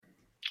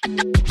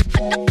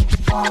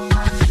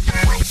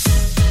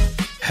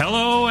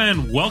Hello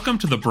and welcome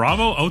to the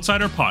Bravo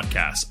Outsider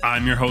Podcast.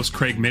 I'm your host,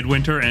 Craig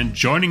Midwinter, and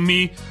joining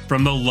me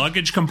from the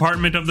luggage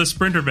compartment of the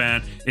Sprinter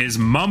van is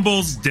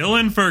Mumble's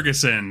Dylan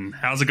Ferguson.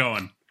 How's it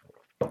going?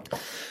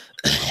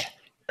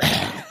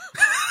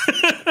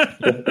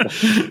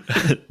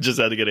 Just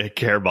had to get a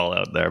hairball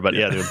out there, but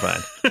yeah, doing fine.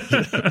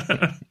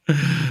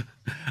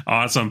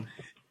 Awesome.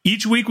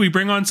 Each week we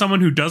bring on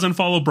someone who doesn't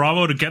follow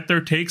Bravo to get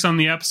their takes on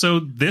the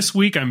episode. This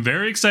week I'm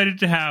very excited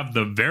to have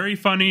the very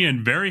funny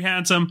and very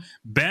handsome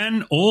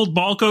Ben Old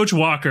Ball Coach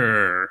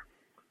Walker.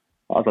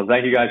 Awesome.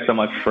 Thank you guys so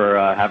much for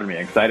having me.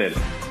 Excited.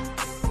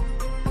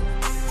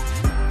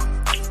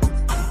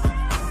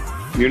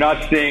 You're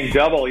not seeing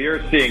double,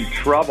 you're seeing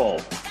trouble.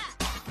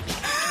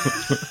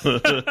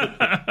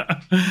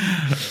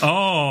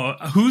 Oh,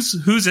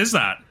 whose is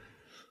that?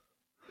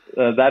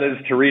 That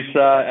is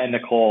Teresa and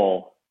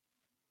Nicole.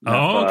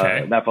 Oh,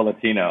 okay. Napa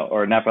Latino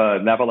or Napa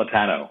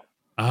Latano.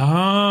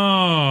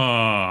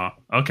 Oh,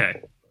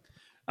 okay.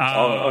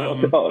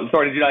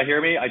 Sorry, did you not hear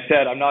me? I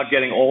said I'm not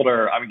getting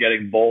older, I'm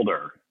getting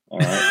bolder. All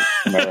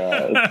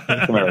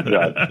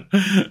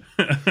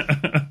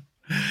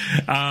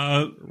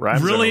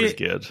right. Really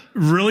good.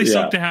 Really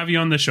stoked to have you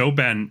on the show,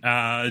 Ben.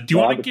 Do you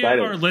want to give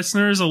our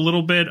listeners a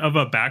little bit of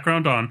a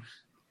background on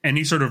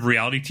any sort of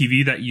reality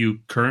TV that you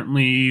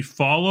currently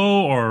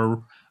follow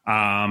or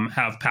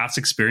have past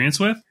experience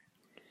with?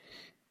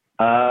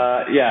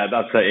 Yeah,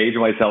 not to age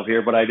myself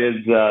here, but I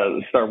did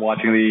start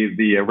watching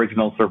the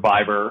original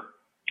Survivor.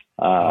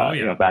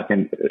 Back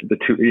in the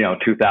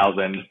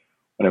 2000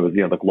 when it was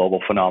the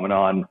global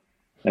phenomenon,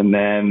 and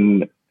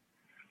then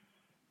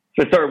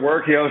so I started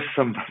work.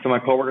 Some of my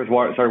coworkers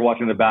started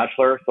watching The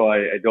Bachelor, so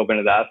I dove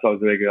into that. So I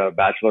was a big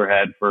Bachelor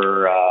head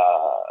for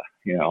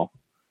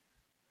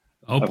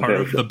part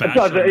of the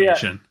Bachelor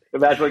Nation. The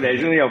Bachelor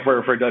Nation.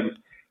 For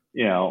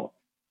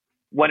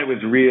when it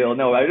was real.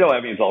 No, I know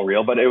I mean it's all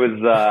real, but it was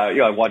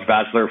I watched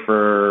Bachelor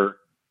for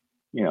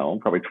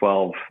probably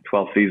 12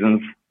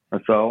 seasons or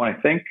so, and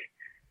I think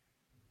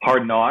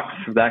Hard Knocks,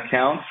 if that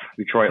counts.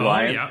 Detroit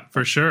Lions. Yeah,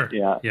 for sure.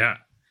 Yeah.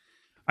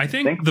 I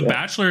think The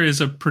Bachelor is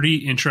a pretty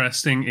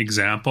interesting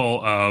example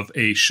of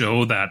a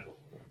show that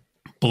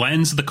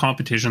blends the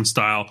competition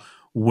style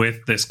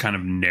with this kind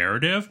of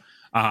narrative.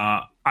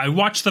 I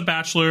watched The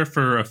Bachelor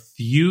for a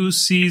few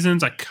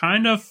seasons. I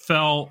kind of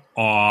fell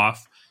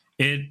off.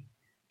 It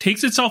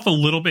takes itself a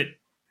little bit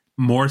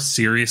more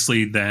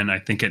seriously than I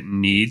think it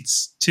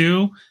needs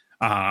to.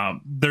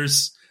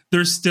 There's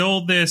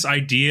still this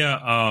idea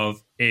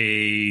of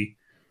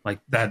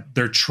that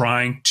they're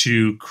trying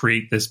to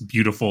create this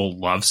beautiful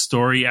love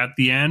story at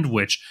the end,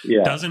 which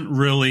doesn't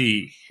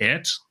really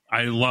hit.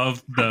 I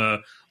love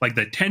the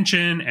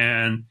tension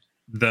and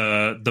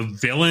the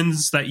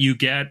villains that you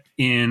get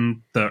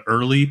in the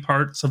early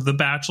parts of The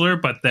Bachelor,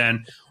 but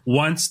then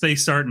once they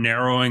start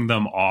narrowing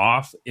them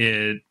off,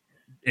 it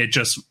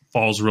just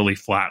falls really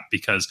flat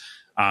because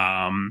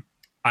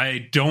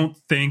I don't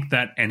think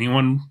that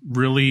anyone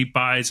really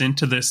buys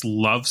into this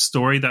love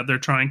story that they're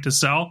trying to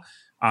sell.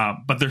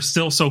 But they're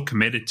still so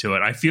committed to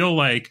it. I feel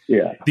like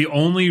the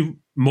only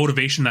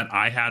motivation that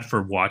I had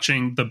for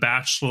watching The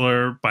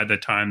Bachelor by the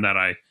time that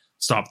I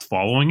stopped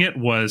following it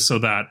was so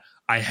that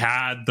I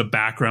had the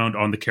background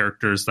on the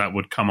characters that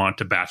would come on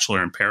to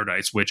Bachelor in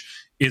Paradise, which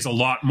is a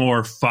lot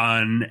more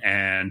fun,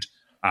 and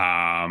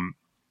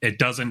it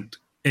doesn't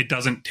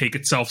take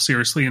itself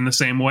seriously in the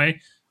same way.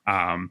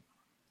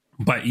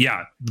 But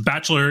yeah, The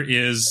Bachelor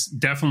is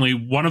definitely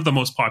one of the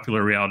most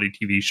popular reality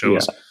TV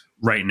shows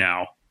right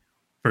now.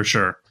 For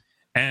sure.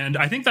 And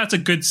I think that's a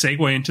good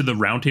segue into the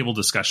roundtable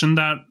discussion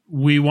that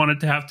we wanted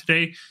to have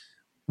today.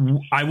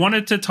 I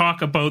wanted to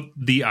talk about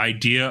the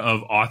idea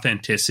of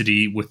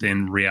authenticity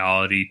within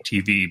reality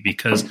TV,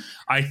 because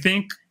I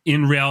think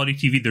in reality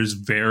TV, there's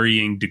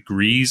varying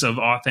degrees of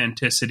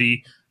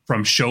authenticity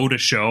from show to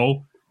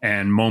show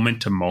and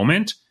moment to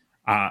moment.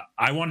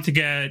 I wanted to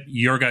get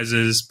your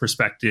guys'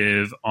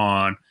 perspective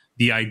on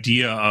the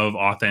idea of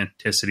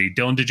authenticity.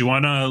 Dylan, did you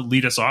want to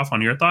lead us off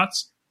on your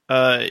thoughts?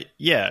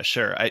 Yeah,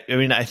 sure. I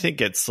mean, I think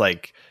it's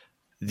like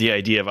the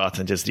idea of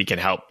authenticity can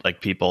help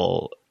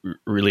people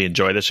really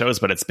enjoy the shows,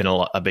 but it's been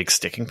a big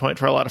sticking point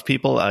for a lot of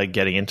people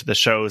getting into the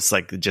shows,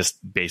 just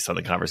based on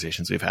the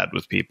conversations we've had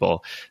with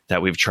people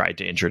that we've tried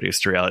to introduce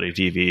to reality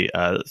TV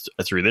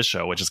through this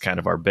show, which is kind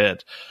of our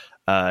bit.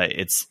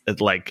 It's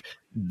like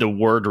the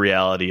word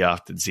reality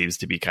often seems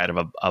to be kind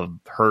of a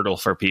hurdle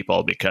for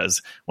people,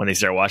 because when they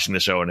start watching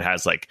the show and it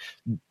has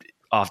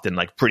often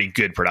pretty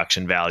good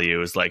production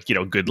values,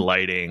 good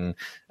lighting,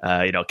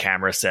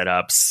 camera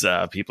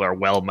setups, people are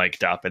well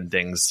mic'd up and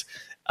things.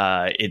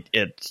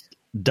 It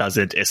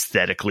doesn't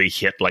aesthetically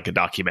hit like a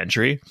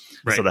documentary.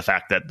 Right. So the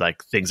fact that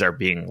things are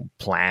being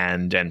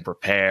planned and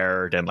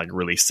prepared and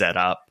really set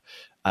up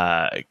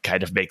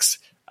kind of makes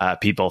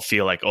people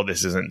feel like, oh,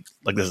 this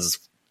is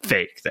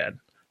fake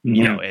then.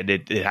 Mm-hmm. And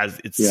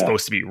it's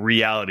supposed to be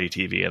reality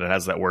TV, and it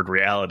has that word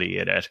reality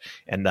in it,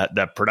 and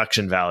that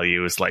production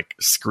value is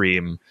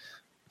scream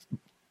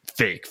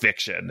fake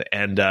fiction,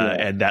 and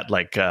that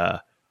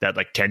that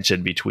like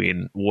tension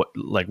between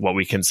what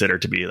we consider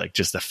to be like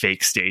just a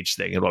fake stage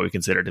thing and what we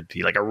consider to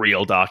be like a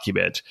real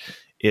document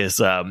is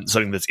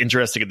something that's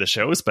interesting in the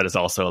shows, but is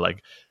also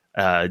like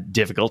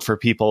difficult for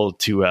people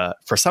to,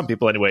 for some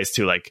people anyways,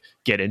 to like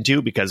get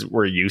into, because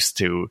we're used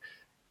to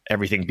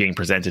everything being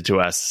presented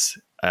to us,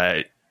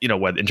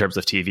 whether in terms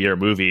of TV or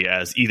movie,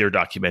 as either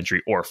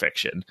documentary or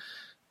fiction.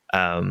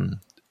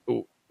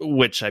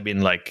 Which, I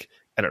mean, like,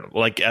 I don't know,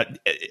 like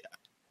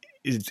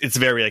it's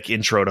very like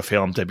intro to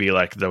film to be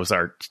like, those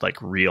are like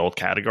real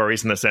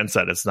categories, in the sense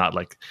that it's not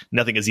like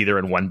nothing is either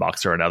in one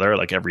box or another.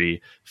 Like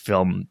every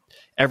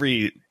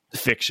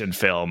fiction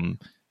film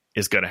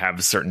is going to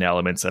have certain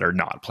elements that are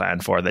not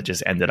planned for, that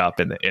just ended up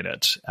in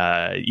it.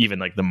 Even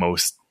like the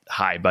most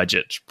high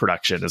budget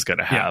production is going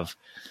to have,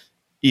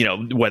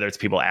 whether it's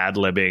people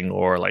ad-libbing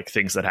or like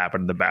things that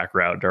happen in the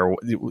background or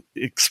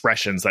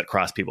expressions that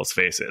cross people's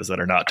faces that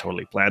are not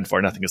totally planned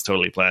for. Nothing is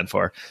totally planned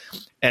for.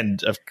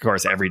 And of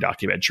course, every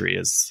documentary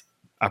is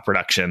a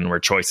production where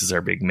choices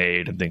are being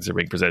made and things are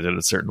being presented in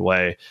a certain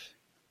way.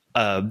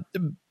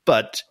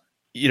 But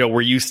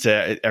we're used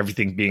to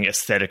everything being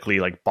aesthetically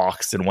like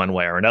boxed in one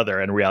way or another,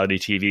 and reality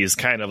TV is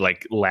kind of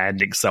like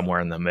landing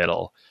somewhere in the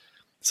middle.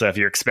 So if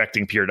you're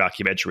expecting pure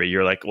documentary,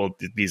 you're like, well,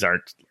 these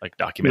aren't like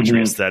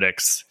documentary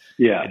aesthetics.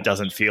 Yeah. It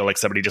doesn't feel like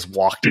somebody just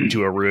walked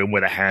into a room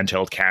with a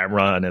handheld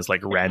camera and is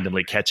like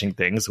randomly catching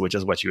things, which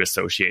is what you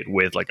associate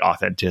with like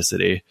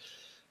authenticity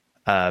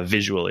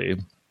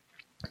visually.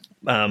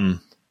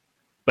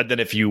 But then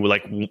if you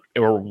like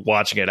were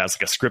watching it as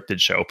like a scripted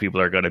show,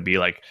 people are going to be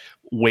like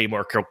way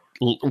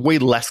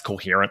less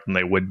coherent than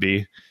they would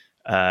be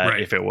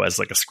if it was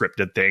like a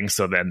scripted thing.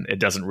 So then it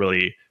doesn't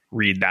really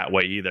read that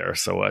way either.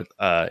 So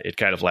it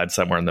kind of lands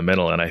somewhere in the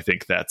middle. And I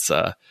think that's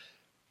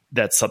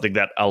something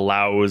that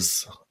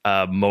allows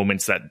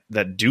moments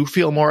that do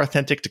feel more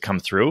authentic to come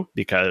through,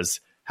 because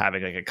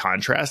having like a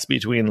contrast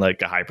between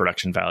like a high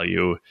production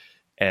value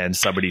and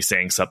somebody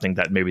saying something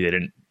that maybe they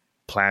didn't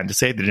plan to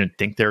say, they didn't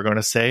think they were going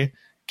to say,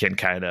 can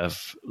kind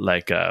of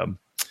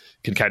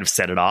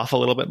set it off a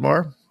little bit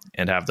more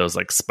and have those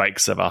like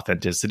spikes of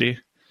authenticity.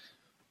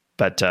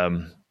 But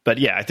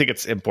yeah, I think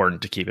it's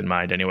important to keep in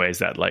mind anyways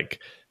that like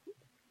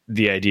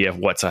the idea of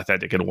what's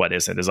authentic and what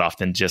isn't is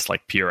often just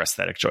like pure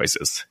aesthetic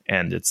choices,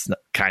 and it's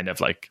kind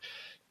of like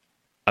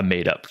a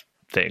made up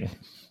thing.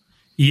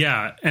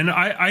 Yeah. And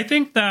I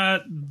think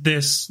that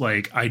this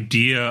like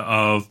idea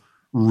of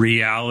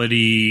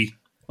reality,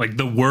 like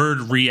the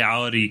word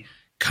reality,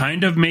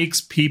 kind of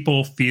makes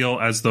people feel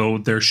as though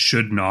there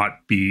should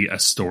not be a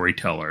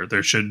storyteller.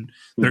 There should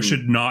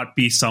not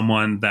be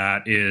someone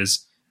that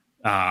is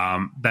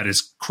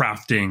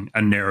crafting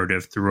a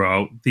narrative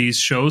throughout these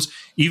shows,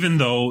 even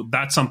though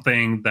that's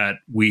something that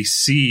we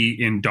see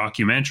in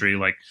documentary.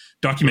 Like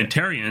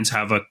documentarians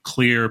have a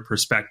clear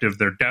perspective.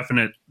 They're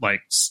definite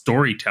like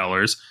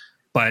storytellers,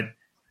 but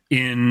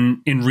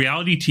in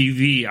reality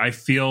TV, I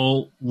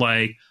feel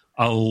like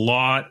a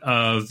lot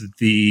of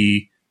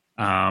the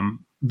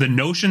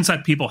notions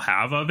that people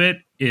have of it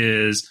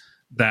is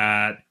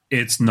that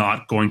it's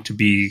not going to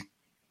be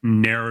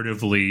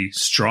narratively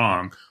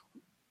strong.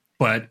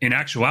 But in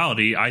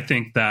actuality, I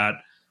think that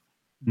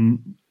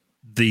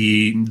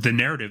the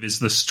narrative is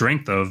the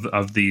strength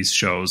of these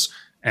shows,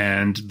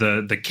 and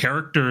the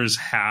characters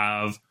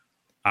have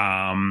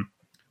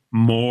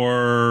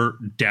more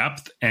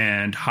depth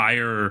and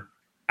higher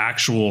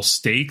actual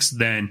stakes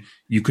than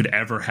you could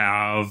ever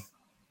have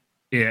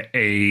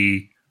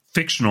a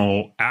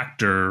fictional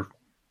actor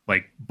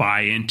like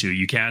buy into.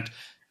 You can't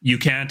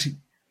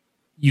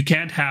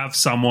have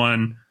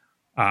someone,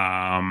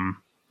 an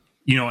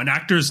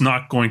actor is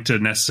not going to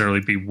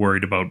necessarily be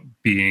worried about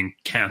being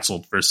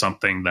canceled for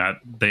something that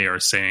they are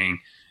saying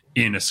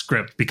in a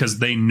script, because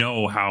they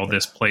know how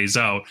this plays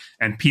out,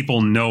 and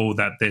people know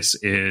that this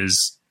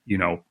is,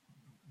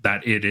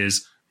 that it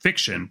is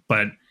fiction.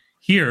 But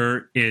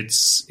here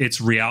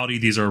it's reality.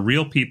 These are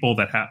real people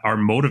that are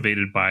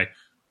motivated by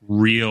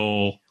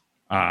real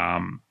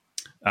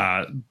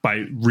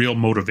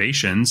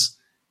motivations,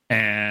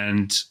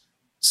 and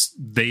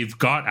they've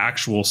got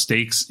actual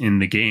stakes in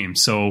the game.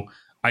 So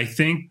I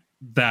think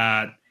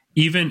that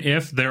even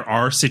if there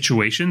are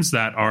situations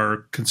that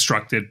are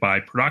constructed by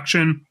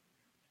production,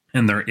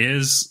 and there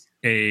is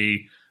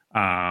a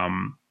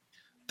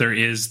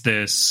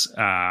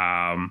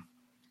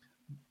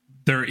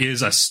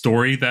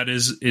story that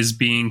is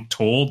being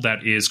told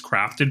that is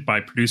crafted by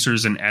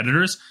producers and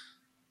editors,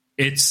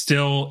 it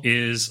still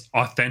is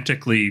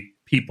authentically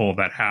people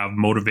that have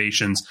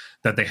motivations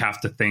that they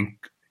have to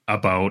think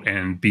about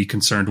and be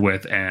concerned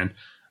with. And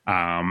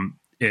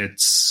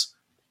it's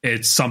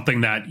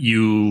something that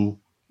you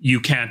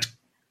can't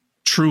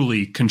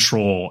truly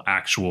control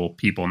actual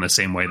people in the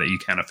same way that you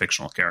can a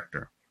fictional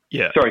character.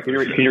 Yeah. Sorry, can you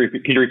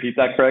repeat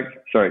that, Craig?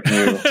 Sorry. Can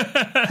you...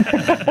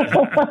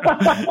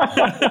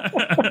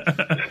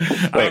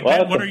 Wait,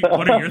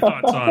 what are your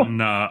thoughts on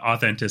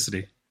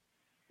authenticity?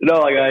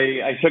 No, like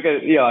I took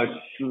it,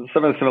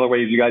 some of the similar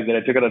ways you guys did. I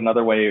took it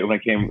another way when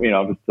it came,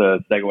 just to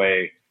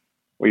segue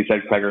what you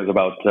said, Craig, was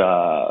about,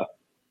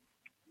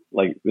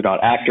 like they're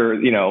not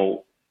actors,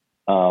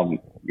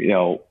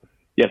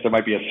 yes, there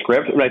might be a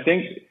script, but I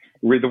think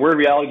the word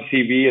reality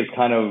TV is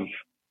kind of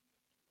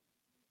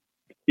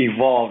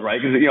evolved,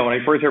 right? Because, when I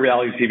first heard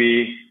reality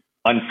TV,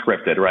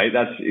 unscripted, right?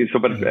 But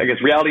I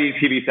guess reality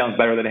TV sounds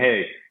better than,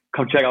 hey,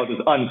 come check out this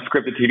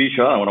unscripted TV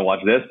show. I don't want to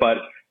watch this, but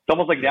it's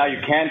almost like now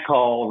you can't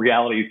call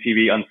reality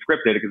TV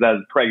unscripted because, as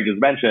Craig just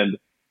mentioned,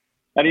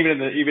 and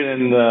even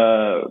in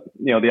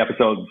the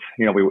episodes,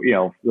 the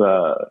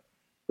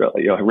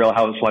Real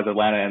Housewives of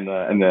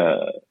Atlanta and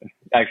the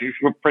actually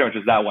pretty much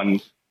just that one.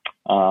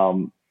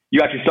 You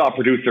actually saw a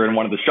producer in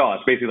one of the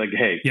shots, basically like,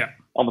 hey,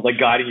 almost like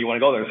guiding you want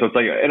to go there. So it's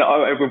like, and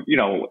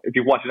if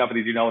you've watched enough of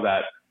these, you know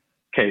that,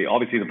 okay,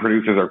 obviously the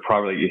producers are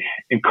probably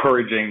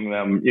encouraging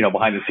them,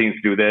 behind the scenes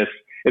to do this.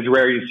 It's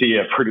rare you see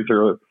a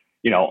producer,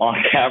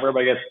 on camera,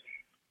 but I guess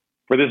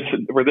we're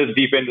this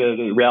deep into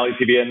the reality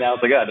TV, and now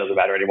it's like, it doesn't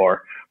matter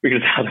anymore. We can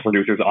just have the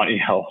producers on,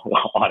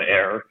 on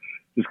air,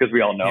 just because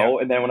we all know.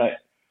 And then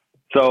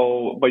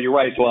but you're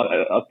right.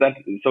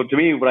 So to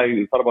me, when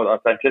I thought about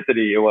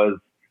authenticity, it was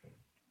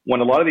when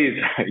a lot of these,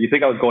 you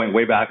think I was going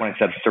way back when I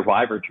said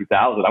Survivor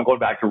 2000. I'm going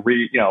back to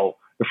the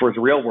first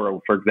Real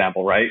World, for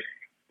example, right?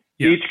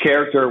 Yeah. Each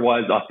character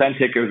was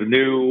authentic. It was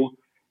new,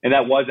 and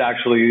that was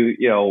actually,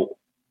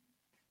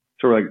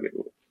 sort of like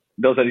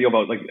those idea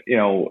about like,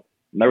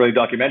 not really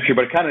documentary,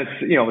 but it kind of,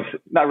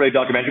 it's not really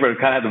documentary, but it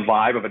kind of had the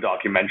vibe of a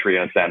documentary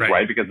in a sense,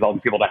 right? Because all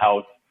the people in the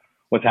house,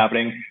 what's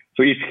happening.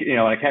 So each, and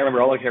I can't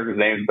remember all the characters'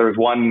 names. There's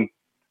one, I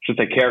should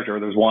say character.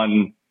 There's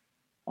one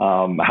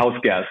house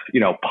guest,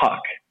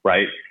 Puck,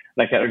 right?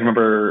 And I can't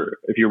remember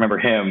if you remember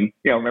him.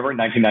 Remember in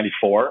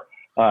 1994.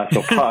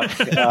 So Puck.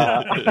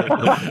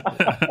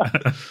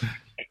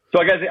 So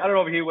I guess I don't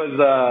know if he was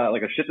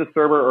like a shit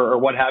disturber or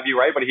what have you,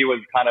 right? But he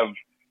was kind of,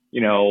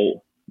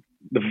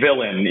 the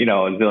villain. He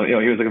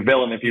was like a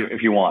villain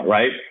if you want,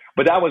 right?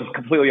 But that was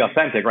completely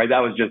authentic, right? That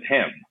was just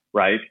him,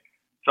 right?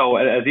 So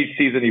as each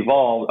season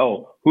evolved,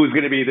 who's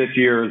going to be this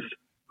year's?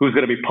 Who's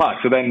going to be Puck?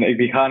 So then it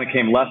kind of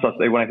came less.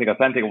 When I think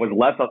authentic, it was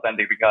less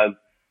authentic because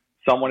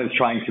someone is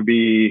trying to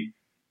be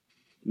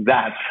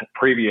that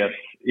previous,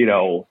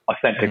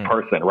 authentic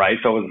person, right?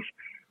 So it was,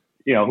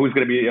 who's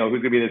going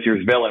to be this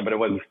year's villain? But it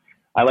was,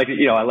 I like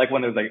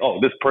when there's like,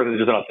 this person is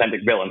just an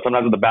authentic villain.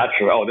 Sometimes with The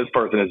Bachelor, this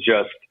person is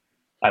just,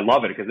 I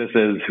love it because this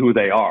is who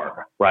they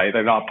are, right?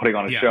 They're not putting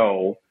on a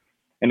show.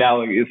 And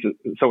now,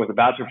 so with The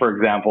Bachelor, for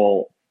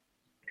example,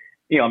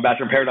 in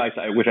Bachelor in Paradise,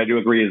 which I do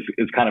agree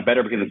is kind of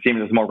better because it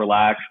seems it's more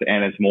relaxed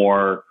and it's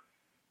more,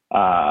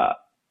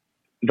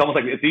 it's almost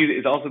like it's easy.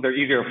 It's also, they're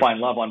easier to find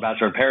love on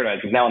Bachelor in Paradise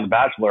because now in The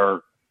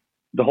Bachelor,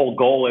 the whole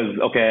goal is,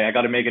 okay, I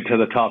got to make it to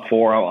the top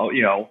 4.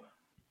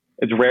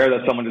 It's rare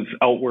that someone just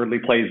outwardly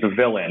plays the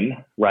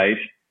villain, right?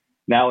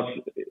 Now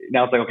it's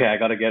like, okay, I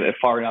got to get it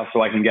far enough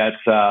so I can get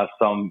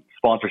some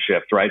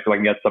sponsorships, right? So I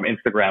can get some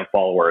Instagram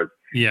followers.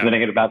 Yeah. And then I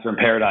get a Bachelor in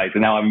Paradise,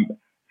 and now I'm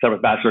set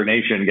with Bachelor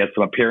Nation, get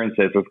some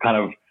appearances. So it's kind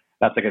of,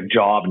 that's like a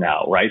job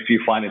now, right? So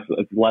you find it's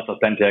less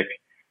authentic.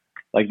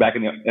 Like back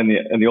in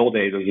the old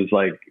days, it was just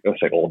like, I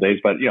say old days,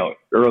 but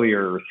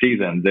earlier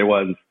seasons, there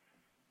was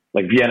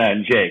like Vienna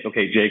and Jake.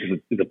 Okay, Jake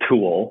is a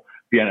tool.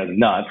 Vienna is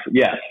nuts.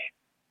 Yes,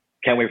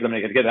 can't wait for them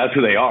to get together. That's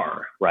who they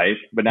are, right?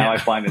 But now I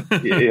find it,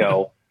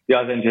 the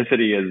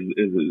authenticity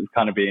is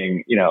kind of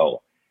being,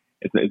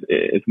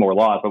 it's more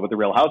lost. But with the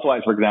Real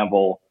Housewives, for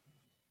example,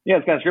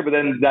 it's kind of scripted. But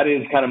then that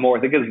is kind of more,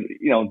 I think, because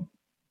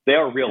they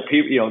are real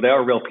people. They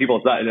are real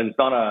people. It's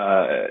not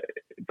a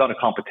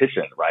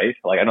competition, right?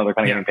 Like I know they're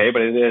kind of getting paid,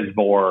 but it is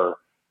more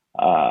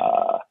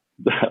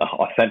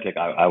authentic,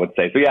 I would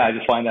say. So yeah, I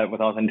just find that with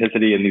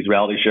authenticity in these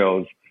reality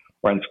shows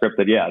or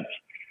unscripted, it's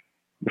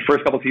the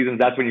first couple seasons.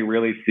 That's when you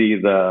really see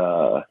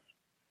the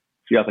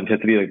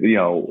authenticity, like,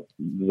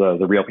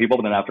 the real people.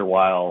 But then after a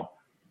while,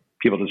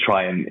 people just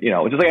try and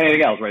it's just like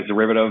anything else, right? It's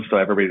derivative. So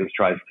everybody just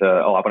tries to,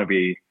 I'm going to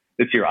be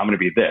this year. I'm going to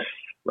be this,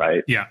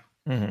 right? Yeah.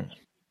 Mm-hmm.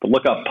 But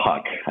look up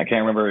Puck. I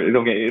can't remember.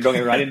 Don't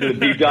get right into the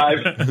deep dive.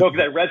 No, because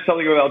I read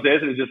something about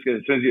this, and it's just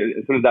as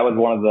soon as that was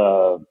one of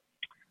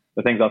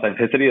the things,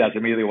 authenticity. That's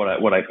immediately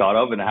what I thought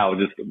of, and how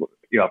just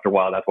after a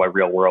while, that's why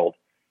Real World,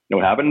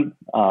 what happened,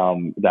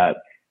 that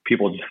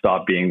people just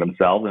stopped being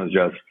themselves, and it's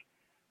just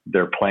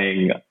they're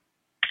playing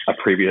a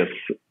previous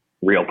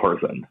real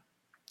person.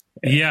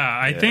 Yeah,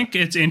 I think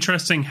it's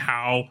interesting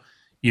how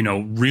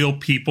real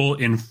people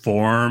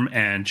inform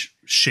and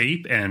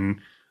shape and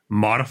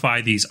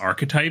modify these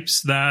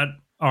archetypes that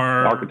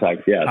are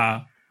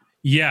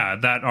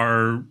that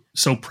are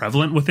so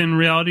prevalent within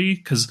reality.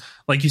 Because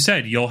like you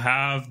said, you'll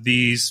have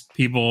these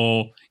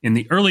people in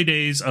the early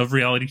days of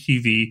reality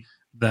TV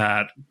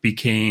that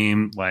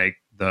became like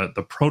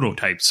the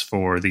prototypes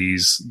for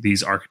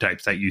these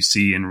archetypes that you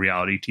see in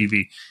reality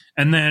TV.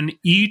 And then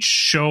each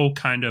show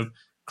kind of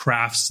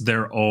crafts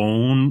their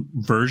own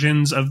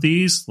versions of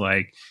these.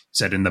 Like you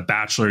said, in The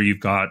Bachelor, you've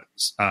got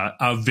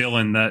a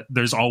villain that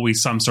there's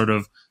always some sort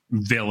of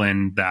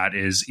villain that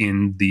is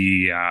in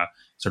the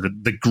sort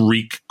of the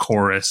Greek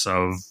chorus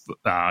of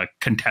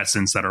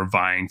contestants that are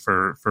vying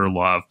for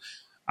love,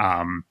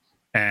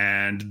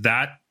 and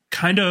that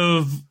kind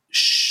of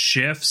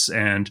shifts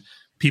and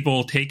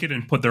people take it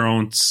and put their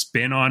own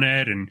spin on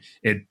it, and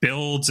it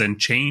builds and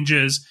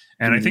changes.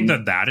 And I think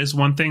that is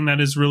one thing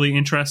that is really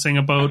interesting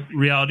about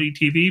reality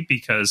TV,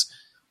 because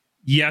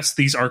yes,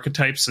 these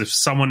archetypes, if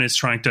someone is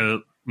trying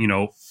to,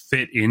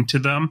 fit into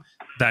them,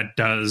 that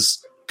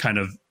does kind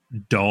of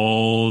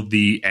dull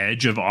the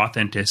edge of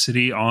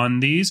authenticity on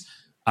these.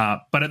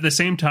 But at the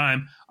same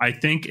time, I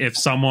think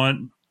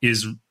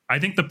I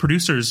think the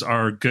producers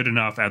are good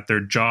enough at their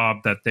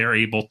job that they're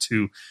able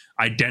to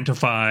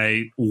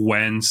identify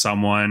when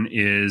someone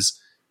is,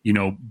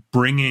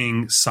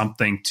 bringing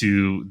something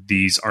to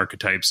these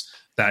archetypes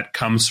that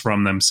comes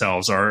from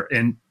themselves,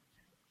 and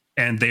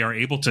they are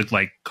able to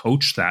like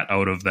coach that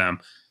out of them.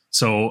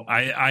 So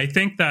I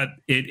think that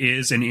it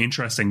is an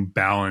interesting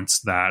balance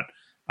that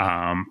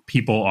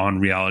people on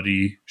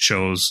reality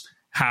shows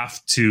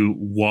have to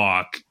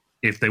walk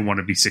if they want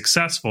to be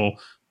successful,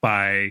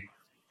 by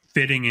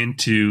fitting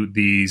into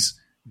these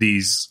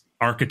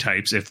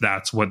archetypes, if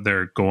that's what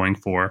they're going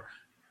for,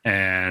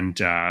 and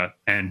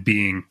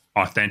being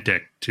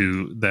authentic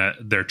to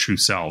their true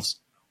selves.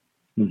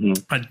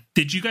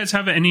 Did you guys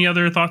have any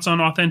other thoughts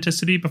on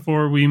authenticity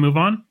before we move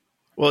on?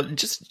 Well,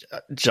 just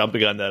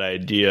jumping on that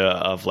idea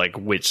of like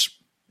which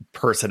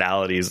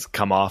personalities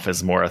come off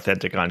as more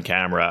authentic on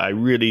camera, I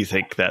really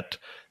think that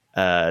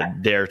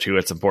there too,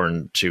 it's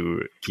important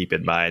to keep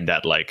in mind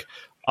that like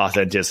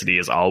authenticity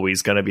is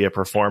always going to be a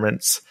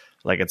performance.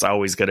 Like it's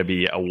always going to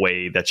be a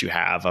way that you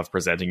have of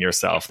presenting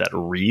yourself that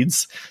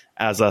reads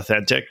as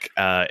authentic.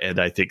 And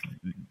I think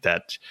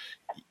that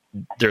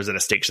there's a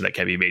distinction that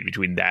can be made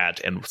between that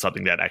and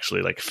something that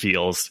actually like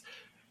feels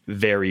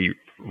very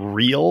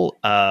real.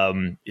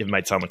 It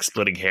might sound like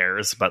splitting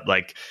hairs, but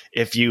like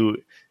if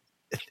you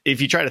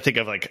try to think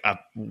of like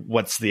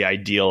what's the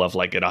ideal of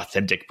like an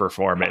authentic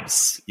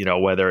performance,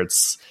 whether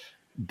it's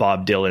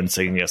Bob Dylan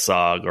singing a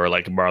song or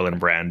like Marlon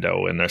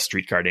Brando in A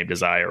Streetcar Named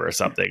Desire or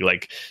something,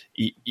 like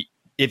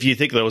if you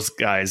think those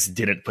guys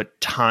didn't put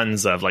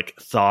tons of like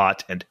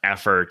thought and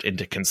effort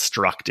into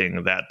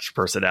constructing that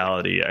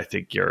personality, I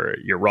think you're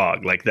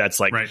wrong. Like that's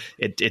like, right.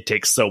 It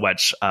takes so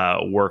much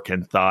work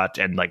and thought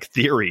and like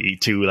theory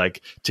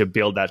to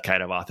build that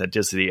kind of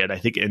authenticity. And I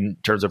think in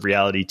terms of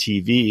reality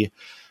TV,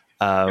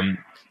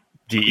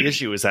 the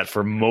issue is that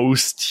for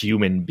most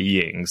human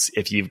beings,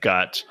 if you've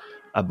got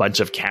a bunch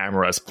of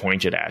cameras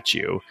pointed at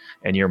you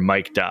and you're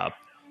mic'd up,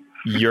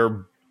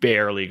 you're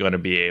barely going to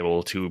be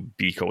able to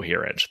be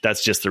coherent.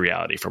 That's just the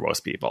reality for most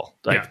people.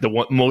 Like and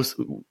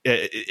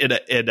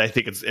I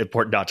think it's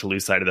important not to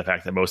lose sight of the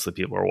fact that most of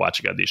the people who are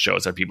watching on these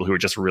shows are people who are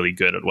just really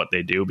good at what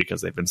they do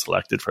because they've been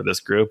selected for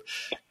this group.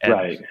 And,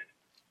 right.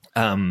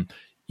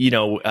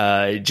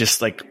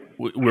 Just like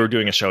we were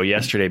doing a show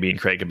yesterday, me and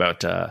Craig,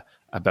 about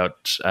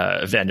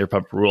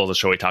Vanderpump Rules, a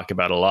show we talk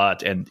about a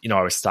lot. And,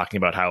 I was talking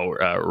about how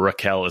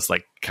Raquel is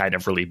like kind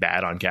of really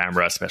bad on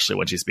camera, especially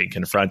when she's being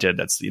confronted.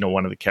 That's,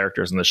 one of the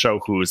characters in the show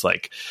who's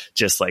like,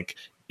 just like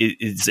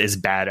is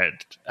bad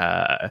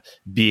at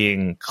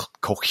being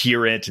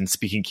coherent and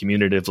speaking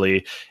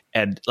communicatively.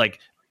 And like,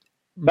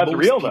 that's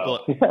real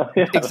though.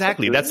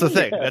 Exactly. That's the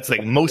thing. That's the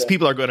thing. Most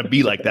people are going to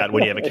be like that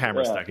when you have a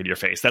camera stuck in your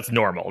face. That's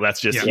normal.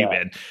 That's just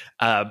human.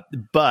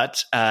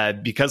 But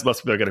because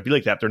most people are going to be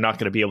like that, they're not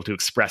going to be able to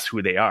express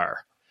who they are.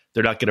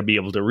 They're not going to be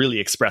able to really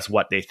express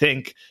what they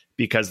think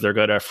because they're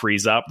going to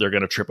freeze up. They're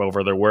going to trip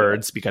over their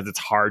words because it's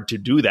hard to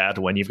do that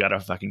when you've got a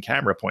fucking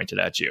camera pointed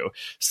at you.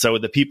 So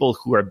the people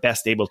who are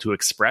best able to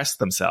express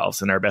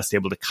themselves and are best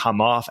able to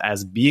come off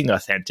as being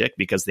authentic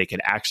because they can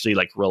actually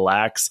like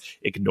relax,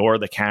 ignore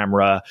the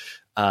camera,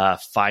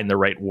 find the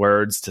right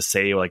words to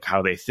say like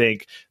how they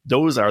think,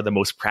 those are the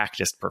most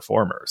practiced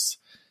performers.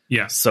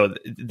 Yeah. So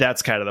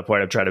that's kind of the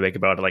point I'm trying to make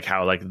about like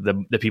how like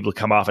the people who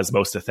come off as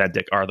most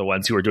authentic are the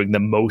ones who are doing the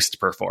most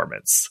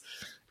performance.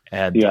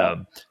 And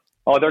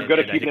they're good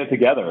at keeping it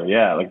together.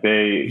 Yeah, like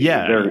it's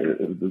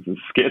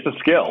a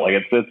skill.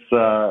 Like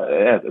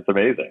it's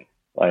amazing.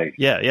 Like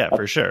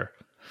for sure.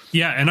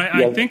 Yeah, and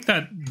I think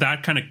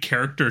that kind of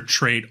character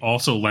trait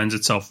also lends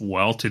itself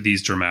well to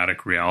these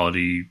dramatic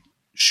reality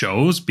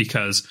shows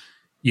because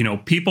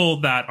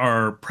people that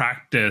are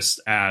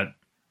practiced at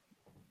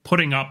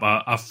putting up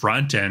a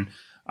front end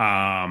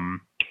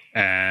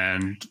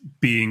and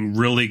being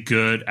really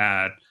good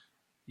at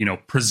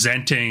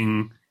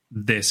presenting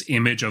this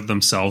image of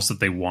themselves that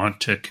they want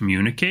to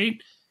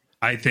communicate.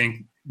 I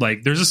think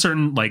like there's a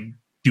certain like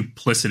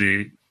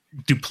duplicitousness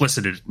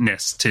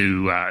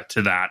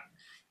to that.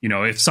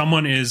 If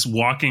someone is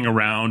walking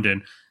around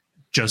and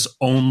just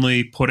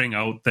only putting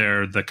out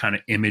there the kind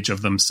of image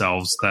of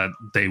themselves that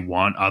they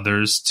want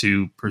others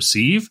to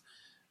perceive,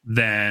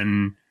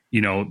 then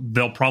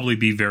they'll probably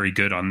be very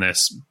good on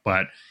this,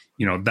 but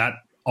that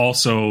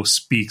also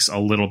speaks a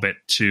little bit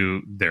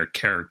to their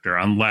character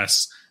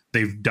unless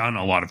they've done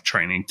a lot of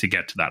training to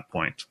get to that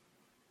point.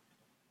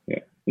 Yeah.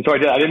 And so I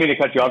didn't mean to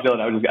cut you off,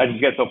 Dylan. I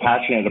just get so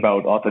passionate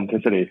about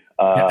authenticity.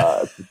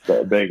 It's just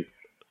a big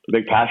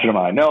passion of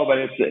mine. No, but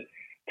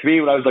to me,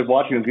 when I was like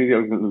watching this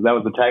video, that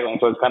was the tagline.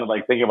 So I was kind of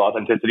like thinking of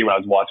authenticity when I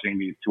was watching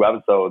these two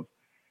episodes.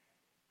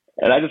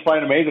 And I just find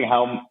it amazing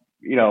how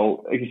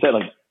like you said,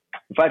 like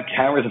if I had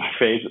cameras in my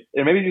face,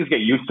 and maybe you just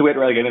get used to it,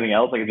 right? Like anything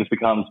else, like it just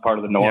becomes part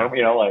of the norm,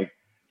 like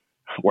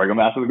wearing a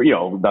mask,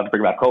 not to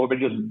bring back COVID, but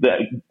just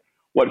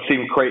what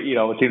seemed crazy, it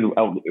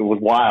was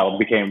wild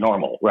became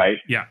normal, right?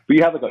 Yeah. But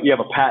you have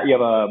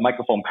a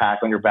microphone pack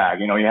on your bag,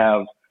 you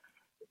have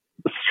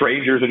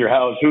strangers in your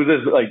house. Who's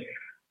this? Like,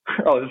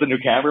 oh, this is a new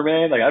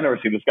cameraman? Like, I've never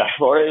seen this guy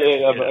before.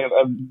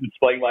 I'm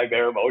displaying my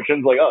bare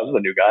emotions. Like, oh, this is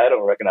a new guy. I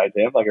don't recognize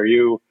him. Like, are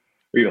you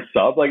a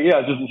sub? Like,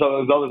 yeah, just so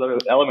there's all those other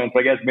elements. But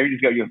I guess maybe you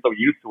just get so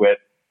used to it.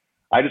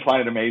 I just find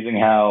it amazing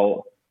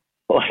how,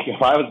 like, if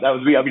that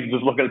was me, I'd be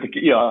just looking at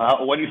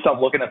when do you stop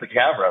looking at the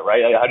camera,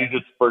 right? Like, how do you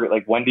just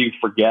when do you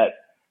forget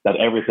that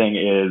everything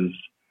is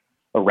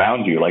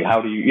around you? Like,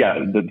 how do you,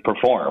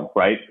 perform,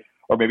 right?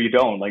 Or maybe you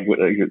don't. Like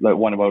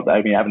one about,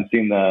 I haven't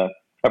seen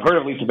I've heard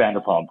of Lisa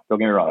Vanderpump. Don't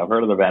get me wrong. I've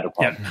heard of the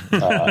Vanderpump.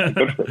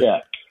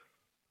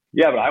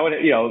 Yeah, but I would,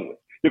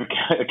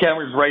 the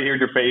camera's right here in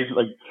your face,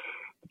 like,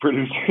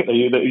 producer,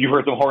 you've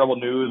heard some horrible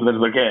news, and then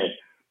it's like, hey,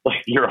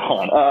 like, you're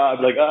on.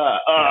 I'm like,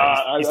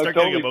 you start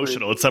getting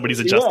emotional, and somebody's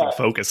adjusting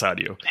focus on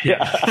you.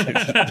 Yeah.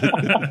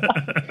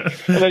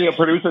 And then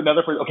produce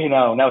another. Okay,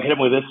 now hit him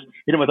with this.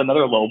 Hit him with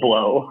another low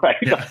blow. Right?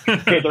 Yeah.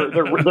 Okay,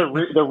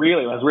 they're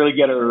really. Let's really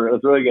get her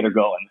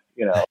going.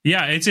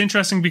 Yeah, it's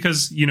interesting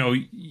because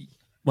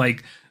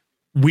like,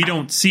 we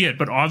don't see it,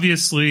 but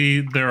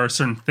obviously there are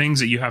certain things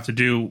that you have to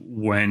do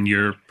when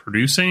you're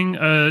producing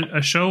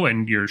a show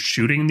and you're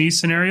shooting these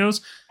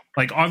scenarios.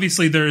 Like,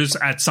 obviously there's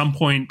at some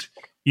point,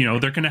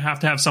 they're going to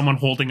have someone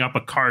holding up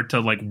a card to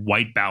like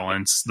white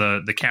balance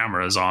the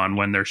cameras on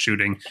when they're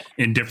shooting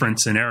in different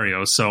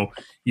scenarios. So,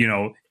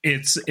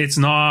 it's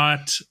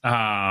not,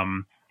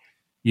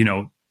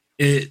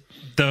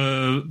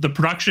 the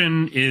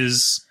production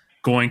is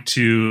going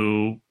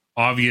to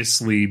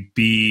obviously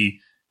be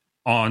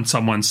on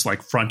someone's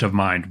like front of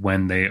mind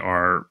when they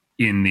are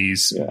in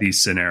these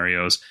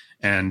scenarios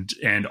and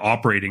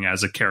operating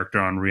as a character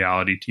on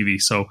reality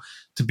TV. So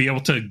to be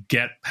able to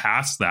get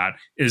past that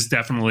is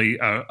definitely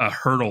a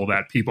hurdle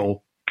that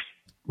people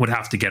would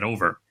have to get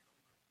over.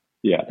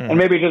 Yeah. And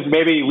maybe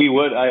we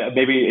would,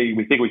 maybe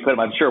we think we could,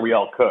 I'm sure we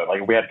all could.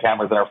 Like, if we had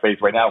cameras in our face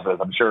right now for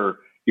this, I'm sure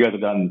you guys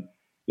have done,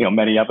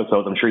 many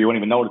episodes. I'm sure you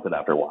wouldn't even notice it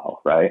after a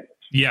while. Right.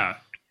 Yeah.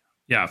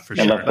 Yeah, for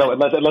sure.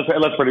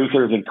 Unless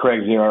producers and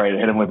Craig's, all right,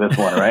 hit him with this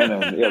one, right?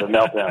 And the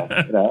meltdown,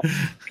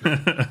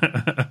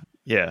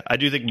 Yeah, I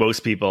do think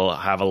most people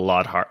have a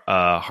lot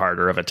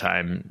harder of a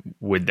time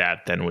with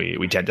that than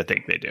we tend to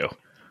think they do.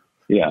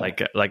 Yeah,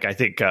 like I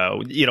think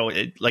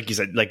like you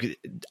said, like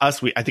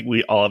us, I think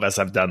all of us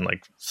have done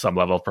like some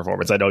level of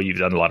performance. I know you've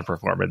done a lot of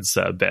performance,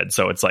 Ben.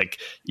 So it's like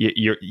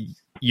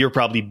you're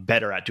probably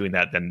better at doing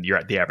that than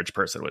the average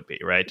person would be,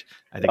 right?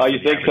 I think. Oh, you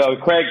think so?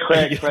 Craig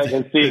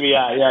has seen me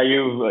at.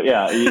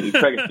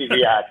 Craig has seen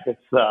me at.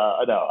 It's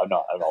no, I'm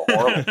not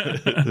horrible.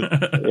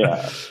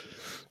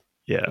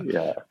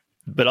 Yeah.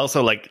 But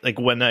also, like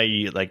when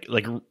I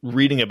like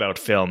reading about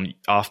film,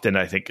 often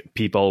I think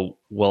people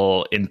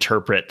will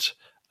interpret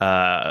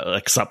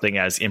like something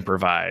as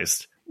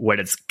improvised when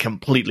it's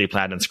completely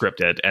planned and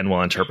scripted, and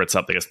will interpret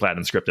something as planned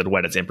and scripted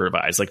when it's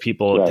improvised. Like,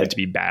 people tend to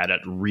be bad at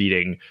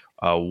reading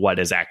what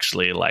is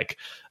actually like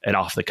an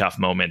off the cuff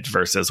moment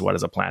versus what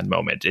is a planned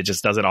moment. It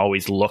just doesn't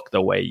always look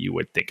the way you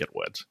would think it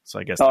would. So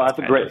I guess that's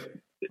a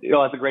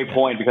great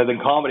point, because in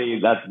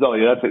comedy, I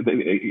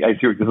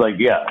see it's like,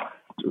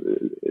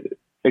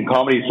 in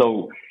comedy,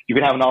 so you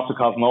can have an off the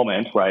cuff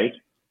moment, right?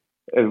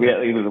 There's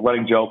a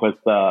running joke with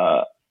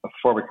a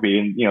former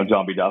comedian,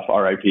 John B. Duff,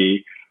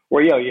 R.I.P.,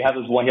 where he had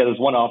this one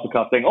off the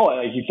cuff thing. Oh,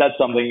 he said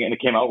something and it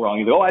came out wrong.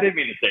 He's like, oh, I didn't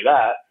mean to say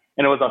that,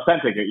 and it was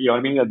authentic. You know what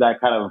I mean? That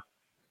kind of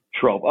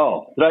trope.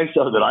 Oh, did I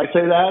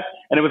say that?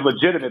 And it was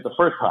legitimate the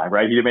first time,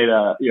 right? He made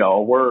a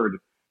word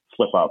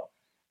slip up,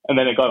 and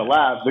then it got a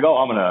laugh. Like, oh,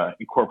 I'm gonna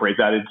incorporate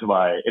that into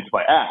my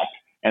act,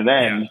 and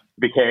then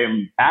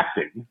became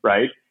acting,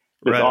 right?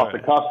 This off the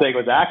cuff thing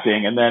was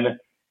acting, and then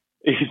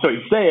so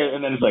you say it,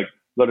 and then it's like,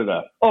 did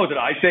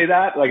I say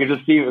that? Like, it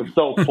just seemed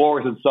so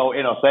forced and so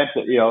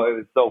inauthentic. It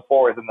was so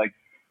forced, and like,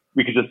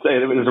 we could just say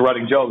it was a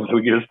running joke, so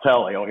we could just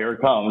tell, like, oh, here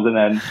it comes, and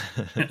then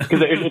because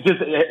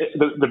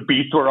the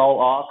beats were all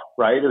off,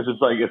 right? It was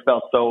just like, it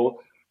felt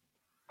so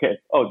okay.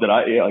 Oh, did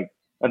I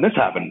and this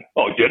happened?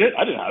 Oh, did it?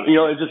 I didn't have it.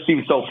 It just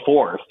seemed so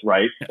forced,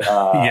 right?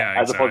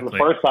 As opposed to the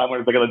first time when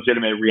it was like a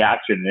legitimate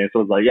reaction, and so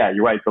it was like, yeah,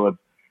 you're right. So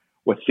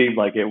what seemed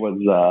like it was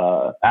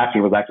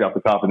acting was actually off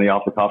the cuff, and the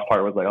off the cuff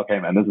part was like, okay,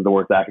 man, this is the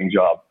worst acting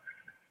job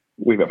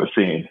we've ever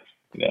seen,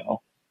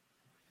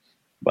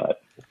 But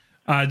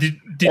did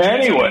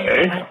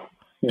anyway.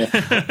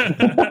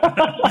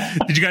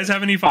 Did you guys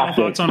have any final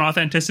thoughts on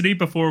authenticity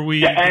before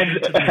we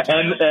end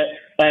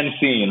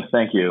scene?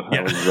 Thank you.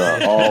 That was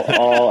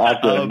all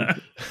active.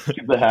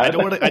 I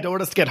don't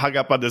want us to get hung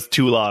up on this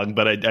too long,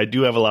 but I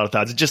do have a lot of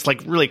thoughts. Just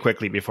like really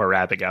quickly before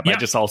wrapping up, I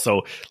just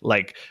also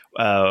want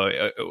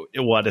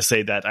to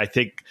say that I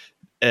think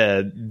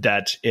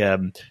that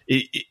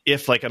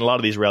if like in a lot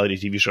of these reality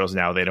TV shows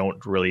now, they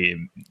don't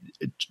really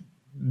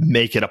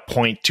make it a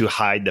point to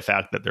hide the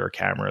fact that there are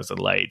cameras and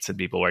lights and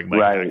people wearing mic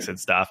packs and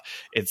stuff.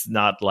 It's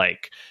not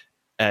like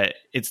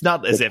it's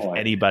not as if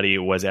anybody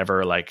was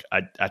ever like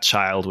a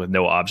child with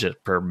no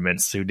object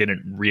permanence who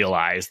didn't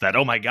realize that,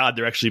 oh my God,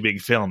 they're actually being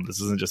filmed. This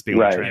isn't just being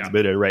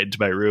transmitted right into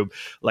my room.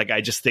 Like,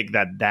 I just think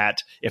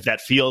that if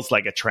that feels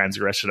like a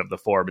transgression of the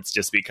form, it's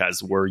just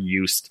because we're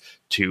used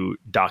to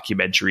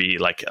documentary,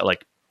 like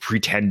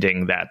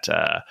pretending that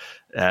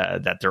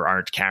that there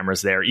aren't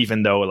cameras there,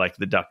 even though like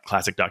the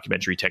classic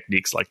documentary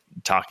techniques like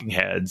talking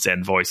heads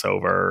and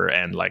voiceover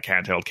and like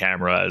handheld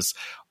cameras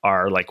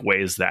are like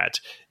ways that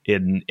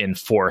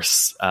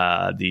enforce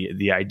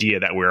the idea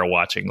that we're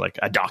watching like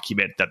a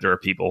document, that there are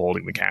people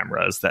holding the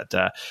cameras, that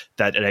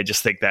and I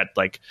just think that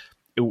like,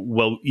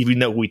 well, even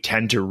though we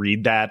tend to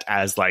read that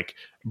as like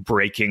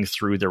breaking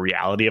through the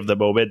reality of the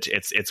moment,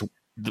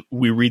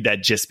 we read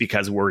that just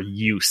because we're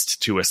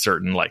used to a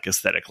certain like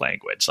aesthetic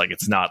language. Like,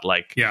 it's not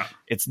like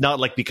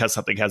because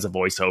something has a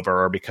voiceover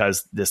or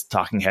because this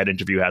talking head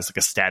interview has like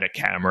a static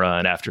camera,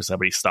 and after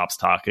somebody stops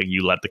talking,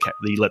 you let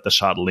the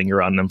shot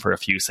linger on them for a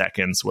few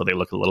seconds where they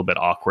look a little bit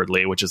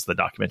awkwardly, which is the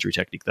documentary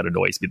technique that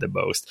annoys me the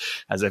most.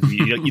 As if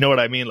you know what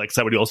I mean? Like,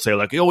 somebody will say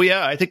like, oh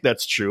yeah, I think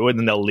that's true, and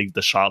then they'll leave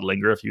the shot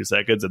linger a few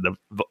seconds, and the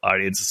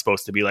audience is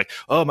supposed to be like,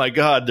 oh my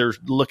God, they're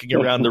looking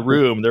around the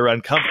room, they're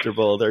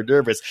uncomfortable, they're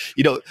nervous.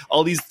 You know,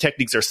 all these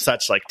techniques are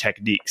such like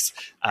techniques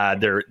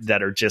that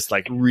are just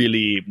like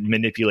really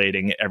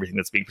manipulating everything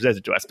that's being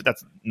presented to us, but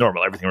that's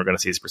normal. Everything we're going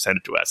to see is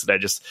presented to us, and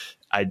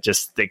I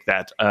just think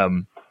that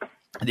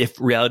if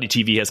reality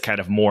TV has kind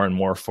of more and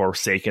more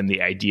forsaken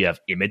the idea of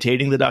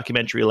imitating the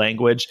documentary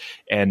language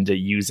and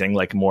using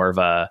like more of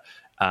a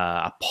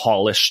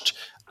polished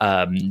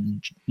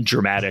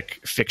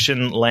dramatic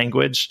fiction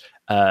language,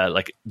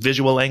 like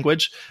visual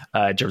language,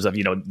 in terms of,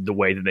 you know, the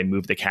way that they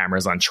move the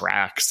cameras on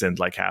tracks and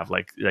like have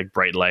like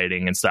bright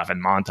lighting and stuff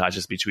and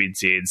montages between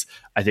scenes,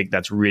 I think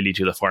that's really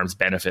to the form's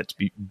benefit,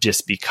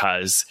 just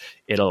because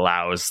it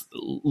allows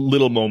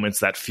little moments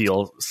that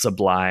feel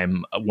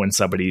sublime when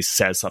somebody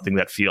says something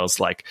that feels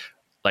like,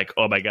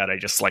 oh my God, I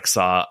just like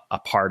saw a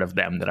part of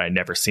them that I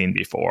never seen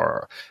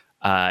before.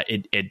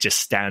 It just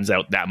stands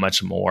out that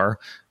much more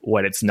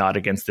when it's not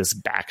against this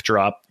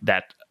backdrop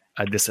that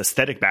this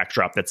aesthetic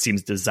backdrop that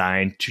seems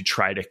designed to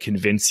try to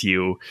convince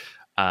you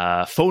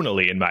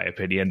phonily, in my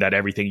opinion, that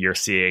everything you're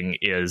seeing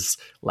is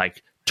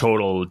like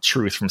total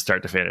truth from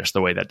start to finish,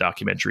 the way that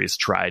documentaries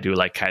try to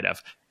like kind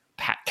of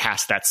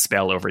cast that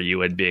spell over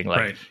you and being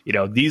like, you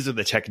know, these are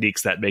the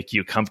techniques that make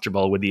you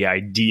comfortable with the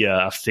idea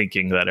of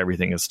thinking that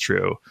everything is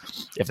true,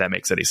 if that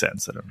makes any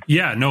sense. I don't know.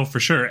 Yeah, no, for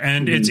sure.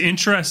 And it's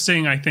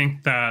interesting, I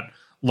think, that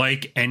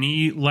like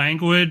any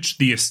language,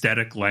 the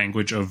aesthetic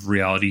language of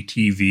reality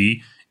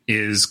TV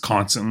is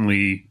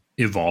constantly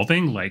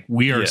evolving. Like,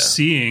 we are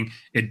seeing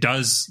it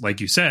does,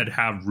 like you said,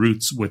 have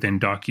roots within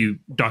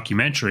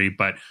documentary,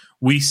 but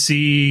we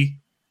see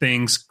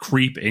things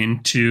creep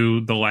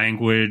into the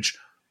language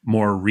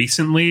more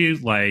recently.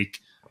 Like,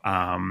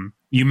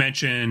 you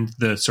mentioned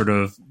the sort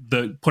of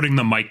the putting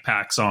the mic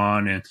packs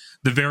on and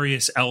the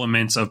various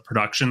elements of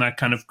production that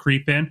kind of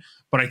creep in.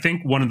 But I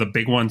think one of the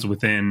big ones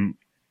within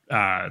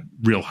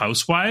Real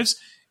Housewives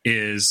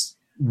is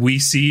we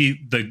see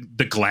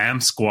the glam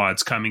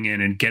squads coming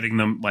in and getting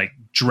them like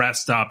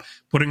dressed up,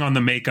 putting on the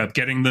makeup,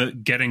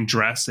 getting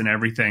dressed and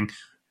everything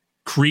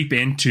creep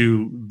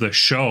into the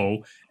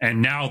show.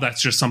 And now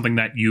that's just something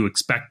that you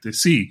expect to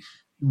see.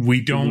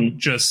 We don't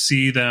just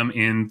see them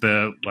in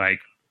the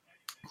like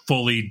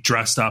fully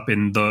dressed up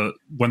in the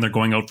when they're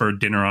going out for a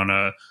dinner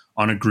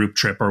on a group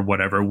trip or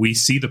whatever. We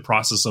see the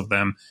process of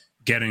them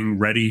getting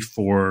ready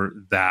for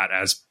that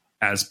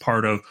as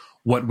part of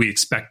what we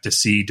expect to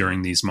see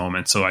during these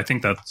moments. So I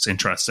think that's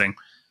interesting.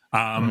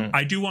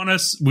 I do want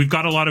we've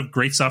got a lot of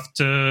great stuff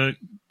to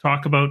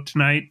talk about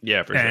tonight.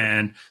 Yeah, for sure.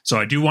 And so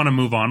I do want to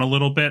move on a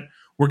little bit.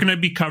 We're going to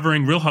be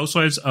covering Real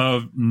Housewives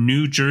of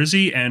New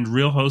Jersey and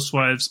Real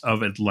Housewives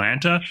of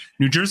Atlanta.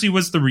 New Jersey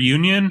was the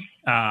reunion,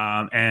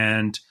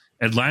 and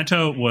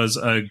Atlanta was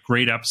a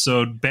great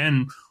episode.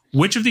 Ben,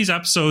 which of these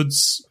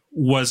episodes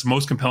was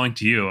most compelling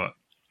to you?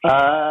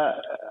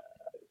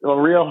 Well,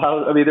 Real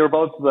House, I mean, they were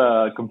both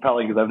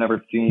compelling because I've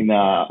never seen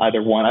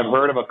either one. I've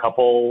heard of a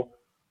couple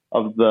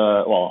of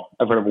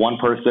I've heard of one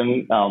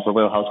person for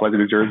Real Housewives of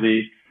New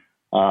Jersey.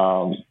 I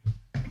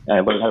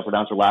learned how to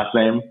pronounce her last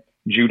name,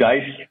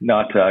 Giudice,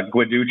 not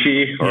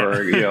Guiducci,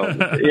 or, you know,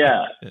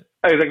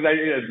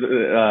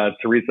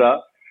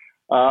 Teresa.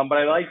 But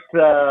I liked,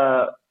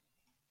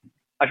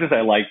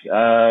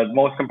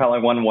 most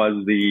compelling one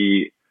was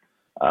the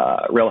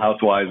Real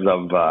Housewives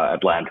of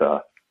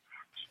Atlanta.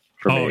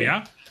 For me.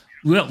 Yeah?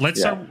 Well, let's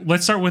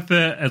start with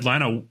the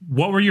Atlanta.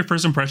 What were your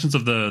first impressions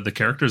of the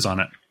characters on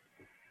it?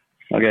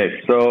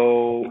 Okay,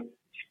 so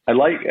I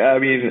like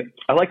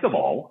them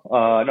all.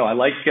 I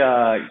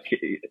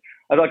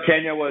thought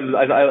Kenya was.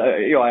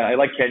 I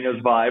like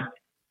Kenya's vibe.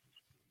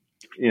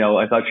 You know,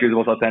 I thought she was the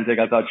most authentic.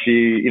 I thought she,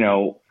 you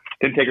know,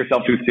 didn't take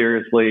herself too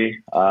seriously.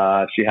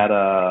 She had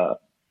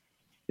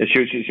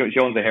she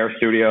owns a hair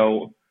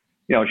studio.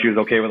 she was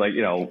okay with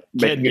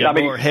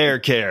more hair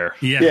care.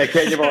 Yeah,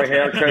 can't give more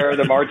hair care.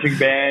 The marching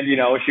band,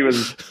 she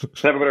was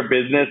having with her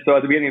business. So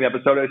at the beginning of the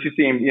episode, she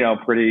seemed,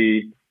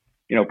 pretty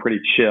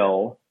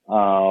chill.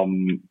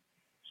 And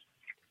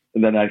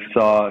then I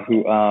saw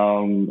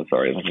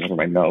sorry, looking over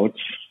my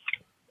notes.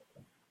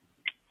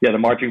 Yeah, the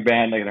marching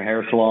band, like in a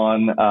hair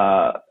salon.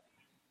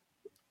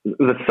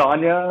 The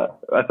Sonia,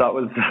 I thought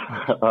was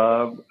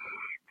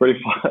pretty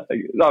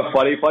not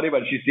funny, but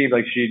she seemed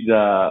like she'd.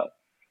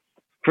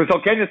 So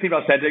Kenya seemed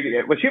authentic.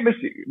 Was she Miss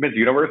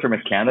Universe or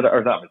Miss Canada,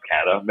 or not Miss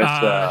Canada?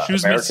 She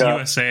was America?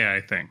 Miss USA,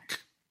 I think.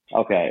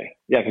 Okay,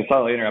 yeah, because I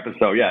saw later in her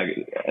episode. Yeah,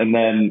 and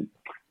then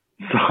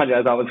Sonia,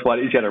 I thought was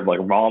funny. She had her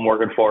mom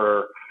working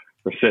for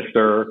her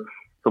sister,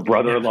 her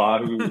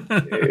brother-in-law.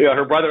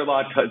 Her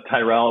brother-in-law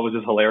Tyrell was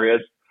just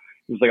hilarious.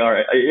 He was like, all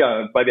right,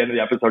 by the end of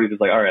the episode, he's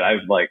just like, all right,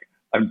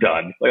 I'm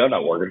done. Like, I'm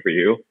not working for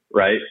you,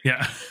 right?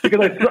 Yeah. because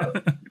at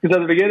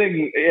the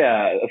beginning,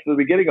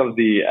 of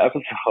the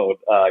episode,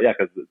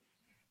 because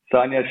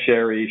Sonia,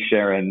 Sherry,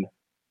 Sharon,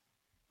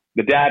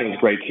 the dad was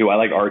great too. I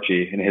like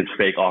Archie and his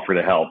fake offer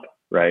to help,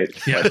 right?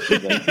 Yeah.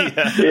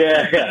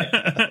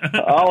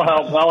 I'll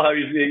help.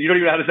 You don't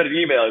even know how to send an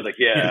email. He's like,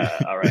 yeah,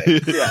 all right. Yeah.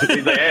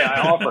 He's like, hey,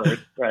 I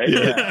offered, right?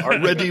 Yeah.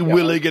 Ready,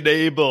 willing, and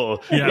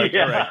able. Yeah. Like,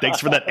 all right.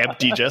 Thanks for that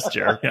empty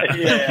gesture.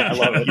 Yeah, I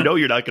love it.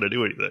 You're not going to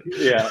do anything.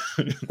 Yeah.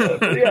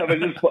 But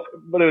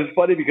it was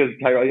funny because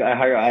Tyrell,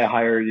 I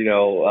hired,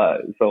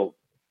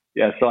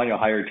 Sonia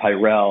hired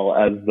Tyrell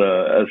as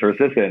her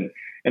assistant.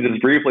 And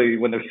just briefly,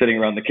 when they're sitting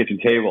around the kitchen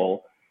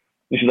table,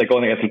 and she's like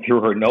going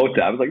through her notes,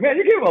 I was like, man,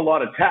 you gave him a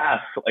lot of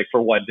tasks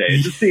for one day.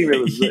 It just seemed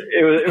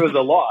it was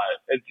a lot.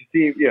 It just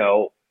seemed,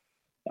 again,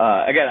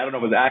 I don't know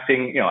if it was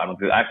acting, I don't know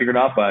if it was acting or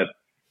not, but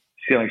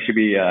she seemed like she'd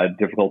be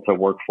difficult to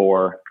work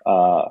for.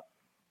 Marlo,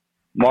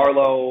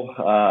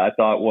 I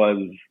thought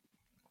was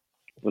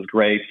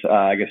great.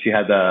 I guess she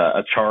had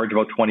a charge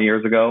about 20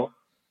 years ago.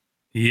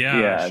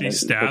 Yeah, she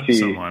stabbed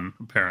someone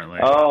apparently.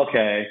 Oh,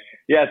 okay.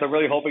 Yeah, so I'm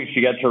really hoping she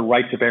gets her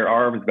right to bear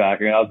arms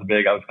back. I was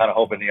kind of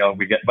hoping,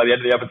 we get by the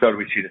end of the episode,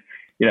 we should,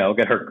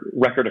 get her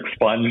record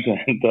expunged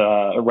and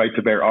a right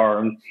to bear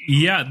arms.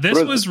 Yeah,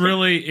 this was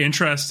really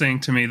interesting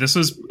to me. This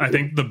was, I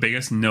think, the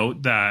biggest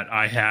note that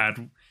I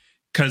had,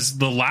 because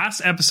the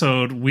last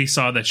episode we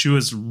saw that she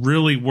was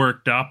really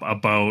worked up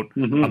about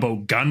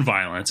gun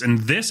violence.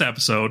 In this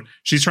episode,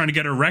 she's trying to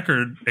get her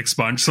record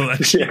expunged so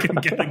that she can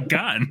get a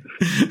gun.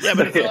 Yeah,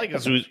 but I feel like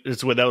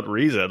it's without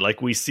reason.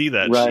 Like, we see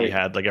that she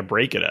had a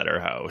break-in at her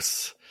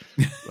house.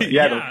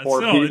 Those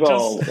four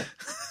people.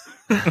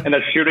 And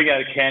they're shooting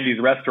at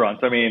Candy's restaurant.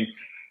 So, I mean,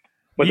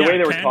 but the way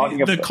they were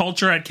talking about the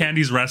culture at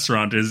Candy's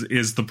restaurant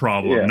is the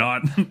problem,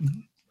 not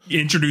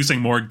introducing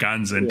more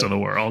guns into the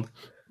world.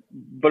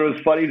 But it was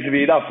funny to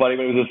me, not funny,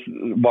 but it was just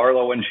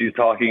Marlo when she's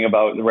talking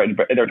about,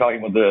 they're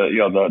talking about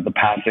the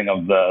passing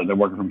of the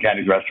worker from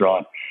Candy's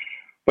restaurant.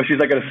 But she's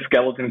like in a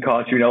skeleton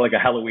costume, like a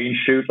Halloween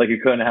shoot. Like,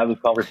 you couldn't have this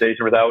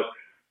conversation without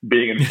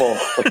being in full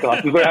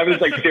costume. We're having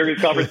this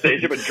serious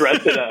conversation, but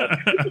dressed in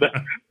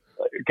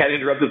can't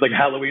interrupt this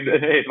Halloween.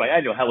 Hey, it's my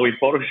annual Halloween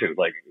photo shoot.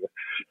 Like,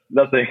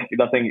 nothing.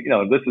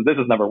 This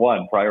is number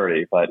one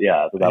priority. But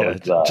yeah, so that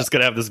was just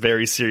gonna have this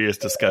very serious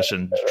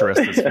discussion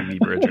dressed as Phoebe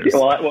Bridgers.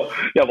 Well,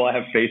 I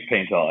have face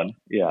paint on.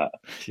 Yeah.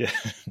 So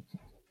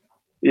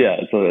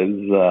it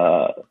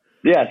was.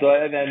 So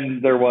and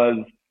then there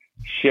was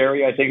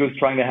Sherry. I think was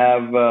trying to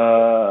have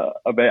a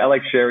baby. I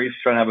like Sherry.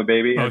 She's trying to have a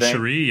baby. Oh,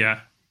 Cherie,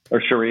 yeah.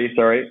 Or Cherie,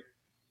 sorry.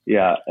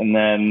 Yeah, and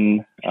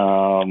then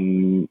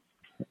and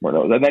then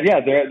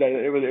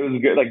it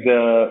was good.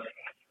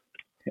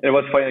 It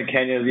was funny that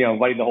Kenya's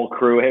inviting the whole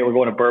crew. Hey, we're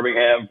going to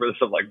Birmingham for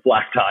some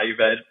black tie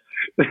event.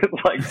 It's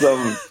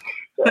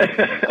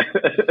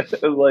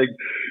it was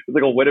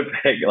like a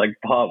Winnipeg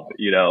pub.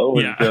 It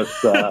was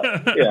just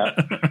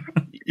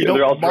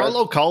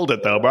Marlo called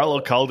it though.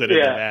 Marlo called it in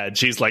the ad.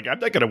 She's like, I'm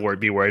not going to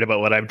be worried about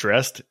what I'm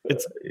dressed.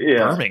 It's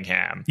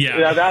Birmingham.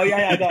 I've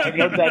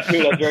noticed that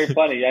too. That's very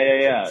funny.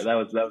 Yeah. That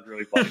was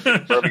really funny.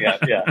 Birmingham.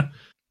 Yeah.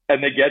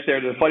 And they get there.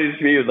 The funniest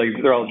to me is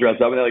they're all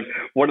dressed up, and they're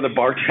one of the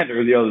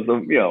bartenders,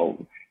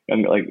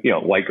 and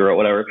white girl,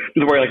 whatever,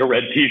 just wearing a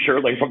red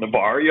T-shirt from the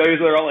bar.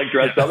 They're all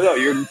dressed up.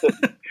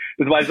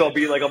 This might as well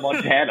be a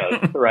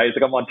Montana, right? It's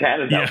like a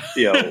Montana's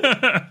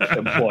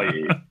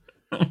employee.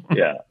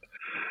 Yeah.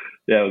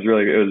 Yeah,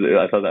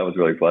 I thought that was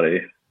really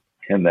funny.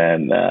 And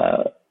then,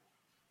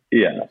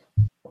 and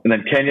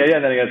then Kenya,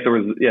 and then I guess there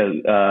was,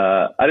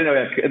 I didn't know,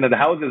 and then the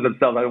houses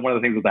themselves, one of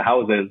the things with the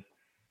houses,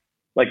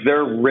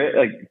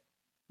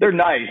 they're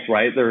nice,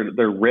 right?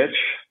 They're rich.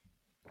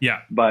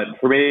 Yeah. But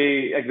for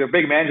me, they're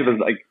big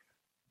mansions.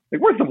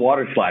 Where's the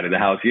water slide in the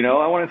house?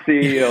 I want to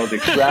see, the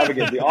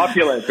extravagance, the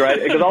opulence,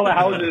 right? Because all the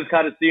houses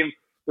kind of seem,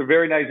 they're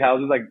very nice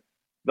houses.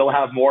 They'll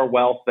have more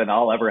wealth than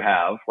I'll ever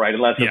have, right?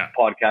 Unless this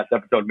podcast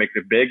episode makes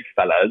it big,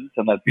 fellas.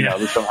 Unless,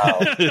 somehow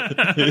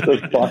those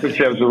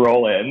sponsorships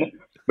roll in.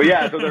 But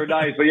yeah, so they're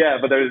nice. But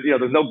there's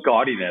there's no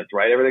gaudiness,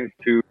 right? Everything's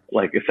too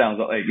like it sounds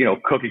like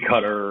cookie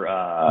cutter,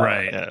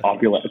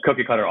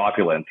 cookie cutter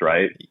opulence,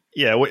 right?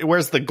 Yeah,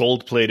 where's the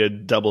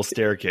gold-plated double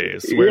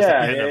staircase? Where's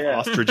the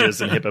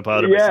ostriches and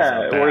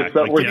hippopotamuses?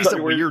 Give me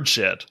some weird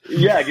shit.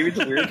 Yeah, give me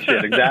some weird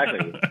shit.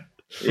 Exactly.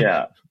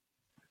 Yeah.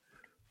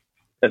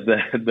 I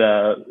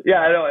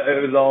know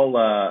it was all.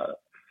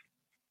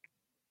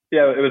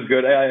 It was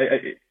good.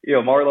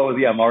 Marlo was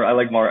I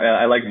like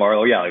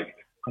Marlo. Yeah, like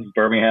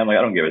Birmingham. Like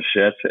I don't give a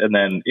shit. And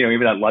then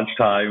even at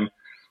lunchtime,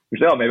 we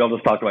said, oh, maybe I'll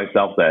just talk to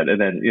myself then.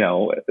 And then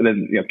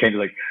Kane's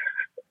like,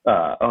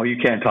 oh, you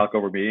can't talk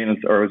over me. And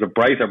or it was a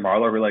Bryce or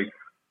Marlo. We're like,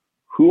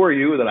 who are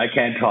you that I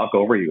can't talk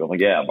over you? I'm like,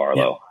 yeah,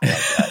 Marlo.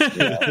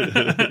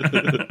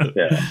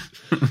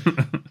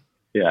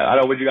 Yeah. I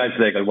don't know what you guys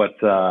think. Like what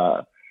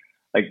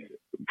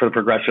for the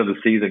progression of the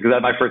season, because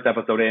that's my first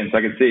episode in, so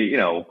I can see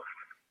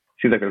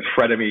seems like there's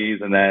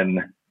frenemies, and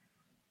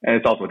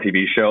it's also a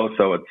TV show,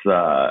 so it's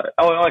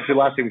actually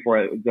last thing before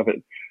I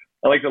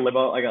like the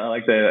limo, I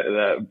like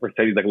the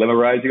Mercedes like limo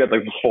rides. You got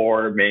like the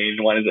four main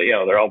ones that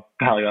they're all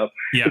piling up.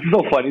 Yeah. It's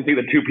so funny to see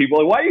the two people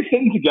like, why are you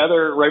sitting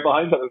together right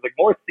behind each other? There's like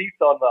more seats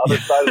on the other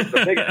side of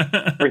the big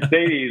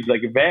Mercedes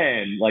like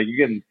van. Like you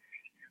can,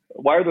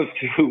 why are those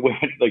two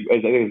women like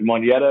I think it was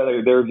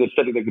Monietta, they're just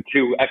sitting like the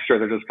two extra,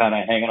 they're just kind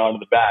of hanging on to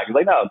the back. It's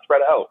like, no, it's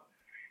spread out.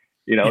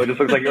 It just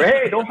looks like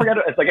hey, don't forget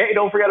about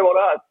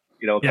us.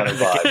 Kind of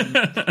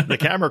vibe. The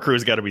camera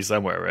crew's got to be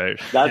somewhere, right?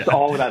 That's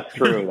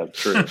true. That's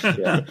true.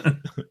 Yeah.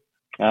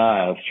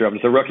 That's true. I'm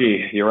just a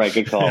rookie. You're right.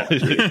 Good call.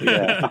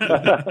 Yeah.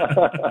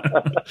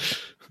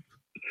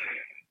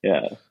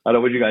 Yeah. I don't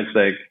know what you guys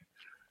think.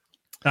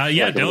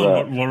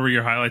 Dylan, what were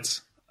your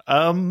highlights?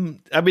 I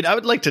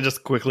would like to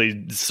just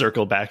quickly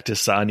circle back to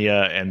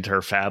Sonia and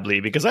her family,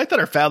 because I thought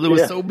her family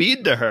was so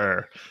mean to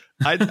her.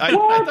 I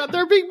thought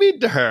they're being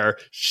mean to her.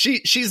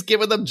 She's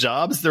giving them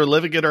jobs. They're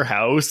living in her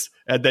house.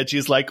 And then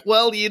she's like,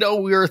 well, we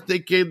were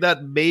thinking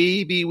that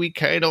maybe we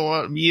kind of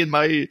want, me and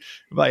my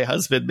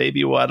husband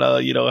maybe want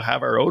to,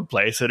 have our own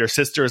place. And her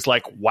sister's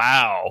like,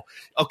 wow.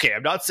 Okay,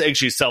 I'm not saying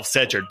she's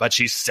self-centered, but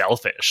she's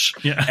selfish.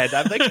 Yeah. And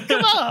I'm like,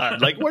 come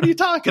on. Like, what are you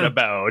talking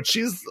about?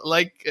 She's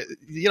like,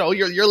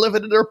 you're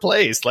living in her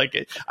place.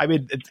 Like, I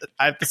mean,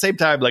 at the same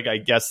time, like, I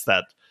guess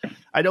that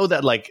I know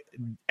that like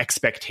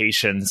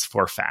expectations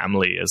for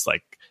family is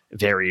like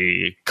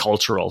very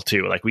cultural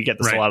too. Like we get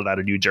this a lot of that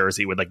in New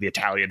Jersey with like the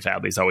Italian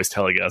families always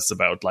telling us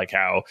about like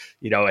how,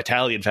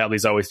 Italian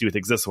families always do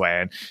things this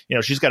way.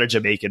 And, she's got a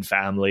Jamaican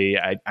family.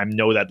 I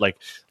know that like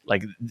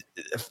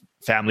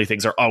family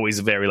things are always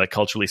very like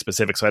culturally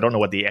specific. So I don't know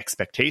what the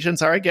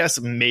expectations are, I guess.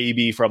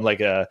 Maybe from like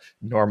a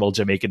normal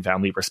Jamaican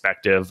family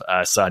perspective,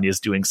 Sonia's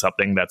doing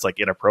something that's like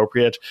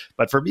inappropriate.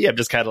 But for me, I'm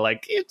just kind of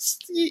like, it's,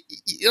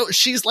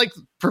 she's like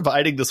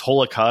providing this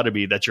whole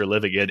economy that you're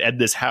living in and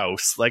this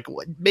house. Like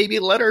maybe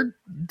let her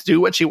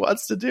do what she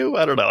wants to do.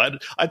 I don't know.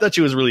 I thought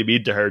she was really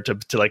mean to her to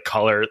like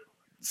call her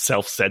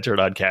self-centered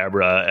on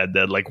camera and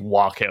then like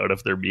walk out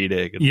of their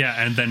meeting.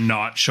 And then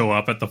not show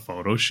up at the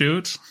photo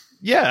shoot.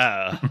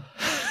 Yeah.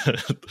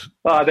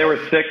 They were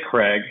sick,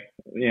 Craig.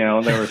 They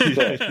were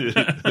sick.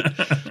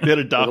 They had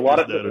a doctor's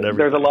note and everything.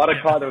 There was a lot of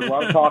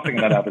coughing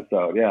in that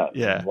episode. Yeah.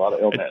 Yeah. A lot of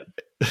illness.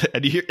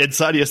 And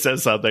Sonia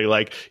says something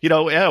like,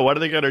 what are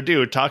they going to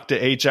do? Talk to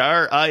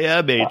HR? I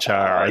am HR.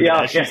 And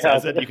as she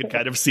says it, you can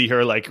kind of see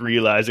her like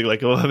realizing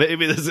like, oh,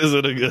 maybe this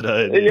isn't a good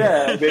idea.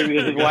 Yeah, maybe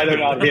this is why they're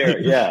not here.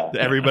 Yeah.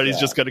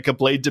 Everybody's just going to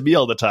complain to me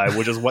all the time,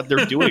 which is what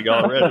they're doing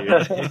already.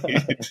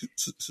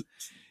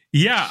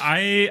 Yeah,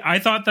 I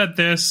thought that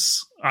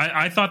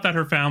I thought that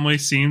her family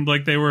seemed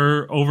like they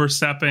were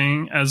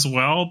overstepping as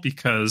well,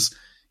 because,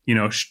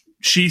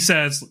 she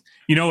says,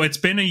 it's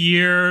been a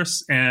year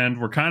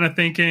and we're kind of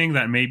thinking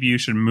that maybe you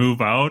should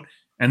move out.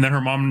 And then her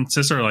mom and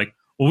sister are like,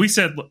 well, we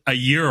said a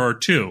year or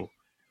two.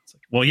 It's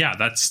like, well, yeah,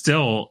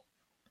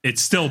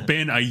 it's still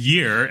been a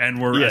year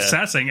and we're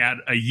assessing at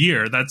a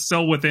year. That's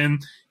still within,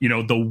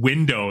 the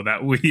window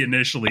that we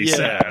initially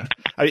said.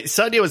 I mean,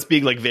 Sonia was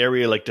being like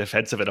very like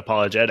defensive and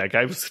apologetic.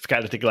 I was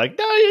kind of thinking like,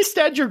 no, you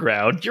stand your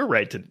ground. You're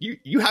right.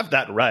 You have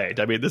that right.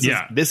 I mean,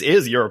 this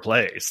is your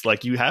place.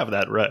 Like you have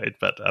that right.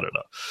 But I don't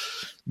know.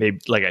 Maybe,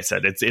 like I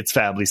said, it's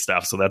family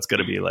stuff. So that's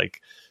going to be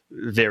like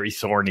very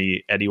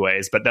thorny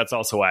anyways. But that's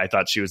also why I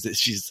thought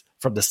she's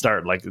from the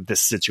start, like this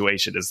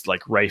situation is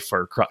like rife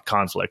for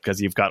conflict,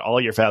 because you've got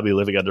all your family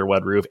living under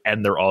one roof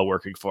and they're all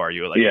working for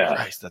you. Like,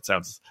 Christ, that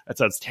sounds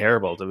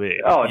terrible to me.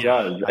 Oh, it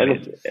does.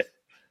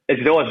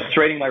 It's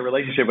straining my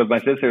relationship with my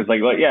sister. It's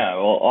like,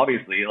 well,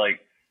 obviously, like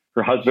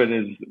her husband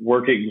is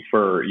working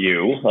for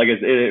you. Like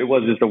it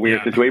was just a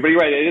weird situation. But you're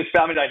right, it is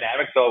family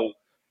dynamic. So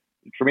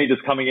for me,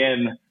 just coming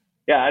in,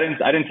 I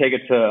didn't take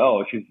it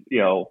to she's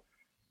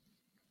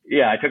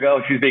I took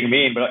she's being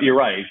mean. But you're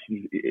right,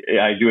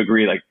 I do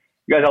agree. Like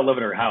you guys all live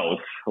in her house,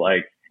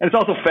 like, and it's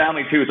also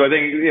family too. So I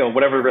think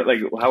whatever, like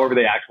however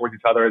they act towards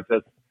each other, it's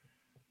just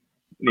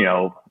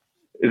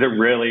is it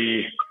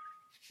really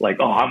like,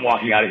 oh, I'm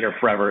walking out of here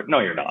forever? No,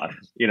 you're not.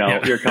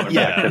 You're coming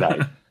back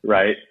tonight,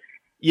 right?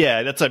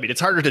 Yeah, that's. I mean,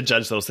 it's harder to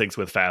judge those things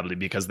with family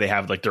because they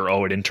have like their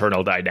own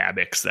internal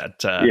dynamics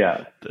that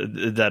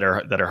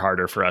are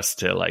harder for us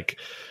to like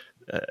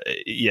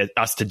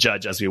us to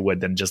judge as we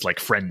would than just like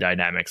friend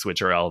dynamics,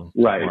 which are all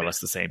more or less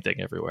the same thing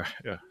everywhere.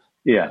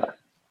 Yeah.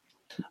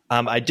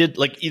 I did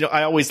like,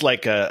 I always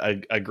like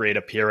a great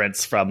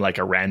appearance from like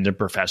a random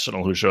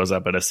professional who shows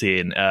up at a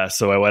scene.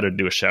 So I wanted to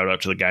do a shout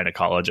out to the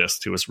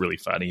gynecologist who was really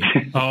funny.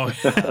 Oh,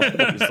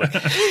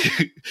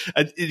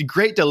 a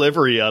great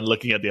delivery on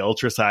looking at the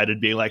ultrasound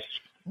and being like,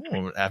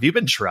 oh, have you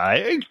been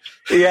trying?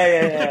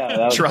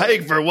 Yeah.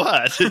 Trying for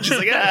what? She's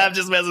like, I'm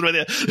just messing with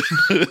you.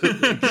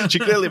 She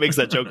clearly makes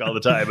that joke all the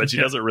time, but she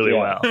does it really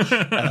well.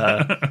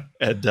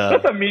 And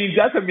that's a mean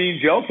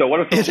joke, though. What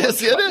if it is?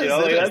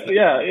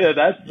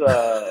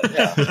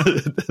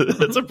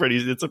 That's a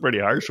pretty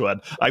harsh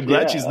one. I'm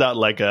glad she's not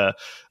like a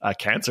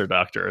cancer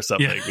doctor or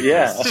something.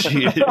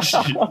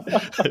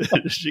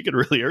 She could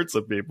really hurt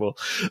some people.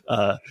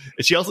 And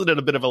she also did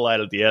a bit of a line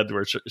at the end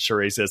where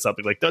Sheree says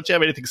something like, "Don't you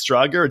have anything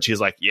stronger?" And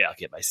she's like, "Yeah, I'll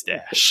get my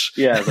stash."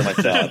 Yeah, get my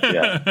stash.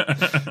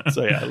 Yeah.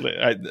 So yeah,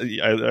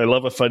 I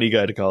love a funny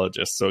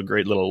gynecologist. So a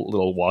great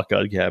little walk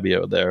on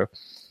cameo there.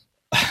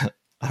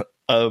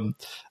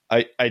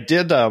 I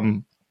did.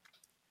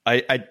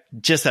 I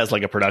just as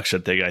like a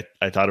production thing,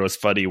 I thought it was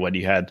funny when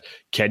you had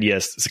Kenya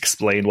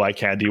explain why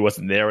Candy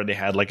wasn't there, and they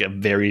had like a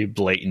very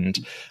blatant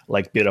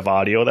like bit of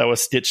audio that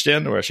was stitched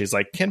in where she's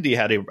like, Candy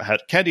had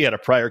a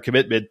prior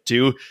commitment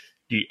to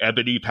the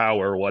Ebony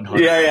Power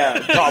 100. Yeah,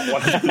 top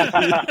one.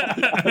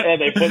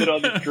 And they put it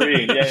on the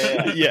screen.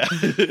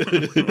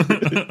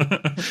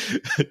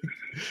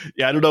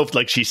 Yeah, I don't know if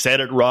like she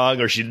said it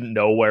wrong or she didn't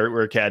know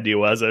where Candy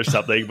was or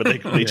something, but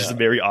they just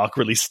very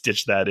awkwardly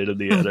stitched that in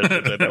the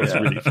edit. That was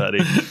really funny.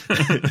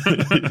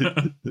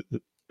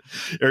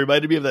 It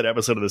reminded me of that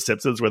episode of The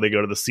Simpsons where they go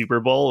to the Super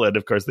Bowl, and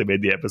of course they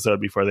made the episode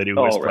before they knew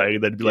who was playing,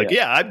 and they'd be like,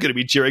 "Yeah, I'm going to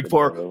be cheering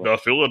for the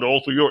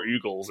Philadelphia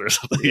Eagles" or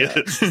something. Yeah.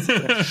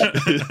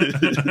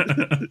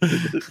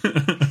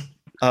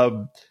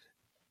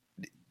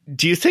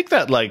 Do you think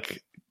that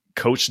like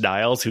Coach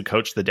Niles, who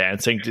coached the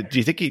dancing, do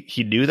you think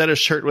he knew that his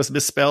shirt was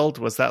misspelled?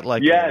 Was that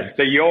like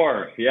the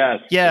your? Yes.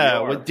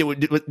 Yeah.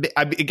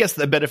 I guess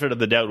the benefit of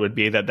the doubt would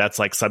be that that's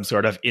like some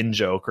sort of in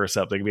joke or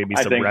something, maybe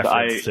some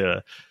reference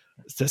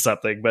to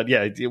something, but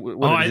yeah. I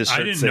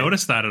didn't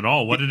notice that at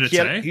all. What did it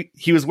say?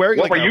 He was wearing.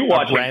 What like were you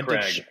watching,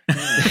 Craig?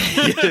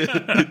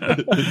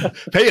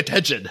 Pay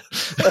attention.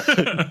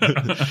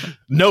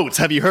 Notes.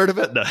 Have you heard of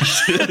it? No.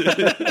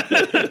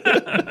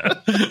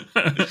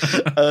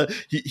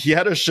 He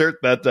had a shirt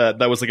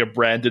that was like a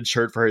branded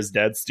shirt for his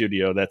dad's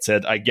studio that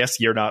said, "I guess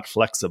you're not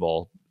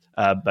flexible,"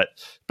 but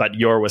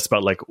your was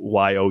spelled like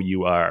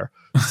YOUR.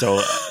 So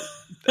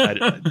I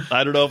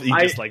don't know if he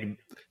just like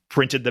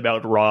printed them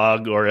out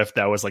wrong or if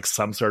that was like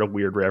some sort of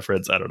weird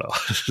reference. I don't know.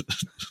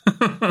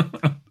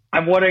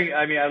 I'm wondering.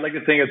 I mean, I like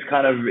to think it's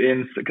kind of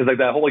because like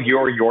that whole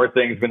your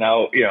thing's been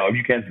out.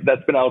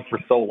 That's been out for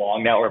so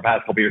long now, or the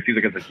past couple of years. It seems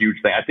like it's a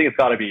huge thing. I think it's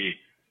got to be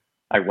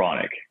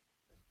ironic.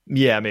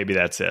 Yeah, maybe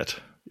that's it.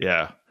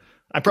 Yeah,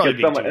 I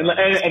probably unless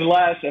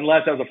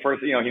that was the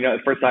first. The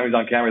first time he's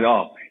on camera.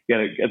 Oh, you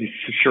got to get these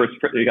shirts.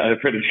 You got to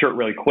print a shirt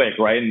really quick,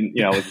 right? And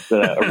it's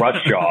a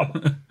rush job,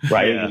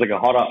 right? Yeah. It's just like a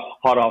hot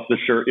off the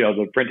shirt.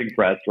 The printing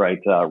press, right?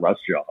 Rush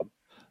job.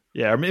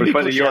 Yeah, or maybe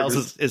Coach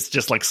Niles is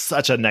just like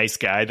such a nice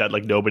guy that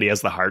like nobody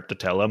has the heart to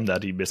tell him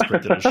that he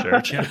misprinted his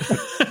shirt.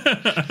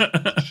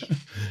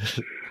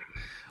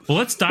 Well,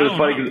 let's dial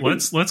him up.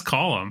 Let's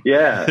call him.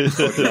 Yeah,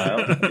 Coach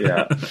Niles.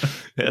 Yeah.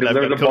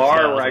 There's a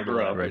bar where I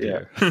grew up. Right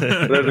here.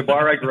 There's a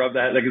bar I grew up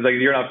that like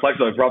you're not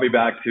flexible. It brought me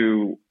back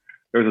to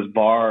there was this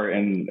bar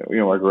in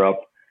where I grew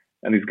up,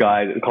 and these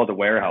guys called the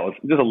Warehouse,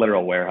 just a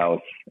literal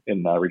warehouse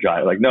in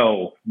Regina. Like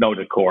no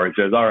decor. It's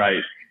just all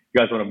right. You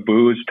guys want to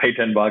booze? Pay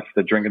 $10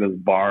 to drink in this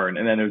bar, and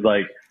then there's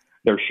like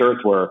their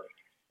shirts were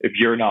if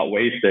you're not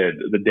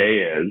wasted, the day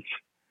is.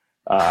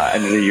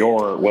 And the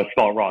your was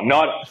spelled wrong.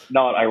 Not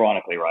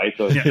ironically, right?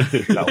 So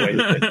it's not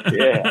wasted.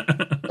 Yeah.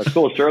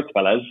 Cool shirts,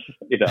 fellas.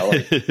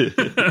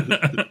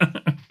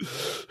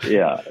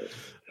 Yeah.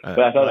 But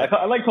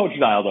I like Coach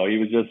Niles though. He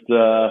was just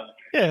I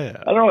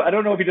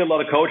don't know if he did a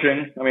lot of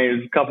coaching. I mean, it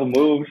was a couple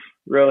moves,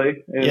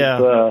 really.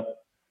 A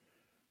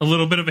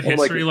little bit of a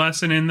history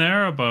lesson in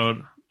there about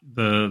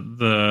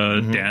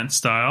the dance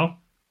style.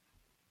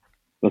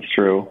 That's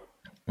true.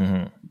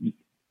 Mm-hmm.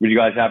 Were you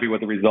guys happy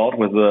with the result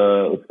with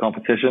the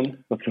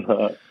competition?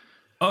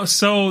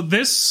 So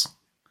this,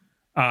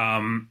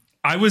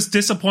 I was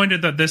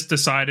disappointed that this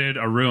decided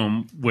a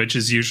room, which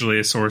is usually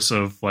a source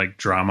of like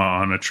drama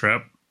on a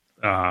trip.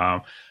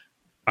 I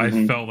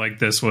felt like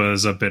this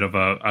was a bit of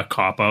a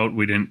cop out.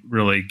 We didn't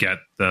really get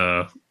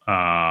the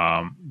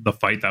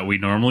fight that we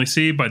normally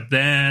see. But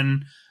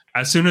then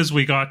as soon as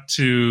we got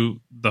to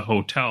the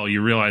hotel,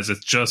 you realize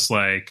it's just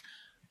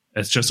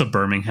a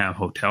Birmingham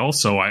hotel,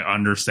 so I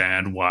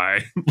understand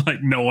why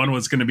like no one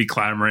was going to be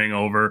clamoring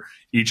over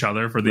each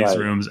other for these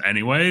rooms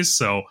anyways.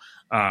 So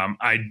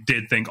I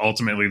did think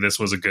ultimately this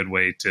was a good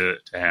way to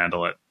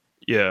handle it.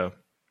 Yeah.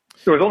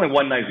 There was only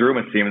one nice room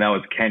it seemed, and that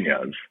was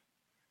Kenya's.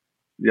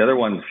 the other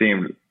one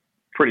seemed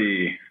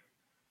pretty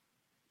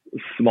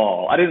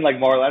small. I didn't like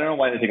Marlo. I don't know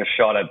why they take a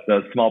shot at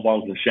the small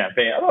bottles of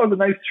champagne. I thought it was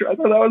a nice. I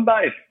thought that was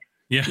nice.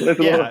 Yeah,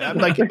 I'm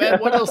like, man,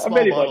 what else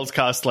small bottles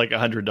cost like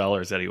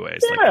 $100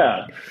 anyways?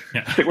 Yeah,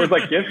 it was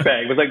like gift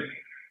bag. It was like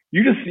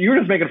you were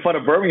just making fun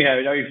of Birmingham.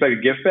 You know, you expect a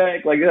gift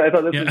bag. Like I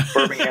thought this was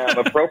Birmingham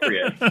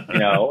appropriate. You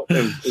know,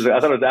 I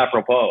thought it was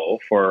apropos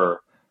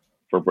for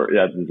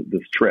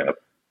this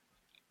trip.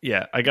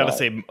 Yeah, I gotta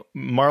say,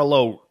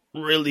 Marlo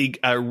really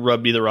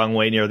rubbed me the wrong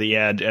way near the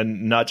end,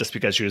 and not just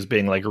because she was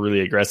being like really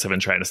aggressive and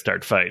trying to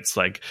start fights.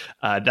 Like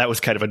that was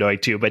kind of annoying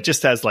too. But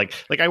just as like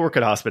I work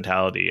in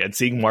hospitality, and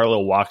seeing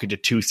Marlo walk into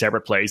two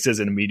separate places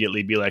and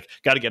immediately be like,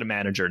 "Got to get a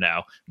manager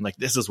now." I'm like,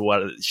 this is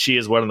she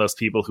is one of those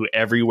people who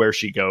everywhere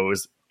she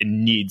goes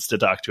needs to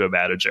talk to a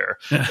manager.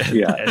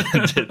 Yeah,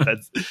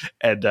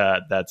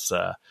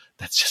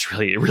 that's just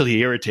really, really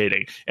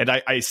irritating. And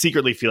I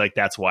secretly feel like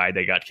that's why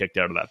they got kicked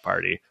out of that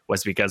party,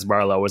 was because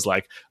Marlo was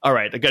like, all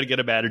right, I got to get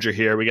a manager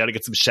here. We got to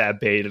get some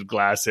champagne and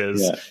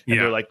glasses. And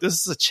they're like, this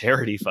is a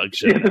charity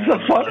function. Yeah, this is a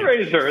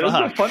fundraiser. This is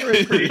a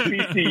fundraiser for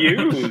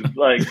HBCUs.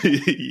 Like,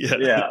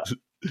 yeah.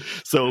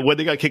 So when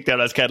they got kicked out,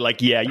 I was kind of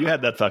like, yeah, you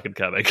had that fucking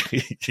coming.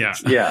 Yeah.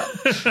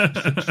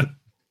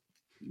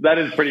 That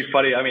is pretty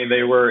funny. I mean,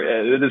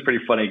 it is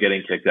pretty funny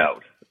getting kicked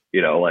out,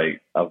 you know,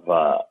 like of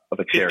a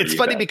charity. It's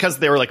funny because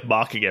they were like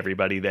mocking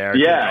everybody there.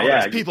 Yeah,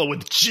 There's people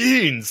with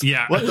jeans.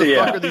 Yeah. What the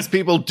fuck are these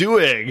people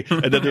doing?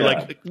 And then they're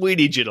like, we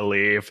need you to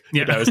leave.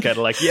 Yeah. And I was kind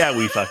of like, yeah,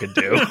 we fucking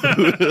do. But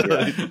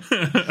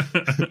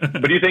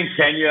do you think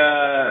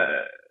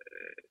Kenya,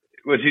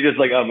 was she just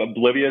like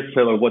oblivious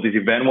to what this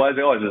event was?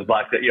 Oh, it's this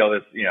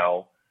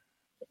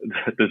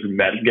this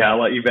Met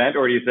Gala event,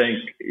 or do you think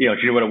she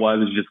knew what it was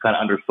and just kind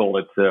of undersold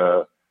it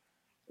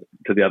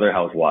to the other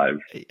housewives?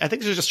 I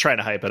think she was just trying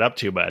to hype it up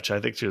too much.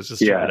 I think she was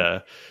just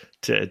trying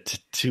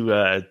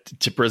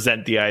to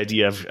present the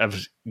idea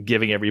of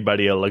giving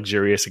everybody a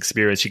luxurious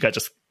experience. She got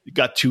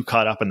too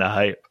caught up in the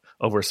hype,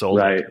 oversold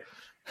right. it.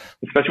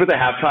 Especially with the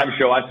halftime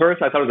show. At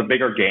first, I thought it was a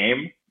bigger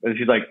game, and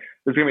she's like,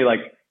 "There's gonna be like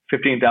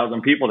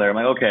 15,000 people there." I'm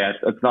like, okay,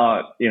 it's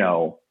not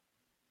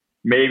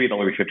maybe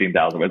it'll be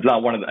 15,000, but it's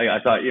not one of the, I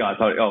thought,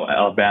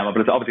 Alabama,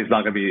 but it's obviously it's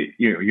not going to be,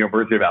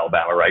 University of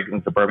Alabama, right?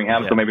 Because it's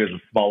Birmingham. Yeah. So maybe it's a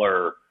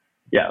smaller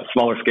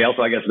scale.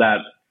 So I guess that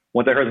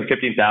once I heard the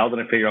 15,000,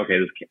 I figured, okay,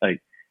 this,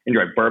 like, and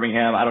you're at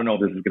Birmingham. I don't know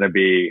if this is going to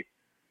be,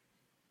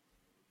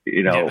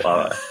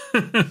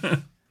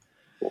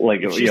 like,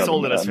 if she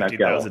sold it as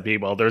 15,000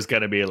 people, there's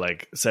going to be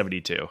like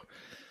 72.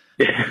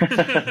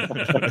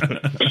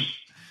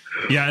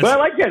 Yeah, but I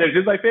like Kenya.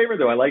 She's my favorite,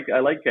 though. I like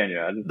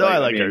Kenya. I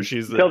like her.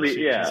 She's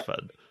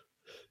fun.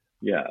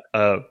 Yeah.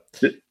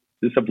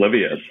 Just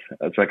oblivious.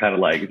 That's what I kind of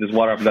like. Just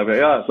water up and down. Like,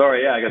 oh,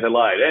 sorry. Yeah, I guess I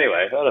lied.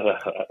 Anyway,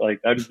 like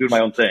I just do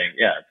my own thing.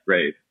 Yeah, it's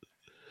great.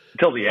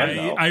 Until the end,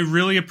 though. I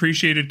really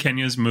appreciated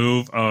Kenya's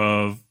move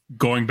of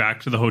going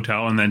back to the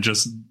hotel and then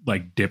just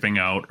like dipping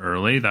out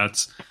early.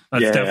 That's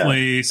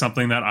definitely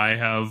something that I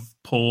have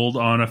pulled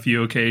on a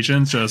few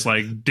occasions. Just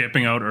like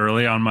dipping out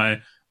early on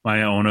my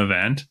own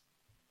event.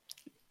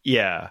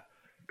 Yeah.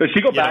 Did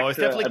she go back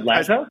to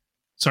Atlanta?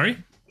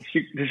 Sorry?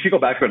 Did she go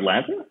back to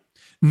Atlanta?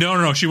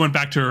 No. She went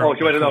back to her. Oh,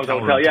 she went to the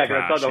hotel. Yeah,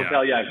 because I saw the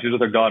hotel. Yeah, she was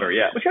with her daughter.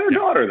 Yeah, but she had her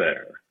daughter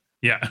there.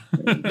 Yeah.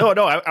 No,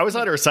 I was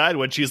on her side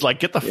when she's like,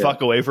 "Get the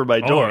fuck away from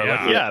my door."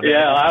 Yeah.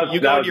 Like,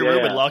 you go in your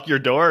room and lock your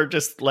door.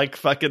 Just like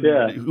fucking.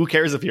 Yeah. Who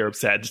cares if you're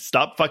upset? Just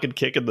stop fucking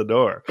kicking the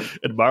door.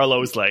 And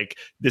Marlo's like,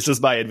 "This is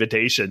my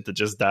invitation to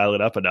just dial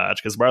it up a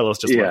notch," because Marlo's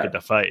just looking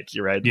to fight.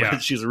 You're right. Yeah.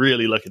 She's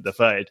really looking to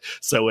fight.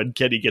 So when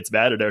Kenny gets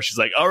mad at her, she's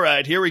like, "All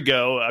right, here we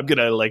go. I'm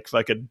gonna like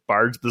fucking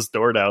barge this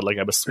door down like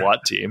I'm a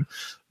SWAT team."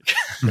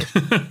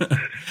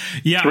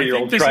 Yeah, I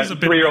think this is a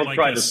bit of like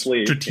a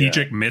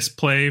strategic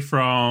misplay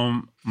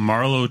from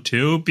Marlo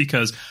too,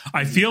 because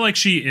I feel like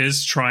she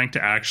is trying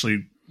to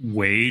actually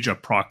wage a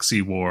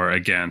proxy war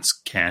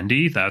against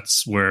Candy.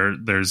 That's where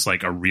there's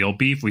like a real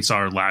beef. We saw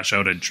her lash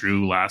out at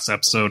Drew last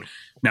episode.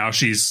 Now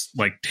she's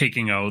like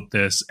taking out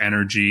this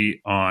energy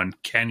on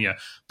Kenya,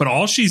 but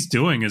all she's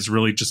doing is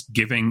really just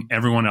giving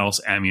everyone else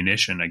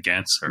ammunition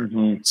against her.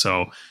 Mm-hmm.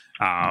 So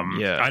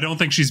I don't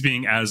think she's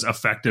being as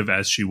effective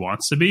as she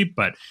wants to be,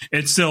 but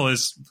it still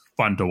is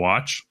fun to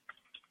watch.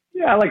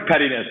 Yeah, I like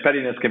pettiness.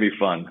 Pettiness can be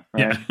fun.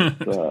 Right?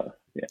 Yeah.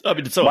 I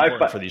mean, it's so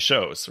important for these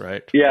shows,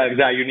 right? Yeah,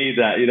 exactly. You need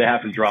that. They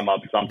have to drum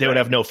up something. They would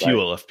have no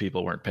fuel if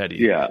people weren't petty.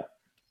 Yeah.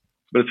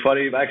 But it's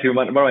funny. Actually,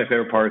 one of my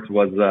favorite parts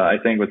was, I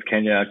think, was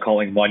Kenya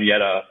calling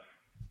Juanita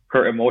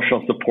her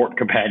emotional support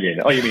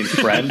companion. Oh, you mean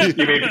friend?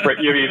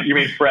 you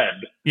mean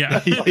friend?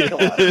 Yeah.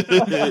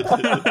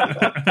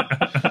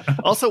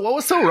 Also, what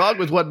was so wrong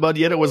with what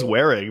Juanita was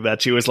wearing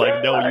that she was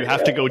like, "No, you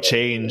have to go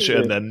change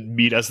and then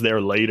meet us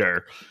there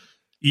later"?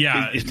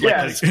 Yeah,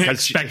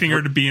 expecting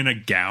her to be in a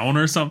gown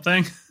or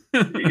something.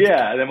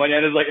 Yeah, and then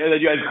Juanita's like, and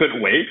then you guys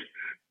couldn't wait.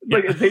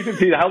 Like, it's safe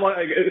how long?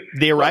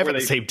 They arrive at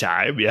the same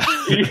time. Yeah.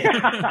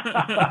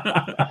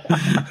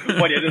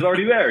 Juanita's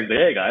already there. He's like,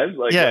 "Hey guys."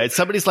 Like, and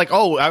somebody's like,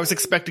 "Oh, I was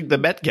expecting the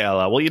Met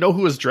Gala." Well, you know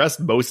who was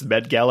dressed most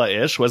Met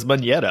Gala-ish was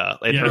Juanita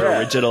in her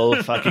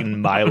original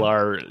fucking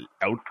Mylar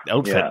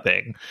outfit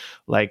thing.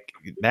 Like,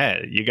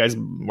 man, you guys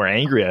were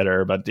angry at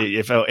her, but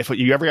if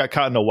you ever got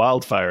caught in a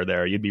wildfire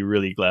there, you'd be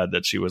really glad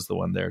that she was the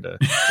one there to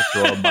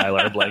throw a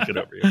Mylar blanket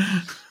over you.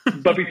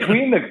 But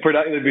between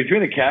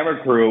the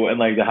camera crew and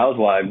like the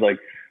housewives, like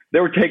they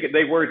were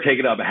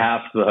taking up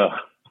half the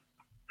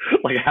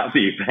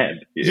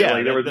event. Yeah,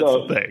 like, there was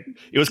the thing.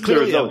 It was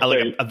clearly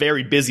a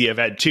very busy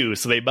event too,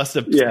 so they must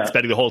have been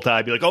spending the whole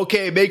time be like,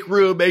 okay, make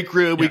room. We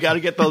got to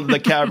get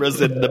the cameras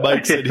and the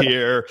mics in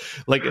here.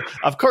 Like,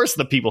 of course,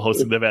 the people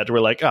hosting the event were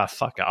like,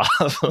 fuck off.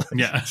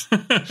 Yeah.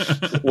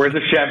 Where's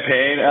the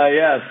champagne?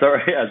 Yeah,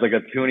 sorry. Yeah, it's like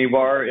a toonie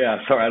bar. Yeah,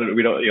 sorry.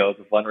 We don't. It's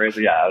a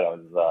fundraiser. Yeah,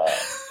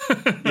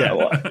 it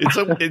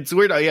was. It's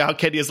weird how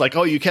Kenya's like,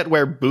 oh, you can't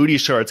wear booty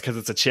shorts because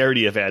it's a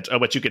charity event. Oh,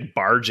 but you can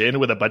barge in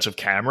with a bunch of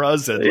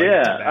cameras and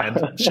demand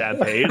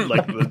champagne.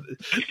 Like,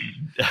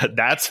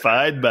 that's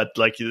fine, but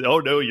like, oh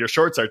no, your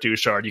shorts are too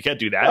short. You can't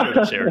do that at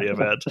a charity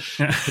event.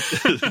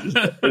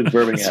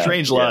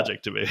 Strange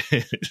logic to me.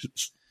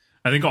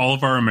 I think all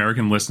of our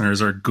American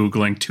listeners are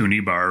Googling Toonie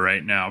Bar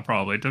right now,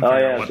 probably to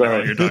figure out what the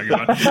hell you're talking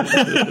about.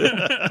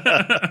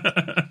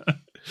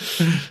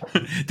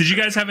 Did you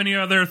guys have any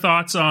other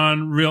thoughts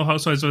on Real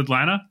Housewives of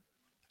Atlanta?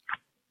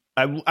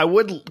 I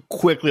would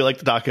quickly like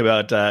to talk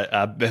about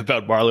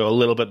Marlo a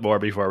little bit more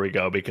before we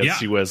go, because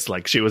she was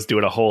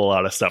doing a whole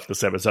lot of stuff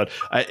this episode.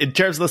 In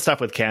terms of the stuff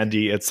with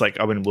Candy, it's like,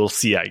 I mean, we'll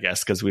see, I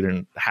guess, because we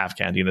didn't have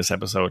Candy in this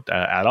episode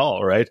at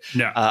all, right?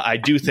 Yeah. I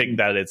do think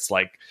that it's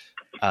like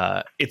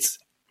it's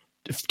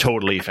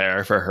totally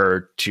fair for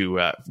her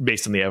to,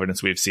 based on the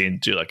evidence we've seen,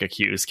 to like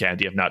accuse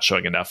Candy of not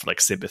showing enough like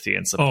sympathy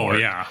and support. Oh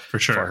yeah, for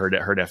sure, for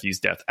her nephew's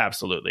death.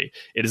 Absolutely,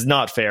 it is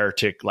not fair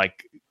to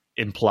like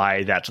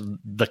imply that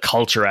the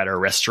culture at her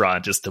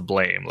restaurant is to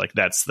blame. Like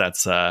that's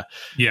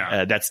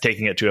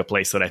taking it to a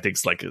place that I think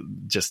is like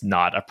just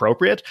not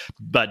appropriate.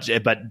 But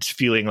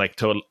feeling like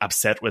total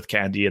upset with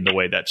Candy and the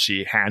way that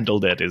she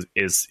handled it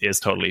is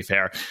totally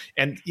fair.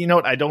 And you know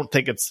what? I don't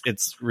think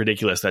it's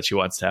ridiculous that she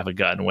wants to have a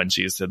gun when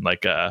she's in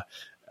like a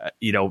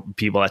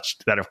people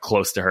that are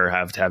close to her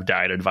have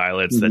died in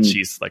violence, that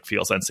she's like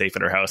feels unsafe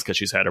in her house because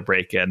she's had a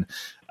break-in.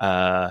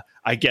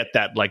 I get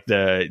that, like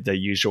the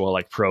usual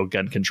like pro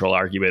gun control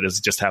argument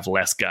is just have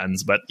less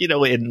guns, but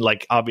in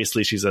like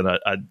obviously she's in a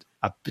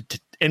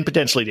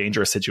potentially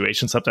dangerous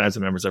situation. Sometimes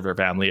the members of her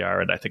family are,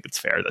 and I think it's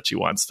fair that she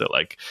wants to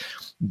like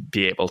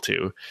be able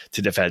to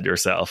defend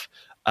herself.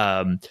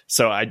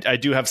 So I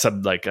do have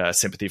some like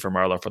sympathy for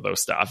Marlo for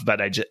those stuff, but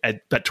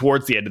but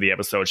towards the end of the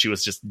episode, she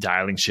was just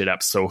dialing shit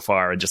up so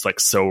far and just like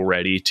so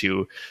ready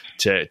to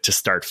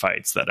start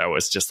fights that I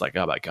was just like,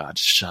 oh my God,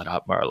 shut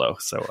up,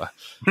 Marlo. So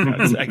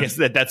I guess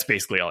that's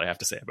basically all I have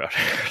to say about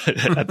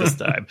her at this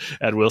time,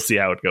 and we'll see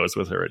how it goes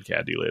with her and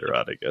Candy later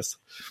on, I guess.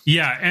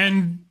 Yeah,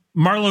 and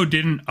Marlo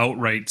didn't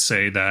outright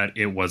say that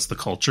it was the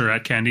culture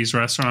at Candy's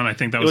restaurant. I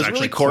think that was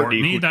actually really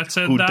Courtney that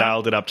said who that.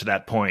 Dialed it up to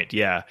that point.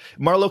 Yeah.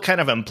 Marlo kind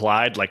of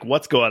implied like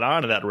what's going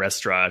on in that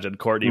restaurant, and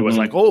Courtney was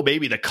like, oh,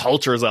 maybe the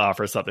culture's off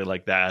or something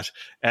like that.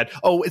 And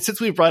since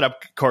we brought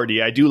up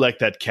Courtney, I do like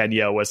that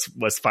Kenya was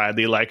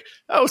finally like,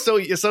 oh, so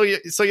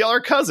y'all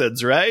are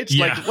cousins, right?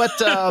 Yeah. Like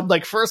what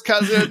like first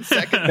cousin,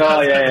 second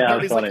cousin. Yeah.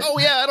 Like, oh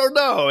yeah, I don't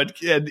know.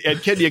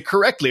 And Kenya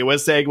correctly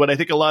was saying what I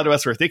think a lot of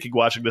us were thinking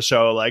watching the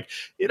show, like,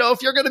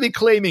 if you're gonna be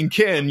claiming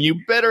kin,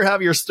 you better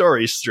have your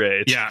story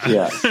straight.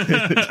 Yeah.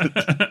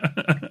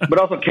 But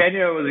also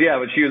Kenya was,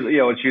 when she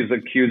was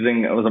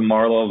accusing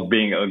Marlo of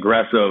being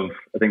aggressive,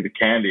 I think, to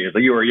Candy. It's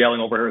like you were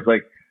yelling over her. It's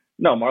like,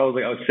 no, Marlo was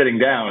like, I was sitting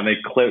down, and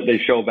they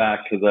show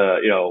back to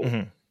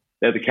the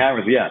they have the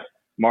cameras. Yeah,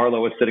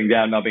 Marlo was sitting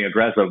down, not being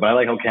aggressive. But I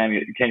like how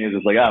Kenya's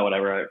just like,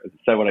 whatever, I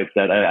said what I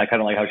said. I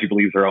kind of like how she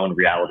believes her own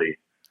reality.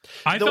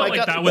 I felt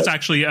like that was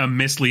actually a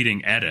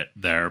misleading edit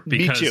there.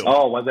 Because, me too.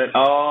 Oh, was it?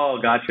 Oh,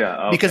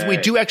 gotcha. Okay. Because we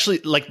do actually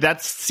like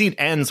that scene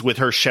ends with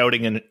her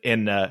shouting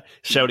in her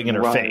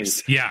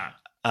face. Yeah.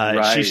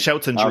 She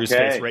shouts in Drew's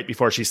face right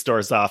before she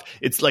storms off.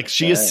 It's like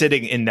she is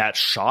sitting in that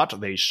shot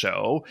they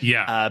show.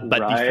 Yeah.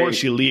 But before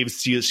she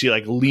leaves, she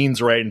like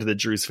leans right into the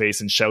Drew's face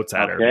and shouts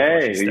at her.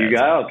 Okay, you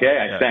go.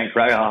 Okay, I thank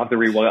Rick. I'll have to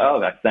read.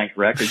 I thank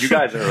Rick, because you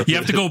guys are. You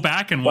have to go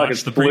back and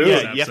watch the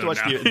previous. Yeah, you have to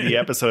watch the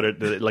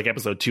episode, like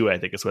episode 2. I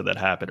think is when that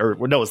happened, or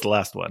no, it was the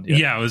last one.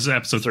 Yeah, it was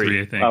episode 3.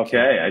 I think.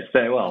 Okay, I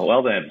say,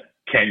 well then,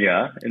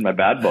 Kenya in my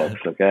bad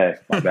books. Okay,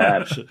 my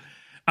bad.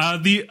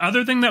 The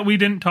other thing that we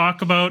didn't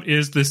talk about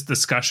is this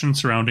discussion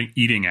surrounding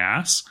eating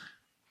ass.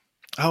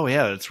 Oh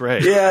yeah, that's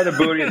right. Yeah, the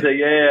booty thing.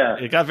 Yeah.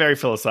 It got very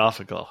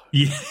philosophical.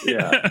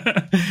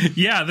 Yeah.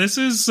 Yeah. This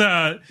is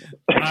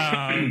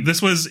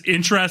this was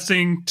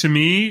interesting to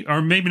me,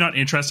 or maybe not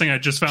interesting. I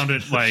just found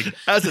it like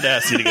as an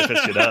ass eating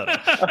aficionado.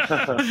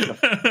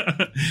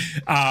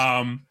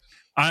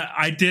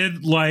 I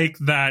did like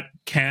that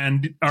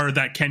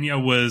Kenya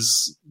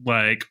was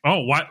like,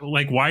 oh, why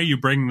are you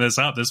bringing this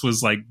up? This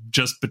was like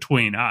just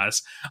between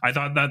us. I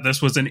thought that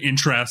this was an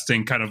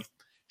interesting kind of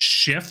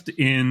shift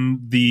in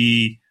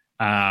the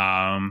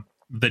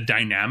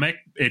dynamic.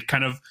 It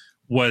kind of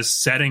was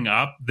setting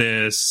up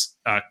this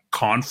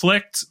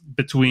conflict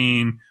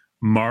between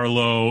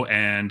Marlo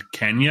and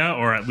Kenya,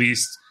 or at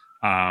least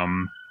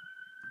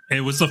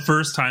It was the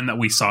first time that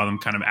we saw them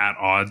kind of at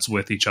odds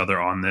with each other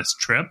on this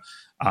trip.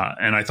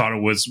 And I thought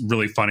it was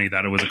really funny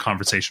that it was a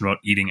conversation about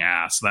eating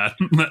ass that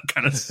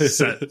kind of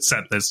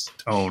set this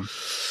tone.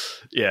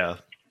 Yeah.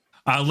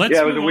 It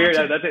was a weird.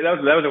 That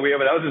was a weird.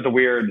 But that was just a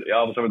weird.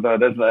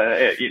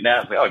 Eating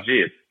ass. Like, oh,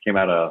 geez, came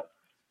out of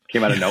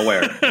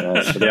nowhere.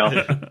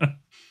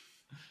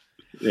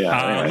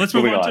 Anyway, let's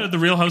move on to the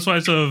Real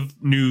Housewives of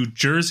New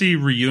Jersey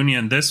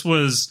reunion. This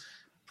was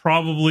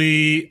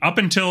probably up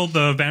until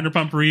the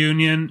Vanderpump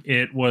reunion.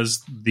 It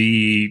was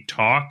the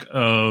talk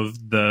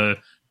of the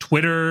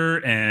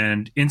Twitter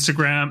and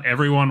Instagram.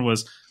 Everyone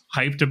was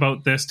hyped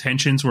about this.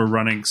 Tensions were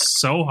running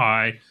so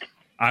high.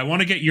 I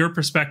want to get your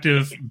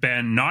perspective,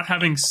 Ben, not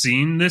having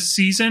seen this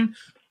season.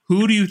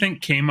 Who do you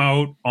think came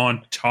out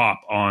on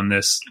top on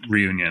this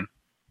reunion?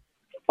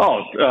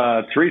 Oh,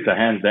 Teresa,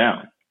 hands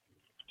down.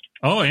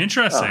 Oh,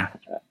 interesting.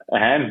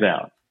 Hands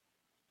down.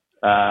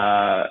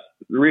 The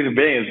reason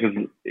being is because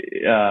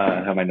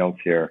I have my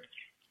notes here.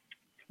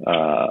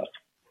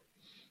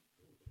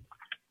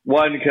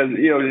 One, because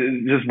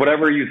just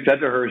whatever you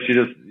said to her,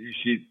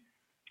 she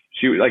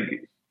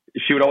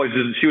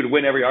would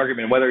win every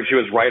argument, whether she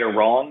was right or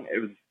wrong. It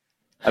was.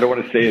 I don't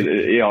want to say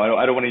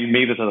I don't want to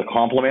make this as a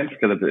compliment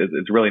because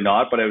it's really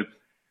not, but it's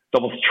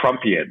almost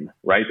Trumpian,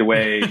 right? The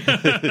way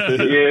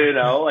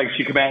like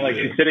she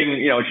she's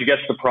sitting, she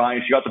gets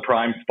she got the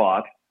prime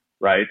spot,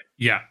 right?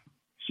 Yeah.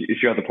 She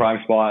got the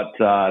prime spot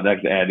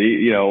next to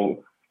Andy.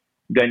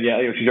 Then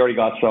she's already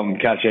got some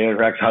cachet.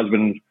 Her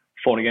ex-husband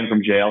phoning in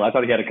from jail. I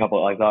thought he had a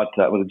couple. I thought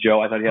was it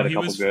Joe? I thought he had a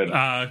couple good.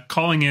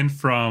 Calling in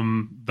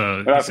from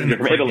from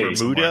Italy.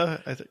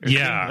 Bermuda, I think.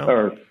 Yeah.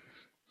 Or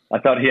I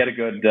thought he had a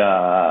good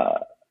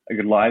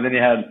line. Then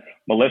you had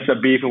Melissa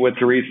beefing with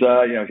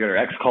Teresa. She had her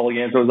ex calling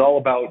in. So it was all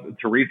about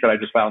Teresa. I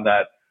just found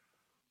that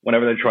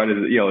whenever they try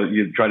to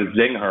you try to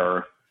zing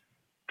her,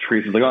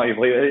 Teresa's like,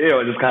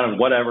 oh, just kind of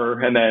whatever.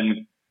 And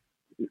then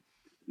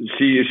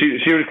she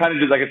would kind of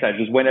just, like I said,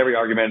 just win every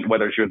argument,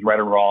 whether she was right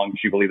or wrong.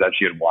 She believed that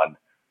she had won.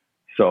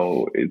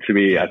 So to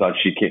me, I thought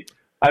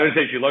I would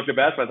say she looked the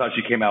best, but I thought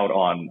she came out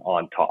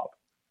on top.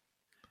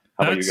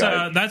 How about you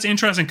guys? That's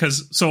interesting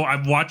because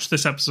I've watched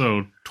this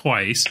episode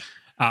twice.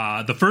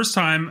 The first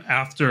time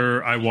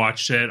after I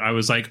watched it, I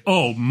was like,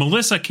 oh,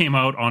 Melissa came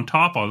out on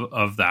top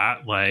of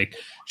that, like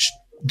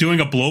doing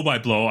a blow by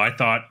blow. I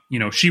thought,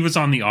 she was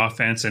on the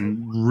offense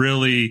and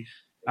really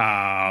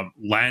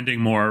landing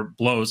more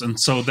blows. And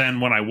so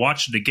then when I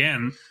watched it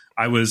again,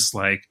 I was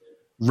like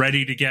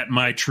ready to get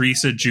my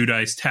Teresa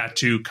Giudice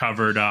tattoo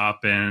covered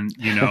up and,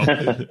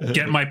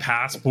 get my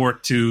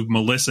passport to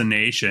Melissa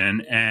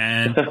Nation.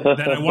 And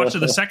then I watched it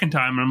the second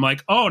time and I'm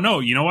like, oh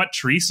no, you know what?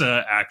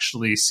 Teresa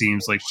actually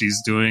seems like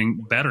she's doing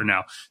better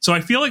now. So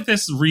I feel like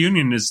this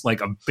reunion is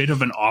like a bit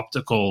of an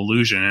optical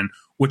illusion, and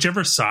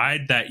whichever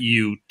side that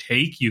you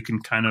take, you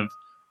can kind of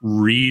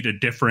read a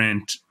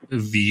different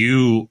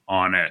view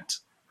on it.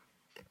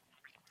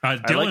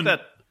 Dylan, I like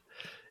that.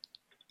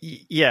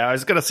 Yeah, I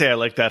was going to say I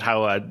like that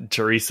how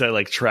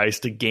Teresa tries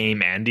to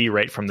game Andy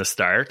right from the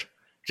start.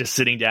 Just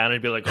sitting down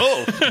and be like,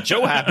 oh,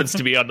 Joe happens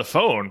to be on the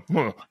phone.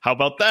 How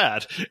about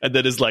that? And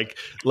then is like,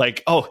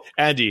 oh,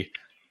 Andy,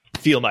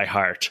 feel my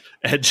heart.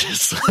 And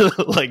just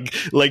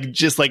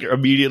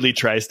immediately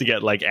tries to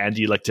get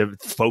Andy to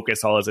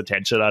focus all his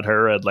attention on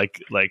her and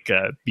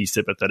be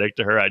sympathetic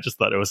to her. I just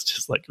thought it was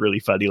just really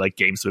funny,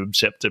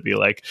 gamesmanship to be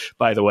like,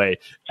 by the way,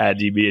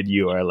 Andy, me and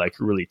you are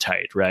really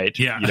tight, right?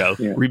 Yeah.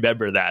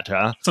 Remember that,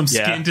 huh? Some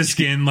skin to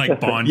skin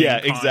bonding. Yeah,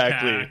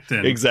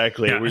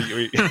 exactly.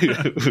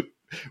 Yeah.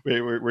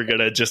 We're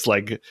gonna just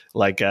hack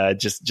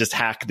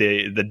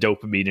the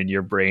dopamine in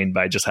your brain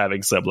by just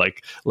having some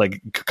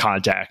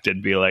contact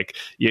and be like,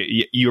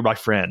 you're my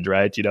friend,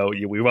 right?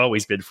 We've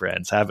always been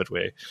friends, haven't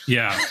we?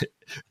 Yeah.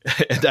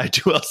 And I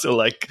do also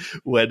like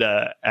when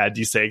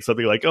Andy's saying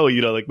something like, oh,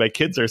 my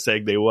kids are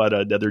saying they want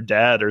another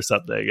dad or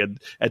something,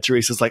 and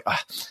Teresa's like,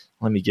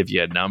 let me give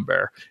you a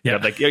number. Yeah.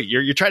 I'm like,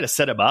 you're trying to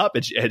set him up.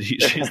 And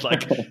she's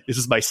like, this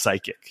is my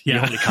psychic.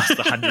 Yeah. It only costs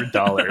 $100.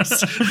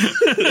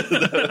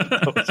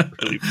 That was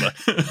really fun.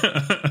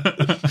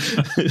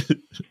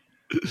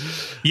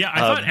 Yeah, I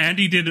thought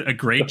Andy did a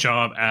great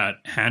job at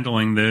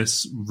handling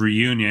this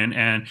reunion.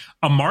 And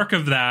a mark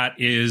of that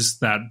is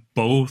that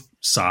both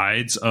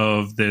sides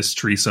of this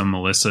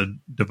Teresa-Melissa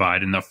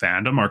divide in the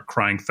fandom are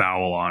crying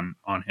foul on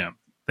him.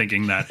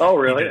 Thinking that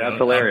that's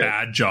hilarious. A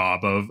bad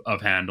job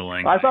of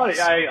handling. I thought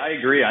I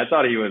agree. I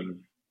thought he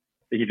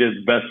did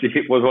his best. He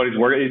was what he's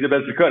working. He did the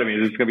best he could. I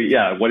mean, it's gonna be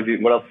what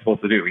else is he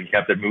supposed to do? He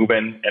kept it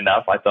moving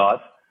enough, I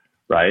thought,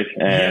 right?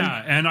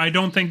 And I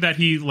don't think that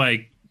he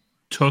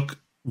took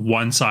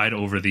one side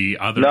over the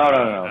other.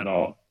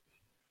 No.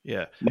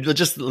 Yeah,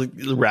 just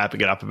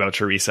wrapping it up about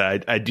Teresa,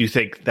 I do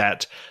think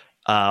that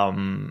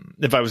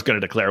if I was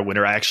going to declare a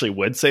winner, I actually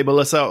would say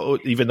Melissa,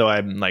 even though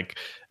I'm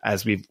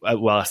as we've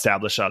well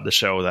established on the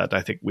show that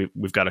I think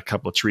we've got a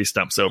couple of tree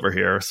stumps over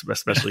here,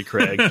 especially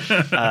Craig,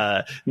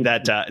 that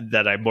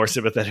I'm more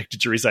sympathetic to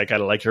Teresa. I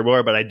kind of like her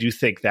more, but I do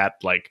think that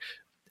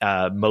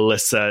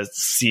Melissa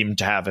seemed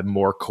to have a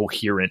more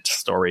coherent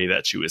story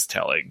that she was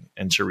telling,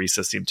 and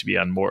Teresa seemed to be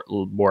on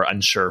more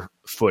unsure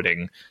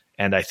footing.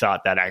 And I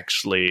thought that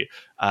actually,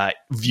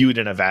 viewed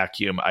in a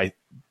vacuum, I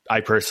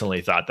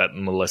personally thought that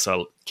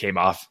Melissa came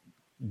off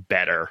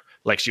better.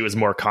 Like she was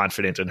more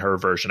confident in her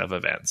version of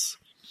events.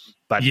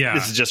 But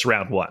this is just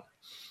round one.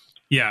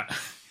 Yeah.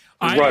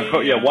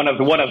 One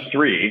of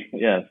three.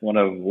 Yes, one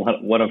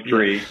of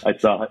three. Yeah. I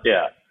saw.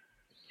 Yeah.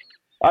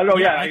 I don't know.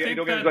 Yeah, I think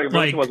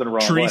that, wasn't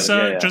wrong.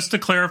 Teresa, just to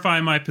clarify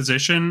my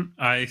position,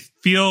 I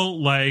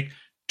feel like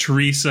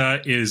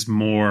Teresa is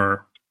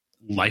more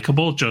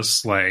likable,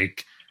 just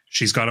like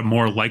she's got a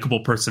more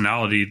likable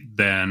personality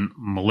than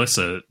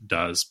Melissa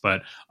does.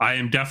 But I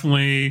am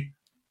definitely,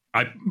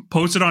 I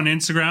posted on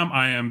Instagram,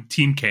 I am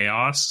Team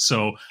Chaos.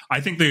 So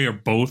I think they are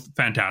both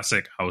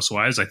fantastic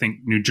housewives. I think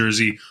New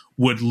Jersey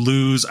would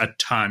lose a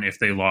ton if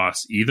they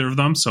lost either of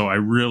them. So I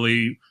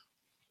really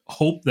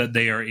hope that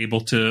they are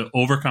able to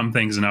overcome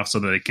things enough so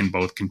that they can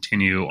both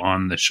continue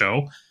on the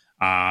show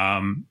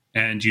and,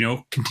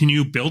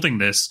 continue building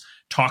this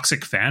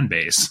toxic fan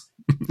base.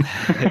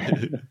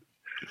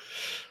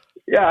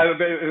 Yeah,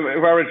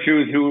 if I were to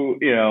choose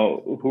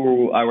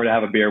who I were to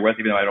have a beer with,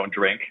 even though I don't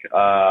drink,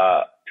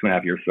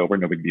 2.5 years sober,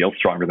 no big deal,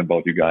 stronger than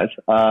both you guys.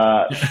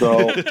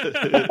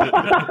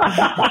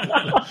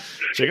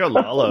 Check out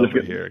Lala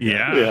over here.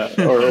 Yeah,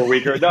 or a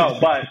weaker. No,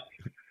 but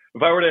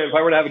if I were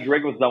to have a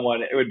drink with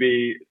someone, it would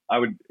be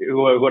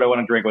who would I want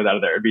to drink with out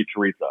of there? It'd be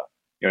Teresa.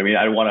 You know what I mean?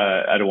 I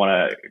don't want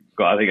to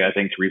go. I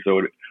think Teresa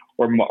would,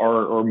 or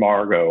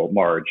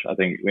Marge. I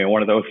think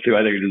one of those two.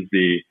 I think would just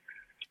be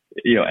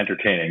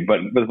entertaining. But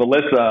with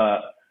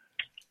Melissa,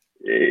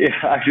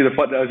 actually, I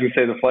was going to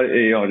say the fun.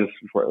 Just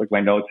for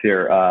my notes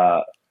here.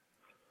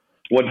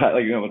 One time,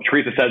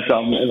 Teresa said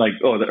something and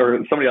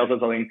or somebody else said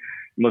something.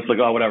 Melissa's like,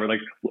 oh, whatever.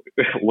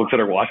 Looks at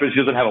her watch, but she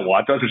doesn't have a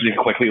watch on, so she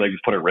quickly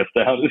just put her wrist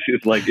down.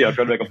 She's trying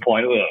to make a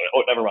point.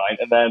 Oh, never mind.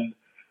 And then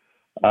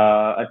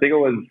I think it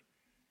was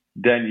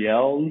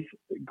Danielle's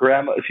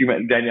grandma.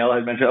 Danielle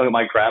had mentioned,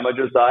 my grandma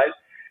just died,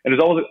 and it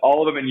was almost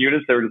all of them in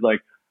unison. They were just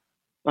like,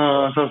 oh,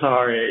 I'm so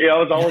sorry. It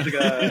was almost like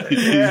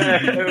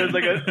it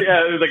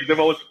was like the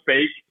most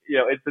fake,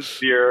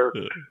 insincere.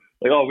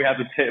 Oh, we have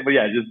to take, but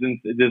it just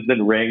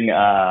didn't ring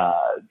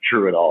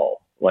true at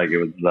all. It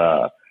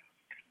was.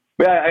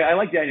 But I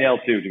like Danielle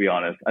too, to be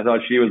honest. I thought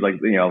she was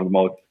the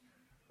most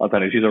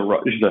authentic. She's a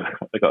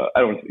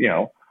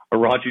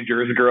raunchy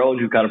Jersey girl.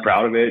 She's kind of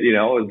proud of it. It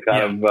was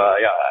kind of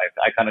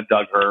I kind of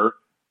dug her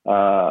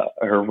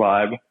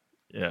vibe.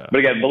 Yeah. But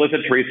again, Melissa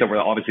and Teresa were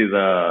obviously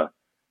the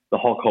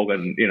Hulk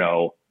Hogan,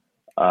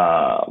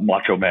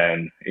 macho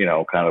man,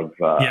 kind of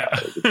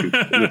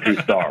the two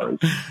stars.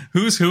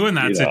 Who's who in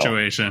that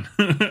situation?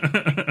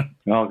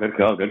 Oh, good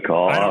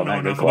call. I don't know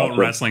enough about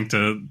wrestling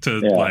to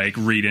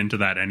read into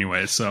that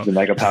anyway. So the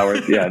Mega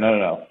Powers, no. I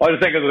was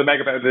just thinking of the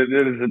Mega Powers.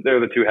 They're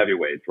the two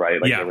heavyweights, right?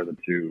 They were the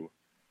two.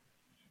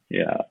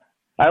 Yeah,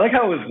 I like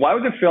how it was. Why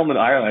was it filmed in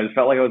Ireland? I just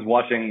felt like I was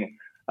watching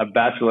a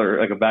bachelor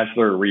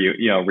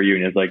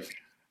reunion. It's like,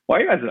 why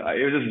are you guys?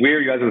 It was just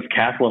weird. You guys at this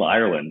castle in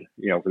Ireland,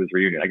 for this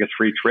reunion. I guess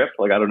free trip.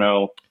 I don't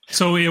know.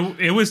 So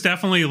it was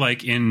definitely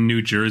in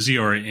New Jersey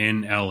or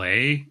in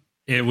LA.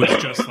 It was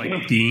just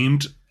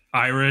themed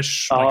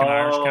Irish, an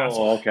Irish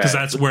castle, because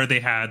that's where they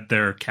had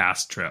their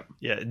cast trip.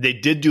 Yeah, they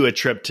did do a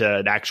trip to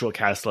an actual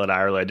castle in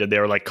Ireland, and they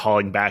were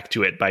calling back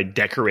to it by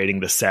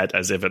decorating the set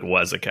as if it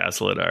was a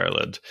castle in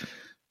Ireland.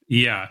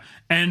 Yeah,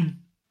 and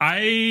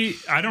I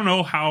don't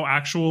know how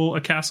actual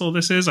a castle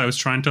this is. I was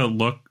trying to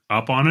look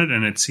up on it,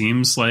 and it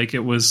seems like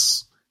it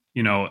was,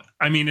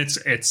 I mean,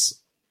 it's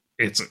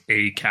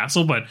a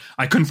castle, but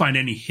I couldn't find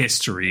any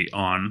history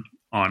on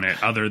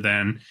it other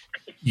than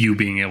you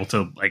being able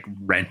to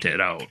rent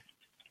it out.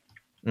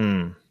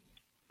 I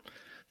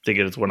think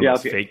it's one of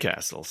those fake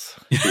castles.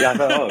 Yeah, I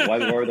thought,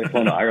 why were they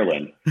flown to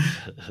Ireland?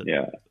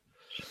 Yeah.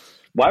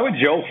 Why would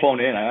Joe phone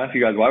in? I asked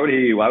you guys, why would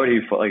he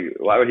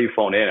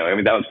phone in? I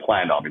mean, that was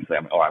planned, obviously.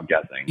 I'm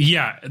guessing.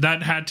 Yeah,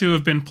 that had to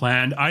have been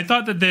planned. I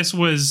thought that this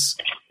was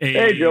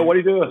Hey, Joe, what are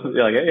you doing?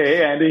 You're like,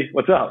 hey, Andy,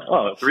 what's up?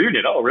 Oh, it's a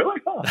reunion. Oh, really?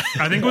 Oh.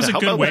 I think it was a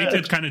good way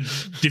to kind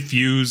of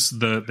diffuse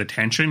the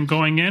tension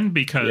going in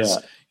because,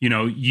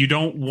 you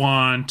don't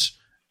want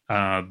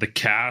the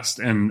cast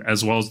and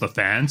as well as the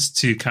fans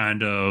to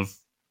kind of,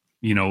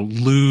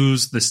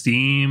 lose the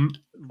steam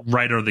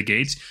right out of the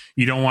gates.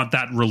 You don't want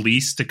that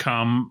release to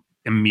come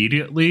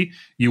immediately.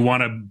 You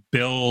want to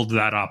build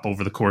that up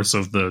over the course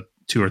of the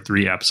 2 or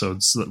 3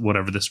 episodes,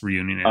 whatever this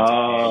reunion is.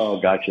 Oh,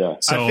 gotcha.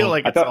 So I feel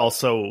like it's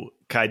also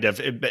kind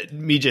of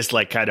me just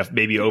kind of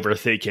maybe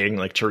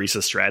overthinking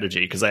Teresa's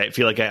strategy, because I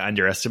feel like I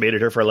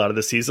underestimated her for a lot of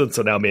the season.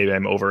 So now maybe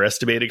I'm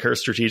overestimating her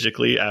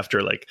strategically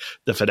after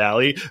the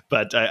finale.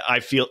 But I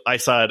feel I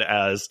saw it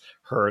as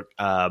her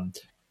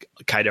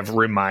kind of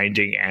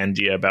reminding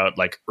Andy about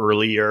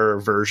earlier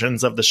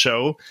versions of the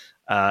show.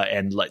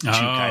 And to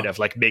kind of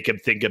make him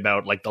think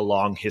about the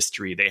long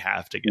history they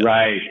have together.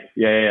 Right.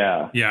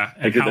 Yeah.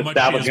 And how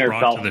much she has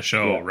brought to the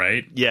show,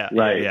 right? Yeah.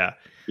 Right. Yeah.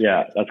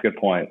 Yeah. That's a good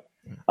point.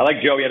 I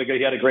like Joe. He had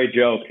a great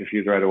joke.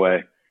 Confused right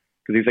away.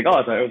 because he's like, oh,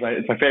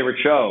 it's my favorite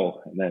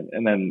show. And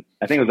then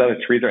I think it was either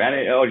Teresa or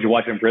Annie. Oh, did you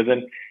watch it in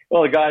prison?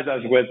 Well, the guys I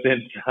was with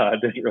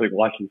didn't really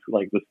watch this,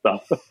 like the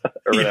stuff or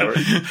whatever.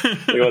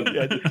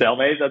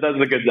 Cellmates. That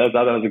was a good. It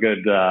was a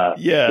good.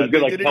 Yeah, it was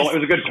good. Like it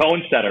was a good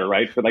tone setter,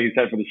 right? So like you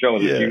said for the show,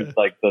 it was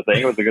like the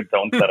thing. It was a good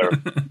tone setter.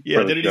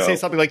 Yeah. Did he say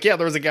something like, yeah,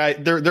 there was a guy,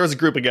 there was a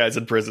group of guys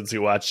in prisons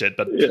who watched it,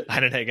 but I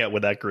didn't hang out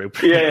with that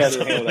group. Yeah,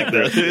 hang out with that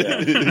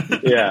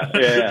group. Yeah.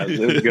 It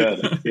was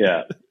good.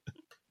 Yeah.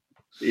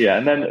 Yeah,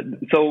 and then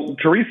so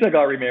Teresa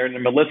got remarried,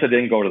 and Melissa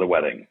didn't go to the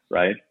wedding,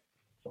 right?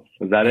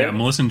 Was that it? Yeah,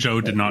 Melissa and Joe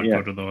did not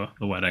go to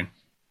the wedding.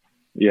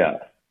 Yeah.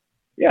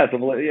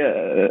 So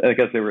I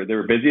guess they were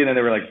busy, and then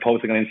they were like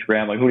posting on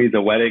Instagram like, "Who needs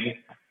a wedding?"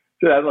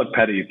 So that looked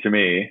petty to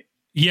me.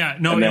 Yeah,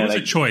 no, it was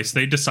a choice.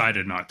 They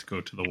decided not to go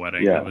to the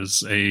wedding. Yeah. It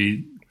was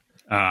a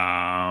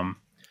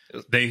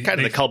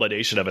the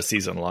culmination of a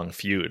season-long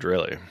feud,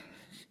 really.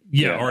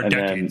 Yeah, or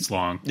decades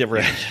long. Yeah,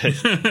 right.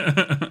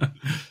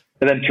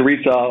 And then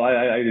Teresa,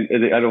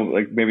 I don't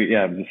like maybe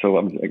So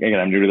I'm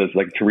new to this.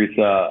 Like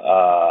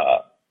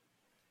Teresa,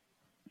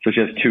 so she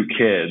has 2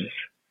 kids,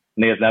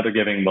 and now they're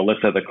giving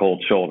Melissa the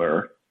cold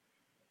shoulder.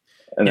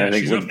 And I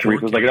think when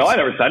Teresa was like, "No, I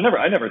never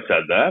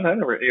said that. I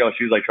never."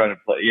 She's like trying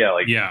to play.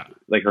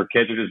 Like her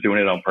kids are just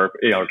doing it on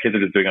purpose. Her kids are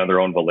just doing it on their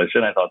own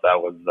volition. I thought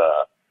that was.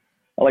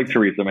 I like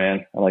Teresa,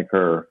 man. I like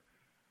her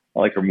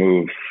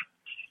moves.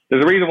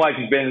 There's a reason why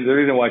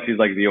she's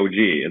like the OG,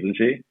 isn't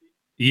she?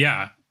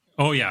 Yeah.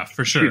 Oh yeah,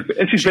 for sure.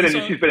 She's been in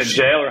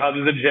jail. Her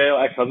husband's in jail.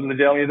 Ex-husband's in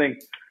jail. And you think,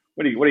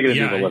 what are you going to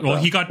do, Melissa? Well,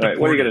 he got deported. Right,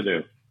 what are you going to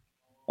do?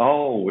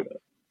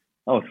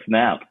 Oh,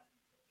 snap.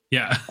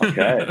 Yeah.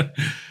 Okay.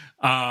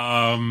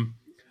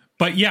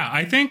 But yeah,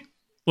 I think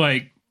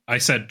like I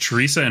said,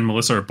 Teresa and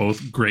Melissa are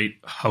both great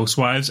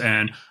housewives,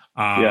 and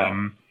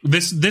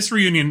this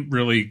reunion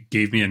really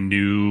gave me a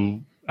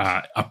new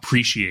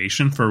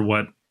appreciation for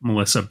what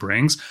Melissa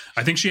brings.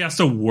 I think she has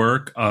to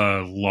work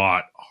a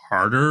lot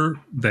harder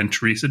than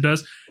Teresa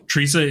does.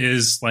 Teresa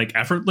is like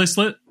effortless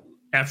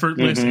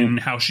in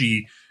how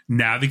she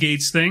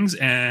navigates things.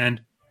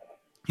 And,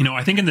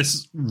 I think in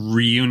this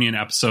reunion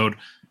episode,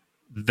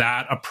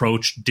 that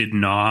approach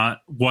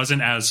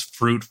wasn't as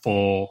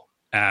fruitful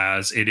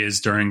as it is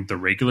during the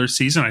regular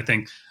season. I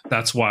think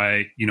that's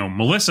why,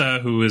 Melissa,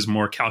 who is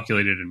more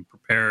calculated and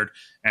prepared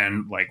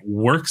and like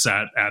works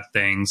at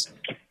things,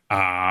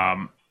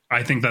 I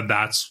think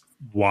that's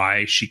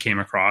why she came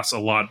across a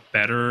lot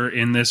better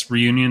in this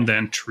reunion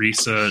than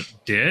Teresa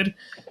did.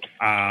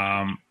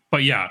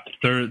 But yeah,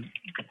 they're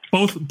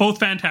both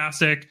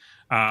fantastic.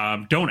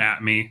 Don't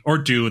at me, or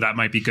do. That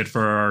might be good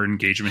for our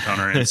engagement on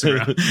our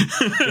Instagram.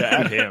 Yeah,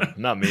 at him,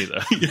 not me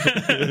though.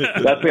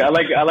 That's I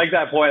like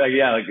that point. Like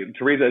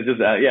Teresa is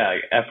just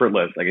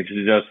effortless. Like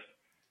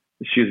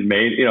she's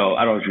made.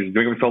 I don't know if she's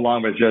doing it for so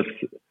long, but it's just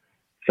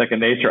second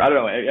nature. I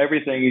don't know.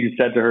 Everything you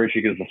said to her,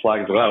 she gives the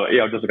flag. Just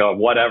like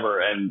whatever,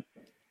 and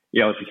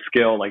it's a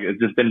skill. Like it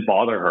just didn't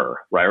bother her,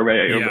 right?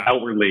 Or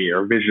outwardly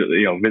or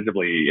visually,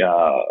 visibly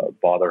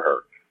bother her.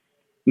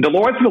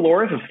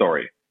 Dolores'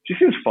 story. She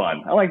seems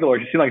fun. I like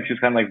Dolores. She seems like she's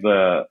kind of like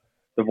the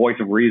voice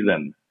of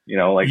reason.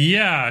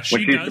 When she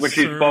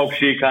spoke,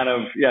 she kind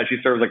of she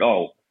serves like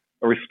a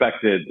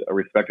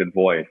respected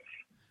voice.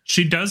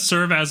 She does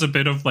serve as a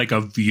bit of like a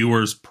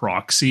viewer's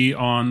proxy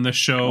on the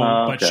show,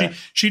 but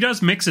she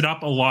does mix it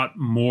up a lot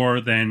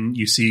more than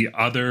you see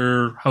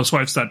other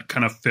housewives that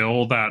kind of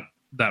fill that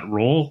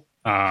role.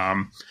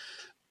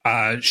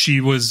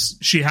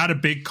 She had a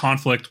big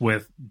conflict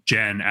with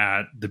Jen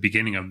at the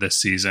beginning of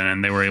this season,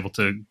 and they were able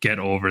to get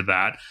over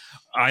that.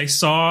 I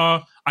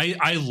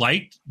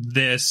liked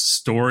this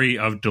story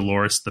of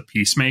Dolores the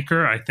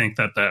Peacemaker. I think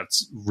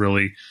that's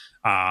really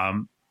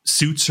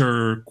suits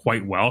her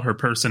quite well, her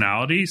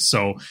personality.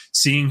 So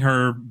seeing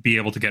her be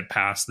able to get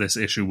past this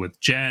issue with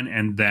Jen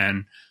and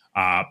then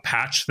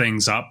patch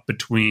things up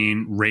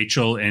between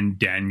Rachel and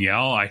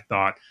Danielle, I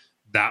thought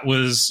that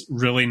was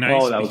really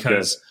nice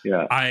because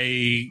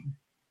I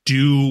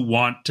do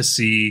want to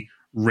see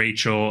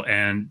Rachel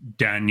and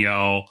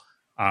Danielle.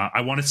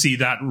 I want to see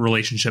that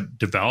relationship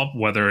develop,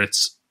 whether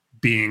it's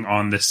being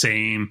on the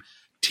same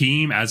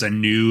team as a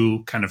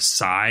new kind of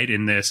side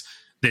in this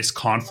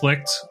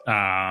conflict,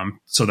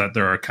 so that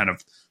there are kind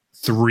of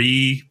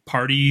 3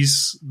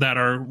 parties that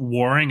are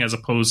warring as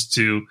opposed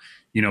to,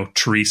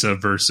 Teresa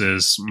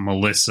versus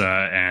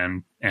Melissa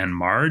and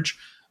Marge.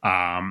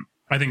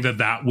 I think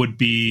that would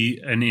be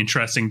an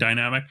interesting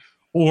dynamic.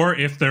 Or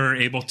if they're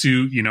able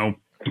to,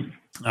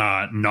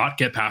 not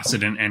get past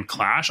it and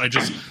clash.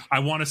 I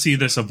want to see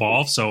this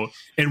evolve. So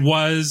it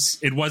was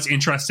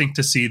interesting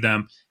to see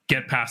them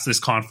get past this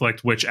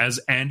conflict, which, as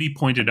Andy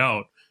pointed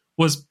out,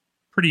 was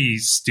pretty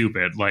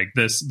stupid. Like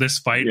this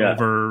fight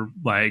over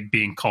like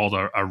being called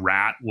a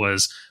rat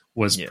was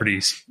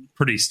pretty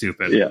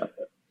stupid. Yeah.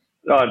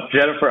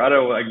 Jennifer, I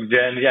don't like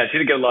Jen. Yeah, she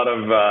didn't get a lot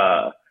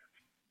of.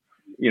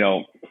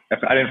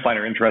 I didn't find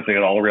her interesting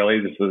at all, really.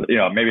 This was,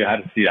 maybe I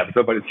had to see the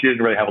episode, but she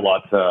didn't really have a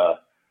lot to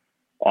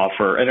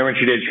offer. And then when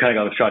she did, she kind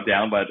of got shot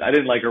down, but I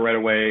didn't like her right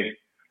away.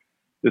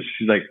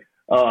 She's like,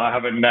 I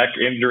have a neck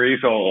injury,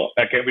 so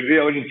I can't be,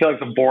 you just say like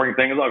some boring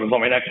things. Oh, it was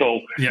on my neck, so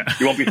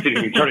you won't be seeing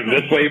me turning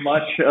this way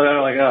much. And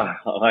I'm like,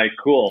 like,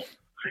 cool.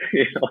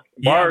 We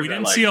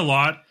didn't see a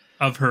lot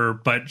of her,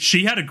 but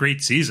she had a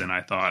great season,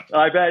 I thought.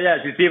 I bet, yeah.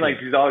 She seemed like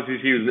she was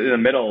in the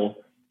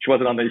middle. She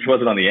wasn't on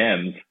the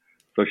ends.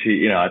 So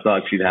she, I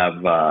thought she'd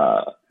have.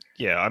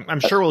 I'm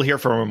sure we'll hear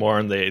from her more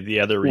in the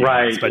other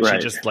reunions, but she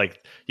just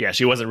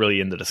she wasn't really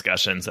in the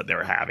discussions that they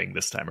were having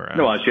this time around.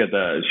 No, she had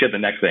the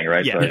neck thing,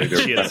 right? Yeah, so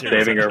she had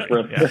saving her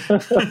for.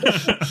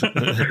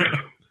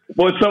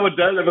 Well, when someone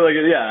does, I'd be like,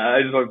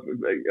 I just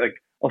like,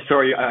 oh,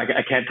 sorry,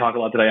 I can't talk a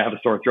lot today. I have a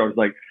sore throat. It's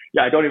like,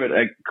 I don't even.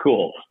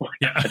 Cool.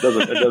 Yeah, it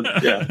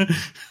doesn't.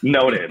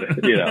 Noted.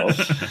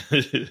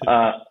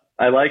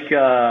 I like.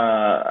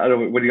 I don't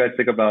know. What do you guys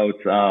think about?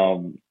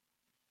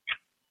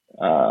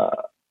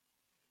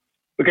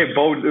 Okay,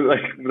 Bo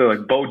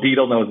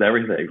Dietl knows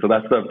everything, so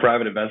that's the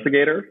private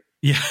investigator.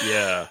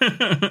 Yeah.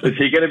 Is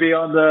he going to be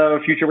on the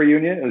future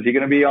reunion? Is he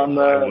going to be on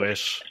the? I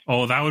wish.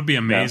 Oh, that would be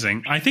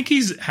amazing. Yeah. I think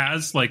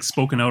has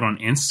spoken out on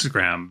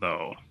Instagram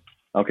though.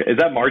 Okay, is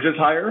that Marge's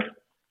hire?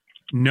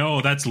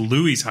 No, that's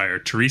Louis' hire.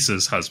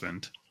 Teresa's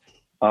husband.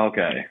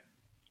 Okay.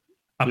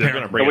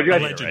 Apparently,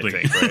 allegedly.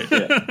 I think,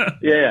 right?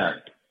 Yeah.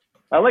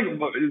 I like to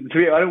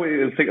me. I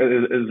don't think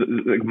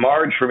is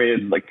Marge for me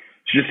is like.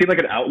 She just seemed like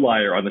an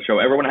outlier on the show.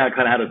 Everyone kind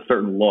of had a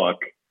certain look,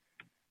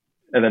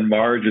 and then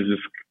Marge is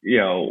just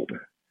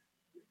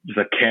just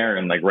a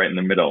Karen, like right in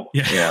the middle.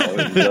 Yeah.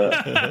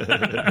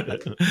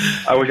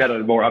 I wish I had a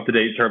more up to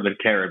date term than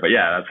Karen, but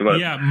that's what.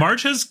 Yeah,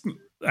 Marge has,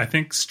 I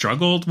think,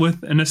 struggled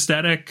with an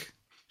aesthetic.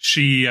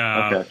 She,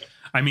 I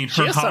mean,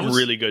 she has some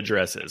really good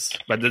dresses,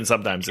 but then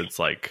sometimes it's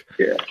like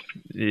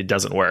it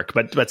doesn't work.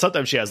 But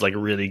sometimes she has like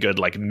really good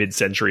like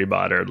mid-century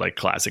modern like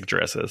classic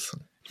dresses.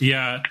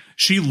 Yeah,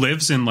 she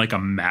lives in like a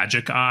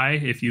magic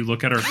eye. If you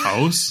look at her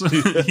house,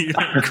 you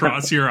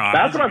cross your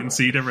eyes, you can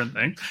see different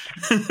things.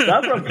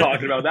 That's what I'm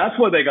talking about. That's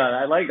what they got.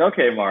 I like.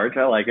 Okay, Marge,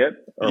 I like it.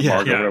 Or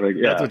Marge, or whatever.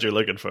 Yeah, that's what you're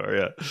looking for.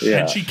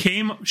 Yeah. And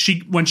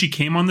when she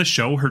came on the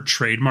show, her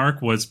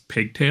trademark was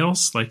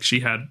pigtails. Like she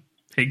had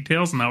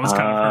pigtails, and that was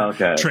kind of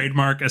her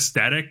trademark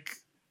aesthetic.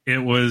 It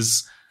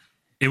was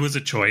a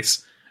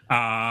choice.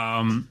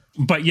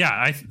 But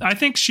yeah, I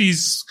think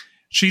she's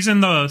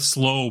in the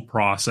slow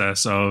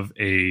process of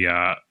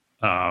a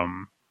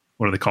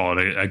what do they call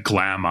it? A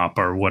glam up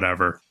or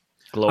whatever.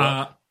 Glow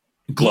up.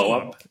 Glow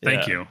up.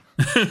 Thank you.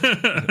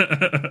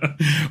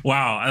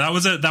 Wow, that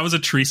was a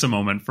Teresa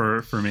moment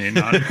for me,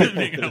 not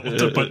being able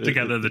to put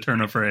together the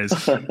turn of phrase.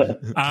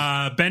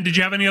 Ben, did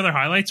you have any other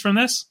highlights from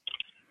this?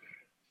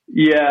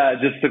 Yeah,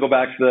 just to go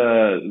back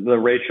to the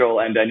Rachel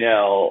and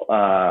Danielle.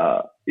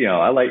 I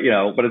like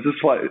but it's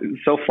just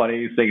so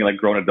funny thinking like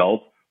grown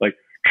adults like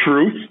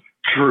truth.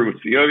 You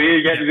know what I mean?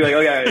 You can't just be like,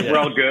 okay, we're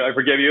all good. I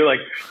forgive you. Like,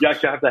 you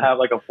actually have to have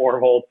like a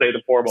formal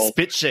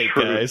spit shake,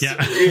 guys. Yeah,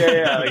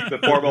 like the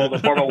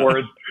formal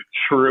words,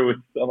 truth.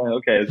 I'm like,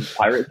 okay, is it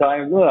pirate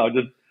time? No,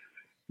 just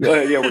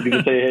we're going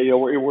to say, hey,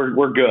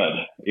 we're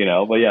good,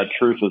 But yeah,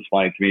 truth was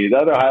funny to me. The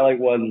other highlight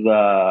was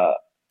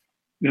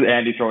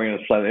Andy throwing in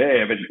a slide.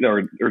 Hey,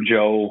 or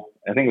Joe.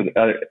 I think it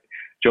was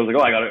Joe's like,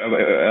 I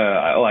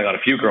got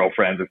a few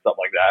girlfriends or something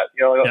like that.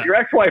 Your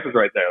ex-wife is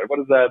right there. Like, what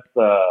is that?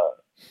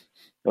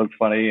 That was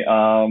funny.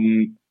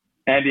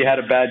 Andy had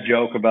a bad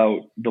joke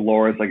about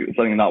Dolores, like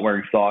something not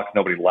wearing socks.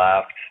 Nobody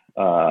laughed.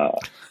 So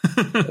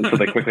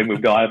they quickly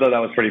moved on. I thought that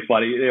was pretty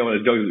funny.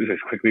 The joke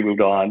just quickly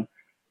moved on.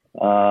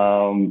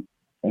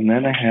 And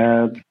then I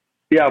had,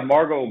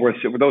 Margot, were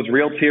those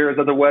real tears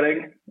at the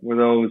wedding? Were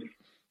those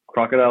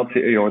crocodile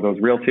tears, or those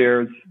real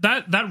tears?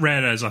 That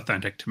read as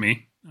authentic to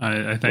me,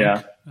 I think.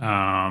 Yeah.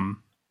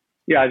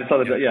 I just saw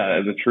that. Yeah,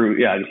 the true.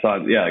 Yeah, I just saw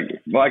it. Yeah.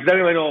 Well, I didn't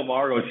really know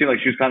Margot. It seemed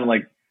like she was kind of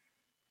like,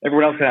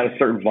 everyone else had a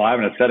certain vibe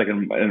and aesthetic,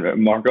 and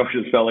Margot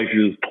just felt like she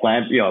was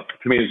plant. To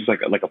me, it's just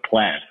like a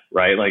plant,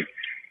 right? Like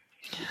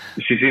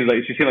she seemed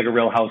like a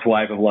real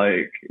housewife of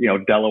like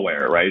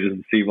Delaware, right? It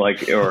doesn't seem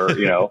like or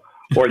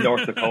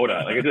North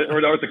Dakota, or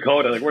North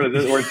Dakota. Like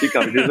where's she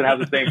coming? She doesn't have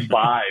the same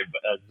vibe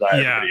as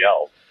everybody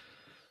else.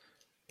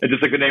 It's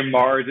just like the name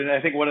Marge, and I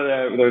think one of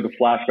the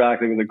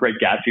flashbacks, it was a Great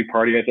Gatsby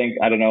party. I think,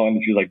 I don't know,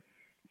 and she was like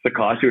the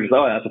costume. Just,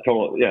 that's a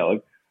total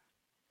like.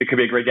 It could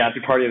be a Great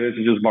Gatsby party. This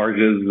is just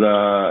Marge's,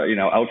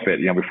 outfit,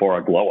 before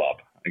a glow up,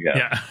 I guess.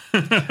 Yeah.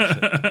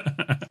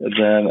 And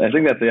then I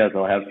think that's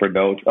all I have for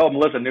notes. Oh,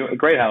 Melissa,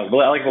 great house.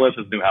 I like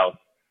Melissa's new house.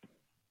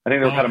 I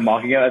think they're kind of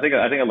mocking it. I think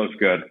it looks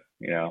good.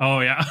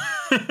 Oh yeah.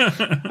 I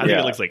think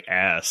it looks like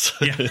ass.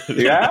 Yeah.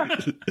 Yeah.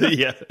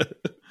 Yeah.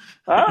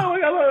 Oh,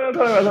 I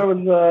thought it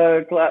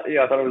was glad.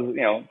 Yeah, I thought it was.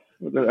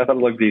 I thought it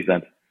looked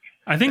decent.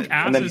 I think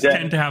asses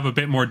tend to have a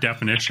bit more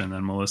definition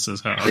than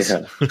Melissa's house.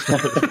 Yeah.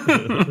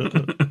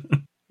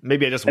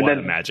 Maybe I just want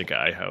a magic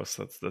eye house.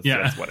 That's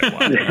what I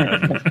want.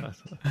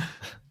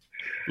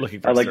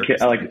 Looking for. I like.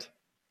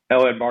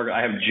 Oh, and Margaret,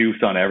 I have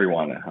juice on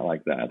everyone. I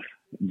like that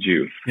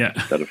juice. Yeah.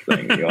 Instead of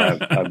saying, I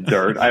have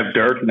dirt. I have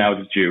dirt. Now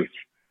it's juice.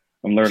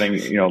 I'm learning.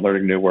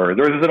 Learning new words.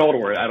 Or is this an old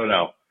word? I don't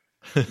know.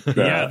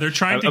 Yeah, they're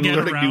trying to I'm get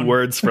learning around new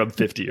words from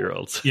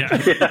 50-year-olds. Yeah.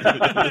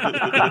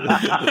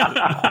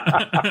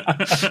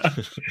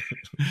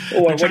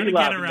 What are you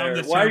laughing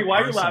there? Why are you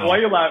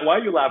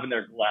laughing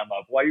there, Glam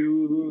Up? Why are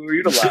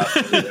you to laugh?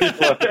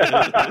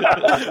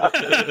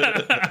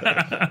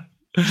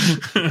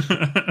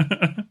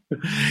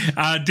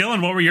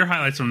 Dylan, what were your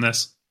highlights from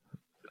this?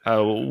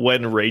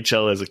 When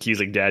Rachel is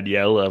accusing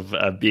Danielle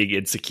of being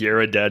insecure,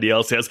 and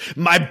Danielle says,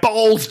 "My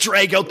balls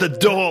drag out the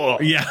door."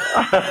 Yeah.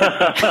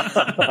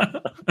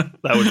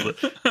 That was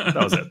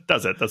it.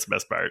 That's the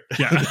best part.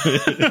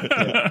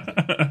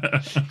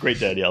 Yeah. Great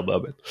Danielle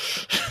moment.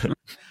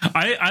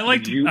 I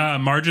liked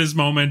Marge's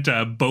moment,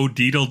 Bo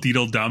Deedle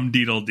Deedle Dum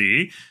Deedle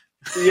Dee.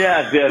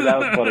 Yeah, that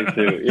was funny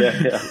too.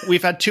 Yeah.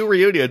 We've had two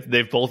reunions.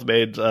 They've both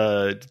made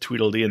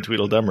Tweedledee and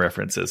Tweedledum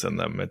references in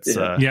them. It's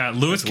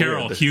Lewis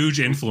Carroll, weird. Huge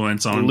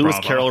influence on Lewis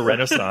Bravo. Carroll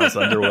Renaissance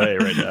underway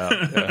right now.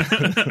 Yeah.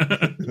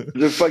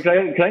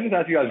 Can I just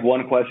ask you guys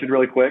one question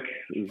really quick?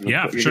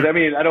 Yeah, sure. I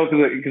mean, I don't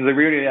because the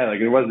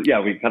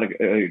reunion, we kind of,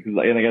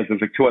 and I guess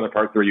there's like two other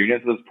parts of the reunion,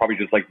 so it's probably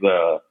just like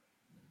it's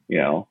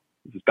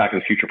Back to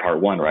the Future Part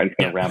 1, right? It's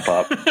going to ramp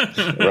up,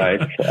 right?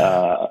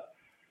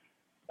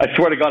 I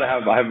swear to God, I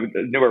have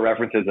newer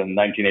references in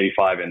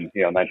 1985 and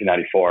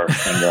 1994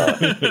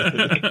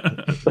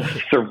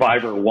 and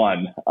Survivor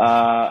 1.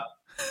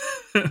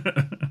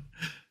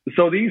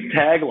 So these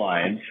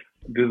taglines,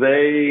 are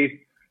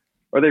they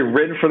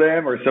written for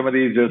them, or some of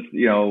these just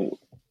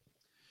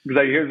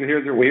because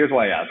here's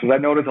why I ask, because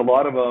I've noticed a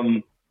lot of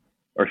them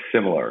are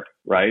similar,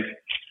 right?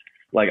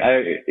 Like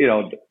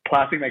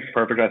Plastic Makes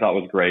Perfect, I thought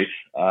was great,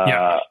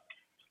 but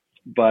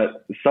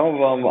some of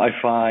them I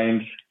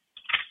find.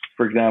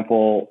 For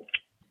example,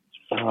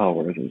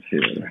 where is this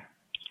here?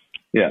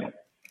 Yeah.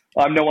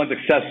 I'm no one's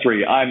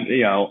accessory. I'm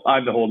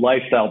the whole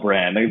lifestyle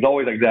brand. It's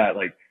always like that.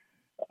 Like,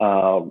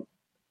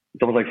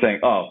 someone's like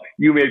saying, "Oh,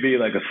 you may be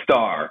like a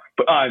star,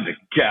 but I'm the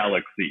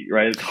galaxy,"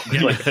 right?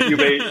 It's like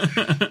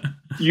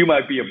you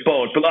might be a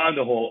boat, but I'm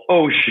the whole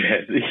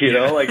ocean.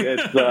 Like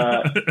it's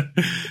I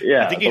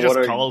think you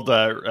just called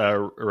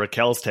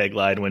Raquel's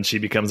tagline when she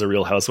becomes a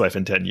Real Housewife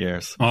in 10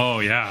 years. Oh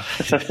yeah,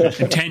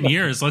 in 10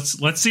 years.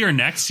 Let's see her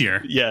next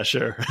year. Yeah,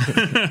 sure.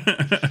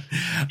 But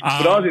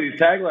honestly, these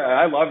taglines,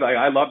 I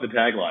love the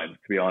taglines.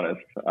 To be honest,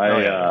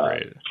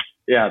 great.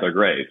 Yeah, they're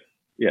great.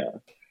 Yeah.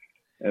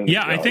 And,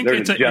 I think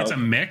it's a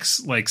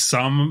mix. Like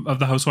some of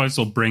the housewives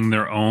will bring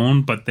their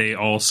own, but they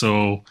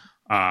also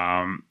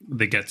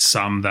they get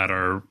some that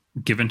are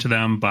given to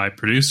them by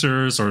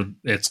producers, or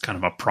it's kind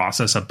of a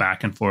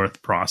back and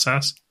forth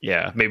process.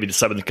 Yeah, maybe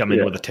someone come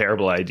in with a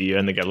terrible idea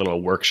and they get a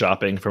little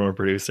workshopping from a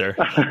producer.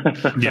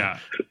 Yeah,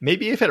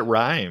 maybe if it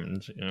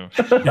rhymed. Yeah,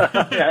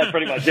 that's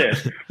pretty much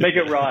it. Make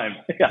it rhyme.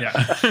 Yeah.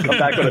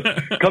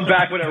 Come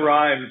back when it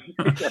rhymes.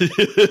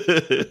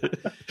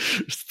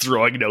 Just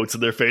throwing notes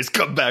in their face.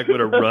 Come back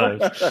when it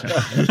rhymes.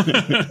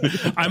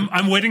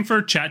 I'm waiting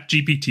for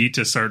ChatGPT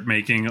to start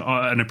making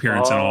an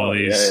appearance in all of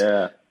these.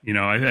 Yeah.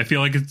 I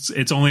feel like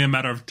it's only a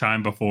matter of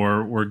time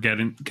before we're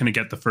going to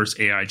get the first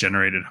AI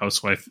generated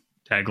housewife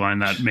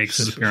tagline that makes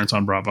his appearance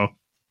on Bravo.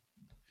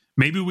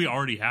 Maybe we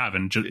already have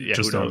and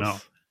just don't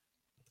know.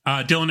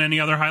 Dylan, any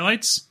other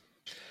highlights?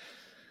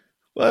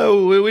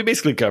 Well, we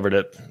basically covered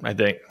it, I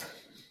think,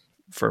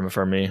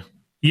 for me.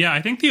 Yeah,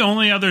 I think the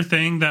only other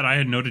thing that I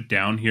had noted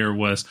down here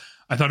was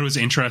I thought it was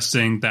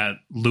interesting that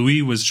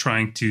Louis was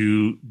trying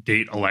to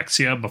date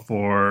Alexia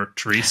before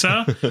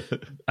Teresa.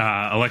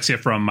 Alexia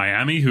from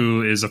Miami,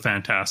 who is a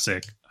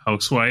fantastic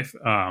housewife.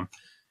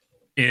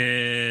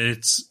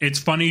 It's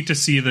funny to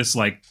see this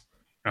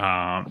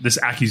this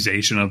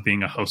accusation of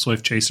being a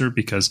housewife chaser,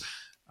 because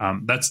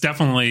that's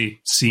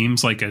definitely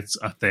seems like it's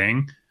a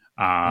thing.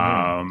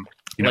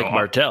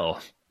 Martell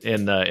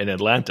in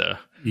Atlanta.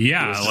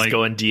 Yeah, he was just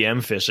going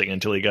DM fishing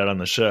until he got on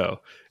the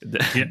show.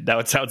 Now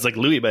it sounds like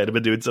Louis might have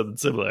been doing something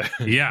similar.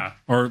 Yeah,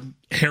 or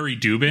Harry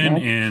Dubin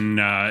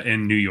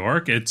in New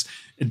York. It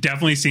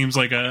definitely seems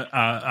like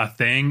a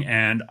thing,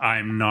 and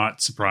I'm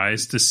not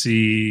surprised to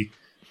see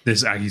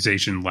this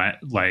accusation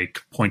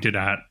pointed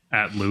at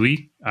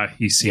Louis.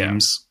 He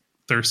seems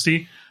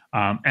thirsty,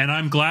 and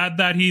I'm glad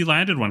that he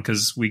landed one,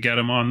 because we get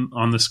him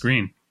on the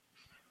screen.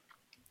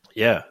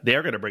 Yeah, they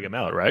are going to bring him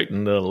out, right?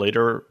 In the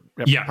later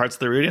parts of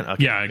the reunion?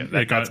 Okay. Yeah,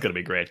 that's going to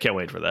be great. Can't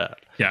wait for that.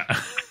 Yeah.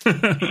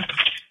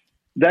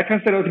 That kind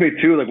of stood out to me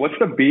too. Like, what's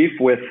the beef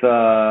with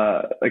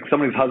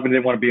somebody's husband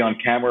didn't want to be on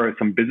camera?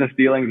 Some business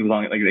dealings. It was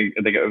on, I think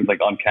it was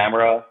on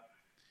camera.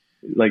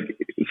 So I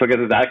guess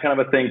is that kind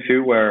of a thing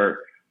too, where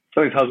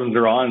some of these husbands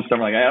are on, and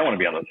some are like, I don't want to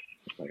be on this.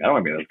 I don't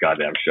want to be on this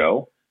goddamn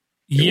show.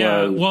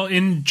 Well,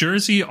 in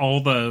Jersey,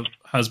 all the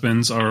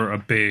husbands are a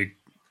big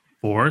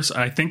force.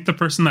 I think the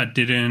person that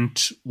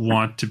didn't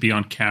want to be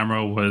on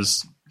camera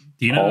was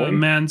Dina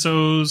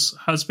Manzo's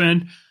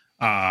husband.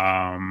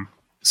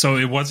 So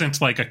it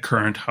wasn't like a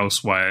current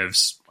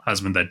housewife's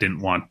husband that didn't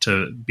want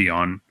to be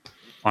on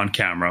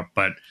camera,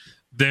 but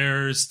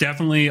there's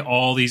definitely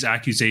all these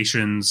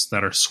accusations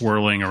that are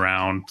swirling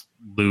around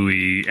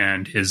Louis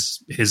and his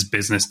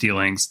business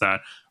dealings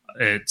that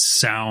it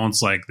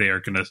sounds like they are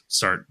going to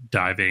start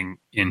diving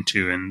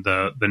into in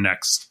the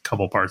next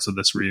couple parts of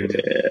this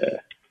reunion.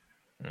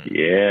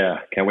 Yeah,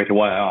 can't wait to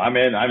watch. I'm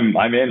in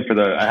for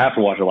the. I have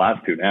to watch the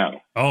last two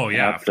now. Oh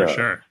yeah, for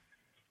sure.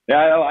 Yeah,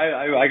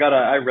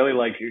 I really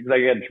like, because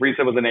again,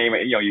 Teresa was a name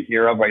you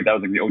hear of, right? That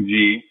was like the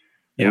OG.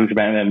 Yeah. And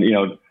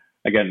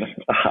again,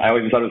 I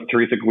always thought it was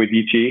Teresa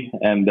Guidici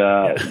and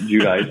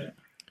Giudice.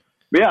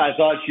 But yeah, I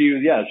thought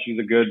she's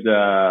a good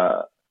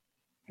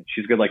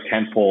like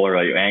tentpole or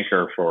like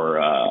anchor for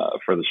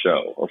the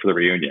show or for the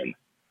reunion.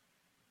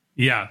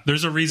 Yeah,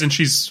 there's a reason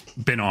she's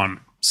been on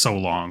so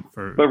long.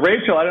 But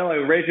Rachel, I don't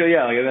know. Rachel,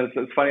 yeah, like,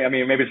 it's funny. I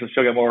mean, maybe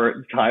she'll get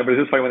more time, but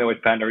it's just funny when they always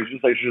pan her. She's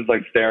just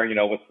like staring,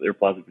 with their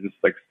plastic, just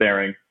like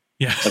staring.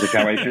 Yeah. At the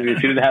camera. She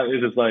didn't have. It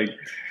was just like,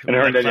 and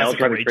her and Danielle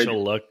trying to.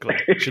 Rachel look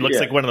like she looks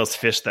like one of those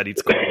fish that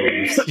eats coral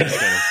reefs, just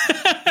kind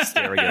of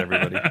staring at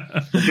everybody.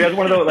 She has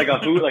one of those like a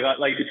who, like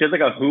she has like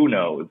a who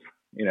knows.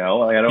 Like,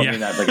 I don't mean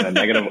that like in a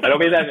negative. I don't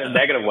mean that in a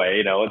negative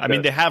way. I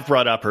mean, they have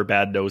brought up her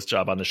bad nose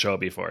job on the show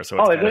before, so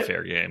it's kind of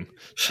fair game.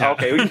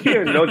 Okay, we can see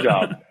her nose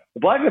job. The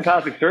black and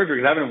plastic surgery,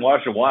 because I haven't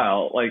watched in a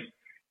while. Like,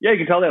 yeah, you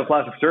can tell they have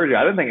plastic surgery.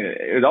 I didn't think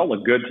it all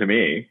looked good to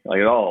me. Like,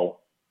 it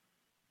all.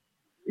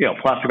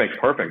 Plastic makes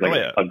perfect.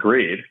 Like,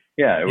 agreed.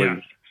 Yeah, it was.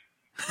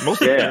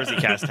 Most of the Jersey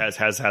cast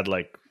has had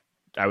like,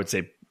 I would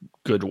say,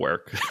 good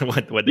work.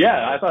 what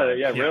I thought.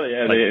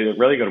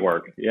 Really good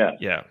work. Yeah.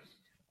 Yeah.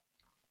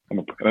 I'm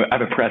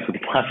impressed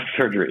with the plastic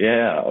surgery.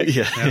 Yeah.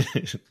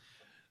 This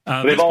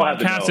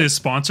podcast is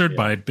sponsored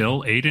by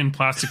Bill Aiden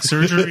Plastic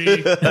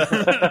Surgery.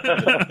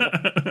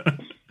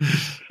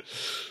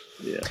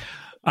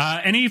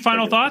 Any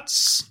final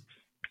thoughts?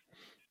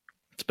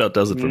 That's about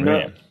does it for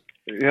me.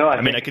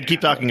 I could keep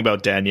talking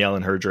about Danielle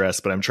and her dress,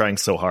 but I'm trying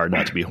so hard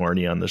not to be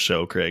horny on the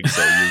show, Craig.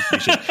 So you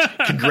should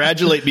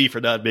congratulate me for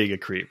not being a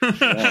creep.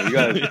 Yeah, you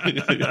guys.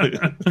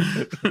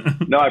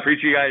 No, I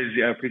appreciate you guys.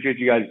 I appreciate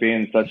you guys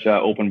being such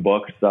open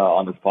books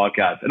on this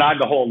podcast, and I'm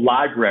the whole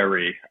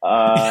library.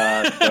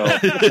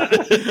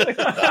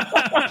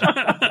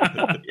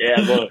 Yeah,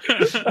 look,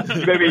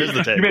 maybe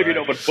an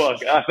open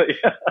book.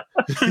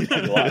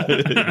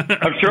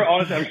 I'm sure.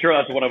 Honestly, I'm sure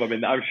that's one of them.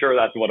 I'm sure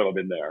that's one of them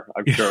in there.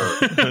 I'm sure.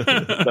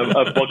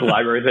 A book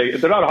library thing.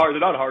 They're not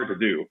hard to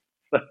do.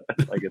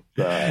 Like it's.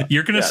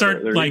 You're gonna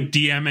start like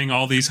DMing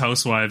all these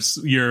housewives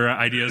your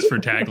ideas for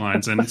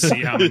taglines and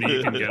see how many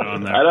you can get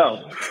on there. I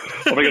know.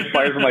 I'm gonna get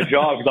fired from my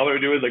job because all I'm gonna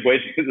do is like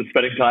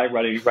spending time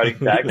writing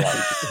taglines.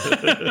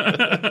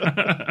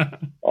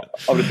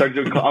 I'm gonna start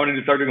doing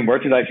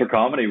merchandise for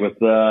comedy with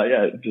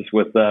taglines.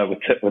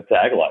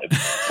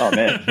 Oh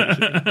man,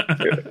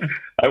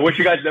 I wish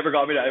you guys never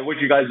got me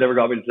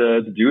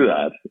to do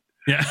that.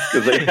 Yeah,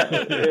 because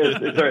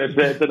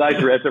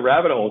it's a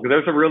rabbit hole because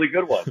there's some really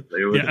good ones. That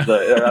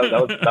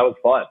was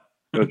fun.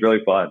 It was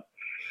really fun.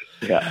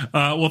 Yeah.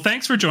 Well,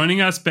 thanks for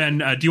joining us, Ben.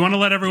 Do you want to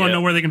let everyone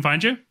know where they can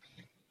find you?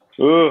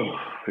 Ooh,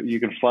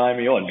 you can find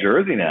me in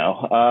Jersey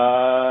now.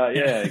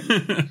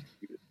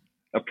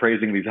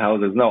 Appraising these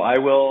houses. No, I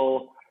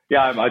will.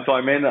 Yeah, so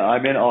I'm in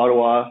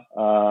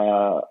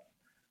Ottawa.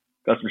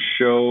 Got some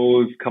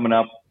shows coming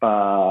up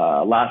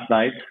last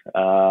night.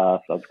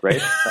 So that's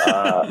great.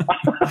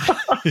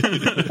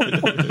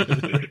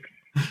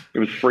 It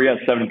was free at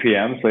 7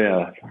 p.m. So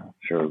yeah,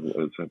 sure it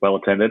was well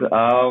attended.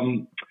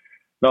 No,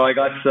 I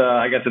guess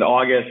in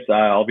August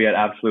I'll be at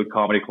Absolute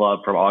Comedy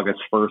Club from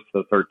August 1st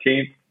to the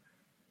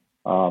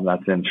 13th.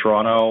 That's in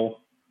Toronto.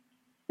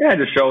 Yeah,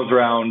 just shows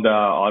around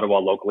Ottawa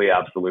locally.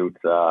 Absolute.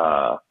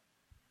 Yuck.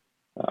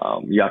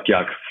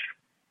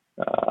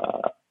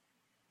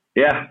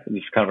 Yeah,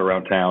 just kind of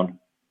around town.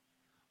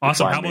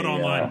 Awesome. How about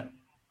online?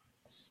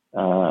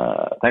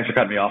 Thanks for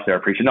cutting me off there. I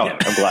appreciate it. No,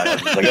 I'm glad. I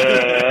was like,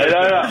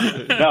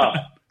 no,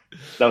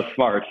 that was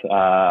smart.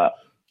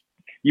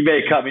 You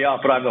may cut me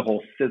off, but I'm the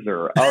whole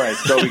Scissor. All right,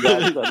 so we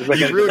got. He's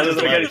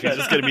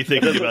just going to be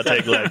thinking about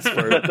taglines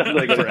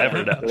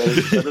forever now.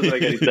 That doesn't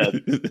make any sense.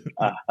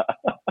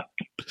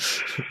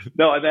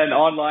 No, and then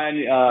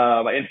online,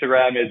 my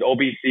Instagram is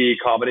OBC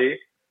Comedy.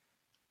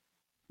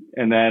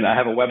 And then I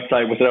have a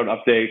website without an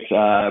update,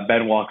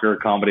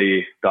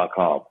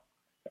 benwalkercomedy.com.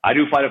 I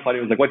do find it funny.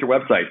 It was like, what's your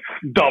website?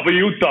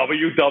 www. I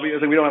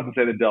was like, we don't have to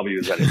say the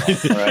W's anymore.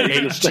 All right?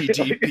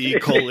 HTTP :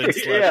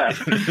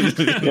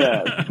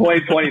 Yeah.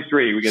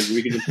 2023. We can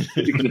just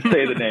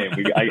say the name.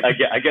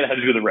 I get how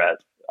to do the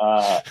rest.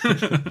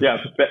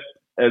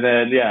 And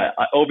then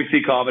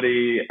OBC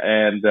Comedy,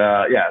 and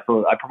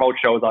so I promote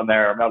shows on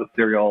there. I'm not a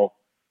serial.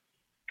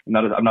 I'm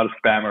not a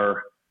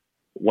spammer.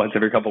 Once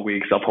every couple of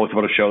weeks, I'll post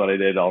about a show that I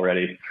did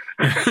already.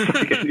 You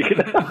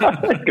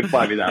can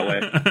find me that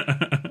way.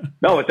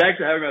 No, but thanks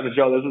for having me on the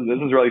show. This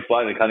is really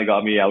fun. It kind of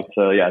got me out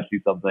to see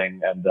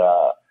something, and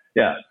that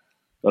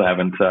I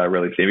haven't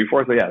really seen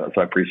before. So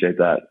so I appreciate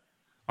that.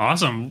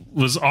 Awesome,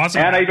 it was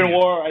awesome. And I even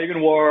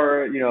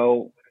wore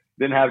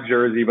didn't have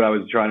jersey, but I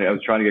was trying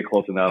to get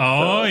close enough.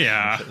 Oh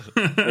yeah,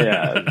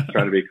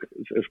 trying to be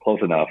as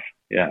close enough.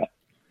 Yeah,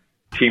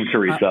 Team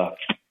Teresa.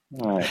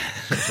 All right.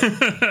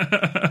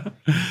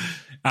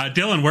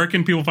 Dylan, where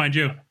can people find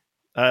you?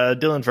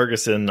 Dylan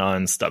Ferguson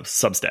on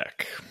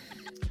Substack.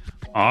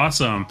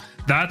 Awesome.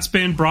 That's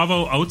been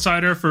Bravo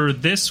Outsider for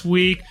this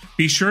week.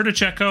 Be sure to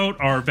check out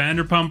our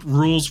Vanderpump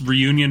Rules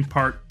Reunion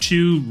Part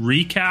 2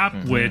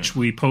 recap, which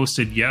we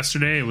posted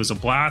yesterday. It was a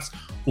blast.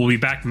 We'll be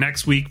back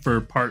next week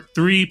for Part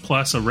 3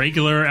 plus a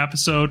regular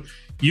episode.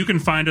 You can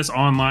find us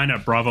online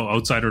at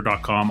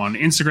bravooutsider.com, on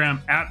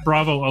Instagram at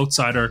Bravo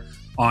Outsider,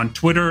 on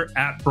Twitter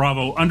at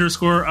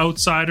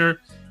Bravo_outsider.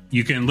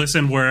 You can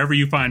listen wherever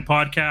you find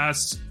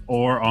podcasts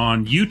or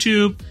on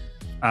YouTube.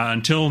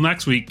 Until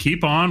next week,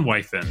 keep on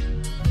wifing.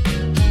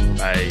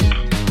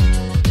 Bye.